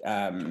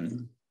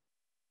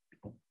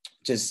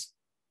just,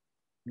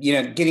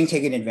 getting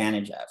taken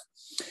advantage of.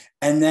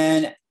 And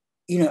then,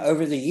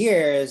 over the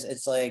years,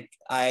 it's like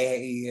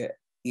I,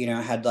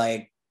 had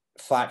like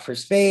fought for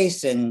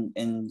space and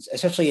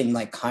especially in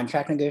like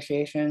contract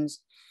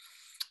negotiations,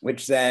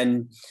 which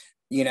then,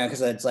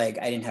 because it's like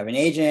I didn't have an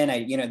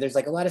agent. There's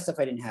like a lot of stuff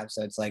I didn't have.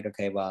 So it's like,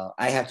 okay, well,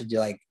 I have to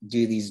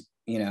do these,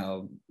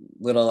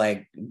 little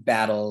like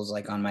battles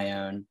like on my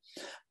own.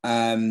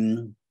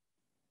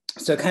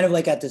 So kind of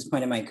like at this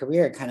point in my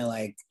career, kind of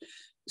like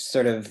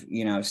sort of,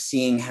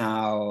 seeing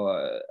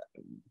how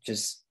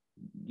just,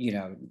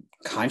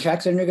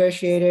 contracts are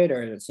negotiated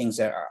or things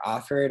that are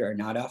offered or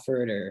not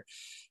offered, or,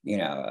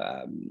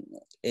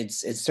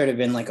 it's sort of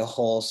been like a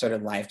whole sort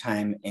of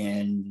lifetime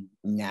in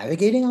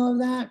navigating all of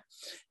that.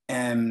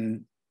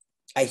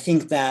 I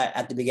think that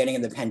at the beginning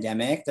of the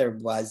pandemic, there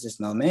was this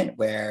moment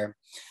where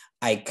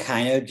I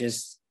kind of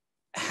just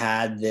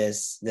had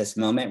this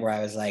moment where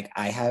I was like,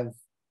 I have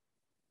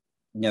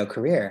no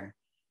career.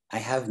 I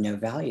have no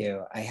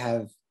value. I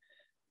have,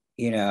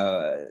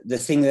 the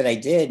thing that I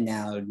did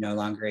now no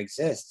longer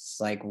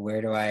exists. Like,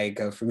 where do I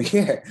go from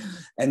here?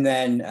 And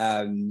then,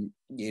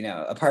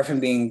 apart from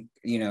being,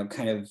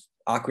 kind of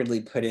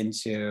awkwardly put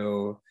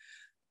into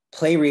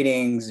play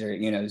readings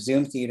or,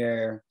 Zoom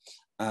theater,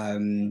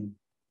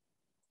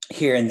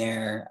 here and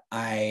there,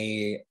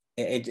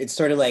 it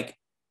sort of like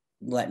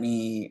let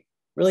me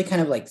really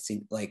kind of like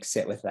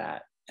sit with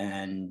that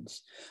and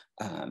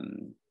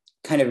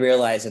kind of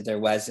realize that there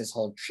was this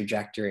whole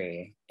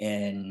trajectory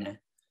in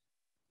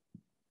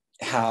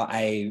how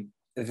I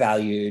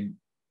valued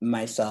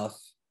myself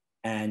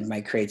and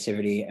my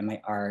creativity and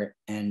my art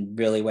and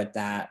really what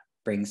that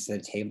brings to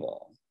the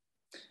table.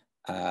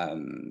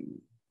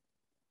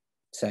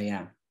 So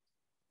yeah.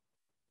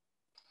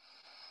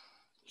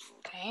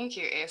 Okay, Thank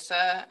you,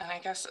 Asa. And I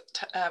guess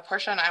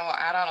Porsche and I will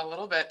add on a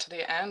little bit to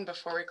the end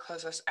before we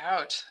close this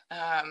out.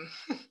 I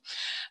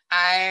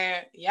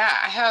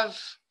have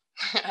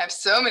I have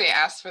so many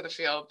asks for the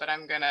field, but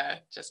I'm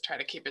gonna just try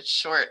to keep it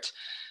short.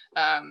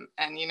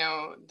 And you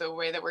know, the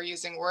way that we're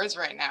using words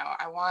right now,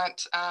 I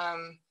want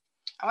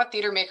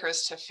theater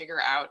makers to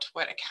figure out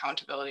what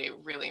accountability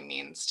really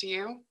means to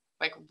you.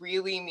 Like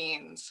really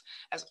means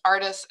as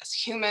artists, as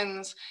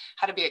humans,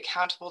 how to be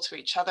accountable to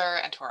each other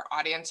and to our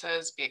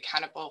audiences, be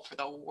accountable for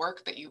the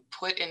work that you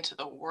put into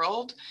the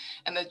world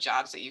and the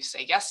jobs that you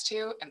say yes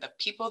to and the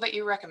people that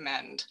you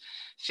recommend.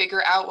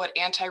 Figure out what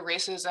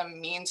anti-racism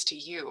means to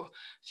you.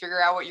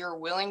 Figure out what you're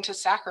willing to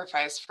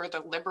sacrifice for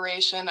the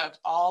liberation of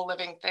all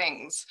living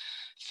things.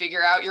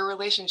 Figure out your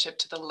relationship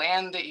to the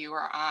land that you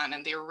are on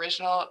and the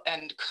original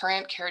and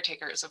current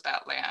caretakers of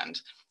that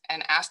land,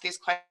 and ask these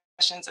questions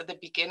at the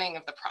beginning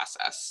of the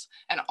process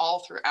and all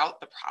throughout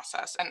the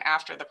process and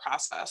after the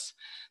process.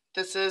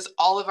 This is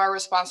all of our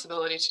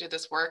responsibility to do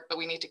this work, but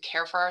we need to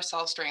care for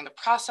ourselves during the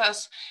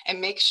process and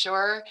make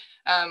sure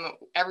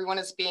everyone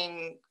is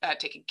being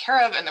taken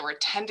care of and that we're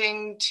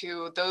tending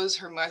to those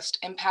who are most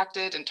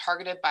impacted and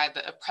targeted by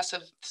the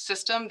oppressive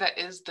system that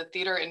is the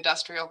theater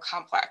industrial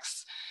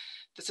complex.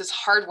 This is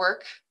hard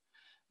work.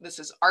 This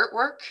is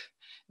artwork.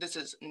 This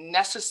is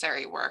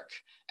necessary work.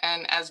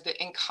 And as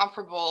the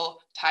incomparable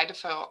Tai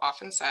Defoe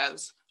often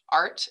says,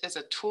 art is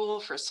a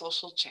tool for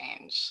social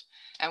change.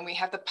 And we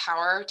have the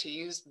power to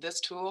use this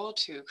tool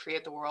to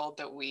create the world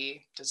that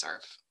we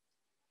deserve.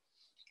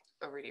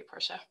 Over to you,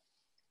 Porsche.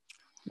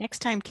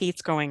 Next time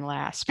Kate's going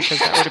last, because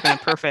that would have been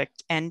a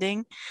perfect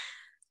ending.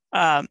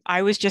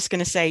 I was just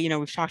going to say, you know,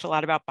 we've talked a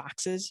lot about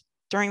boxes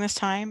during this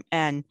time,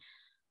 and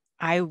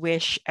I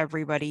wish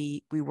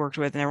everybody we worked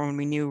with and everyone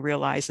we knew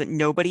realized that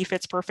nobody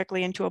fits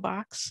perfectly into a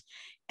box,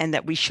 and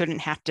that we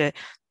shouldn't have to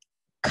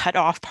cut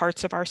off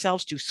parts of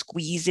ourselves to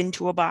squeeze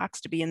into a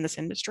box to be in this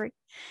industry.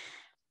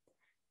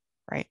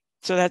 Right.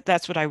 So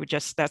that's what I would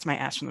that's my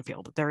ask from the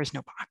field, that there is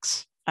no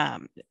box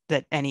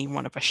that any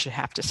one of us should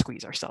have to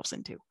squeeze ourselves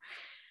into.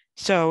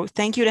 So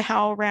thank you to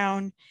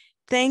HowlRound.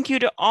 Thank you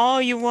to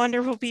all you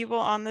wonderful people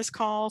on this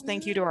call.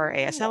 Thank you to our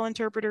ASL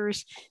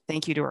interpreters.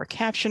 Thank you to our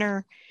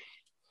captioner.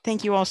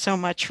 Thank you all so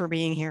much for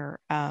being here.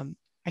 I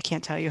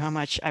can't tell you how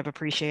much I've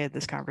appreciated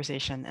this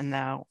conversation, and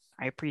now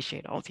I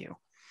appreciate all of you.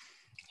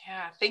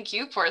 Yeah, thank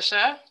you,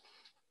 Porsche.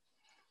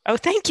 Oh,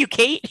 thank you,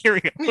 Kate. Here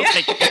we go. Yeah.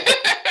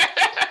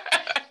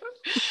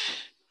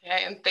 Yeah,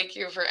 and thank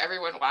you for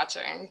everyone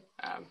watching.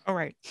 All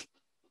right.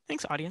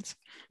 Thanks, audience.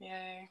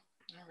 Yay.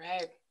 All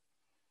right.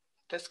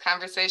 This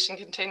conversation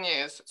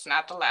continues. It's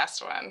not the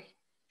last one.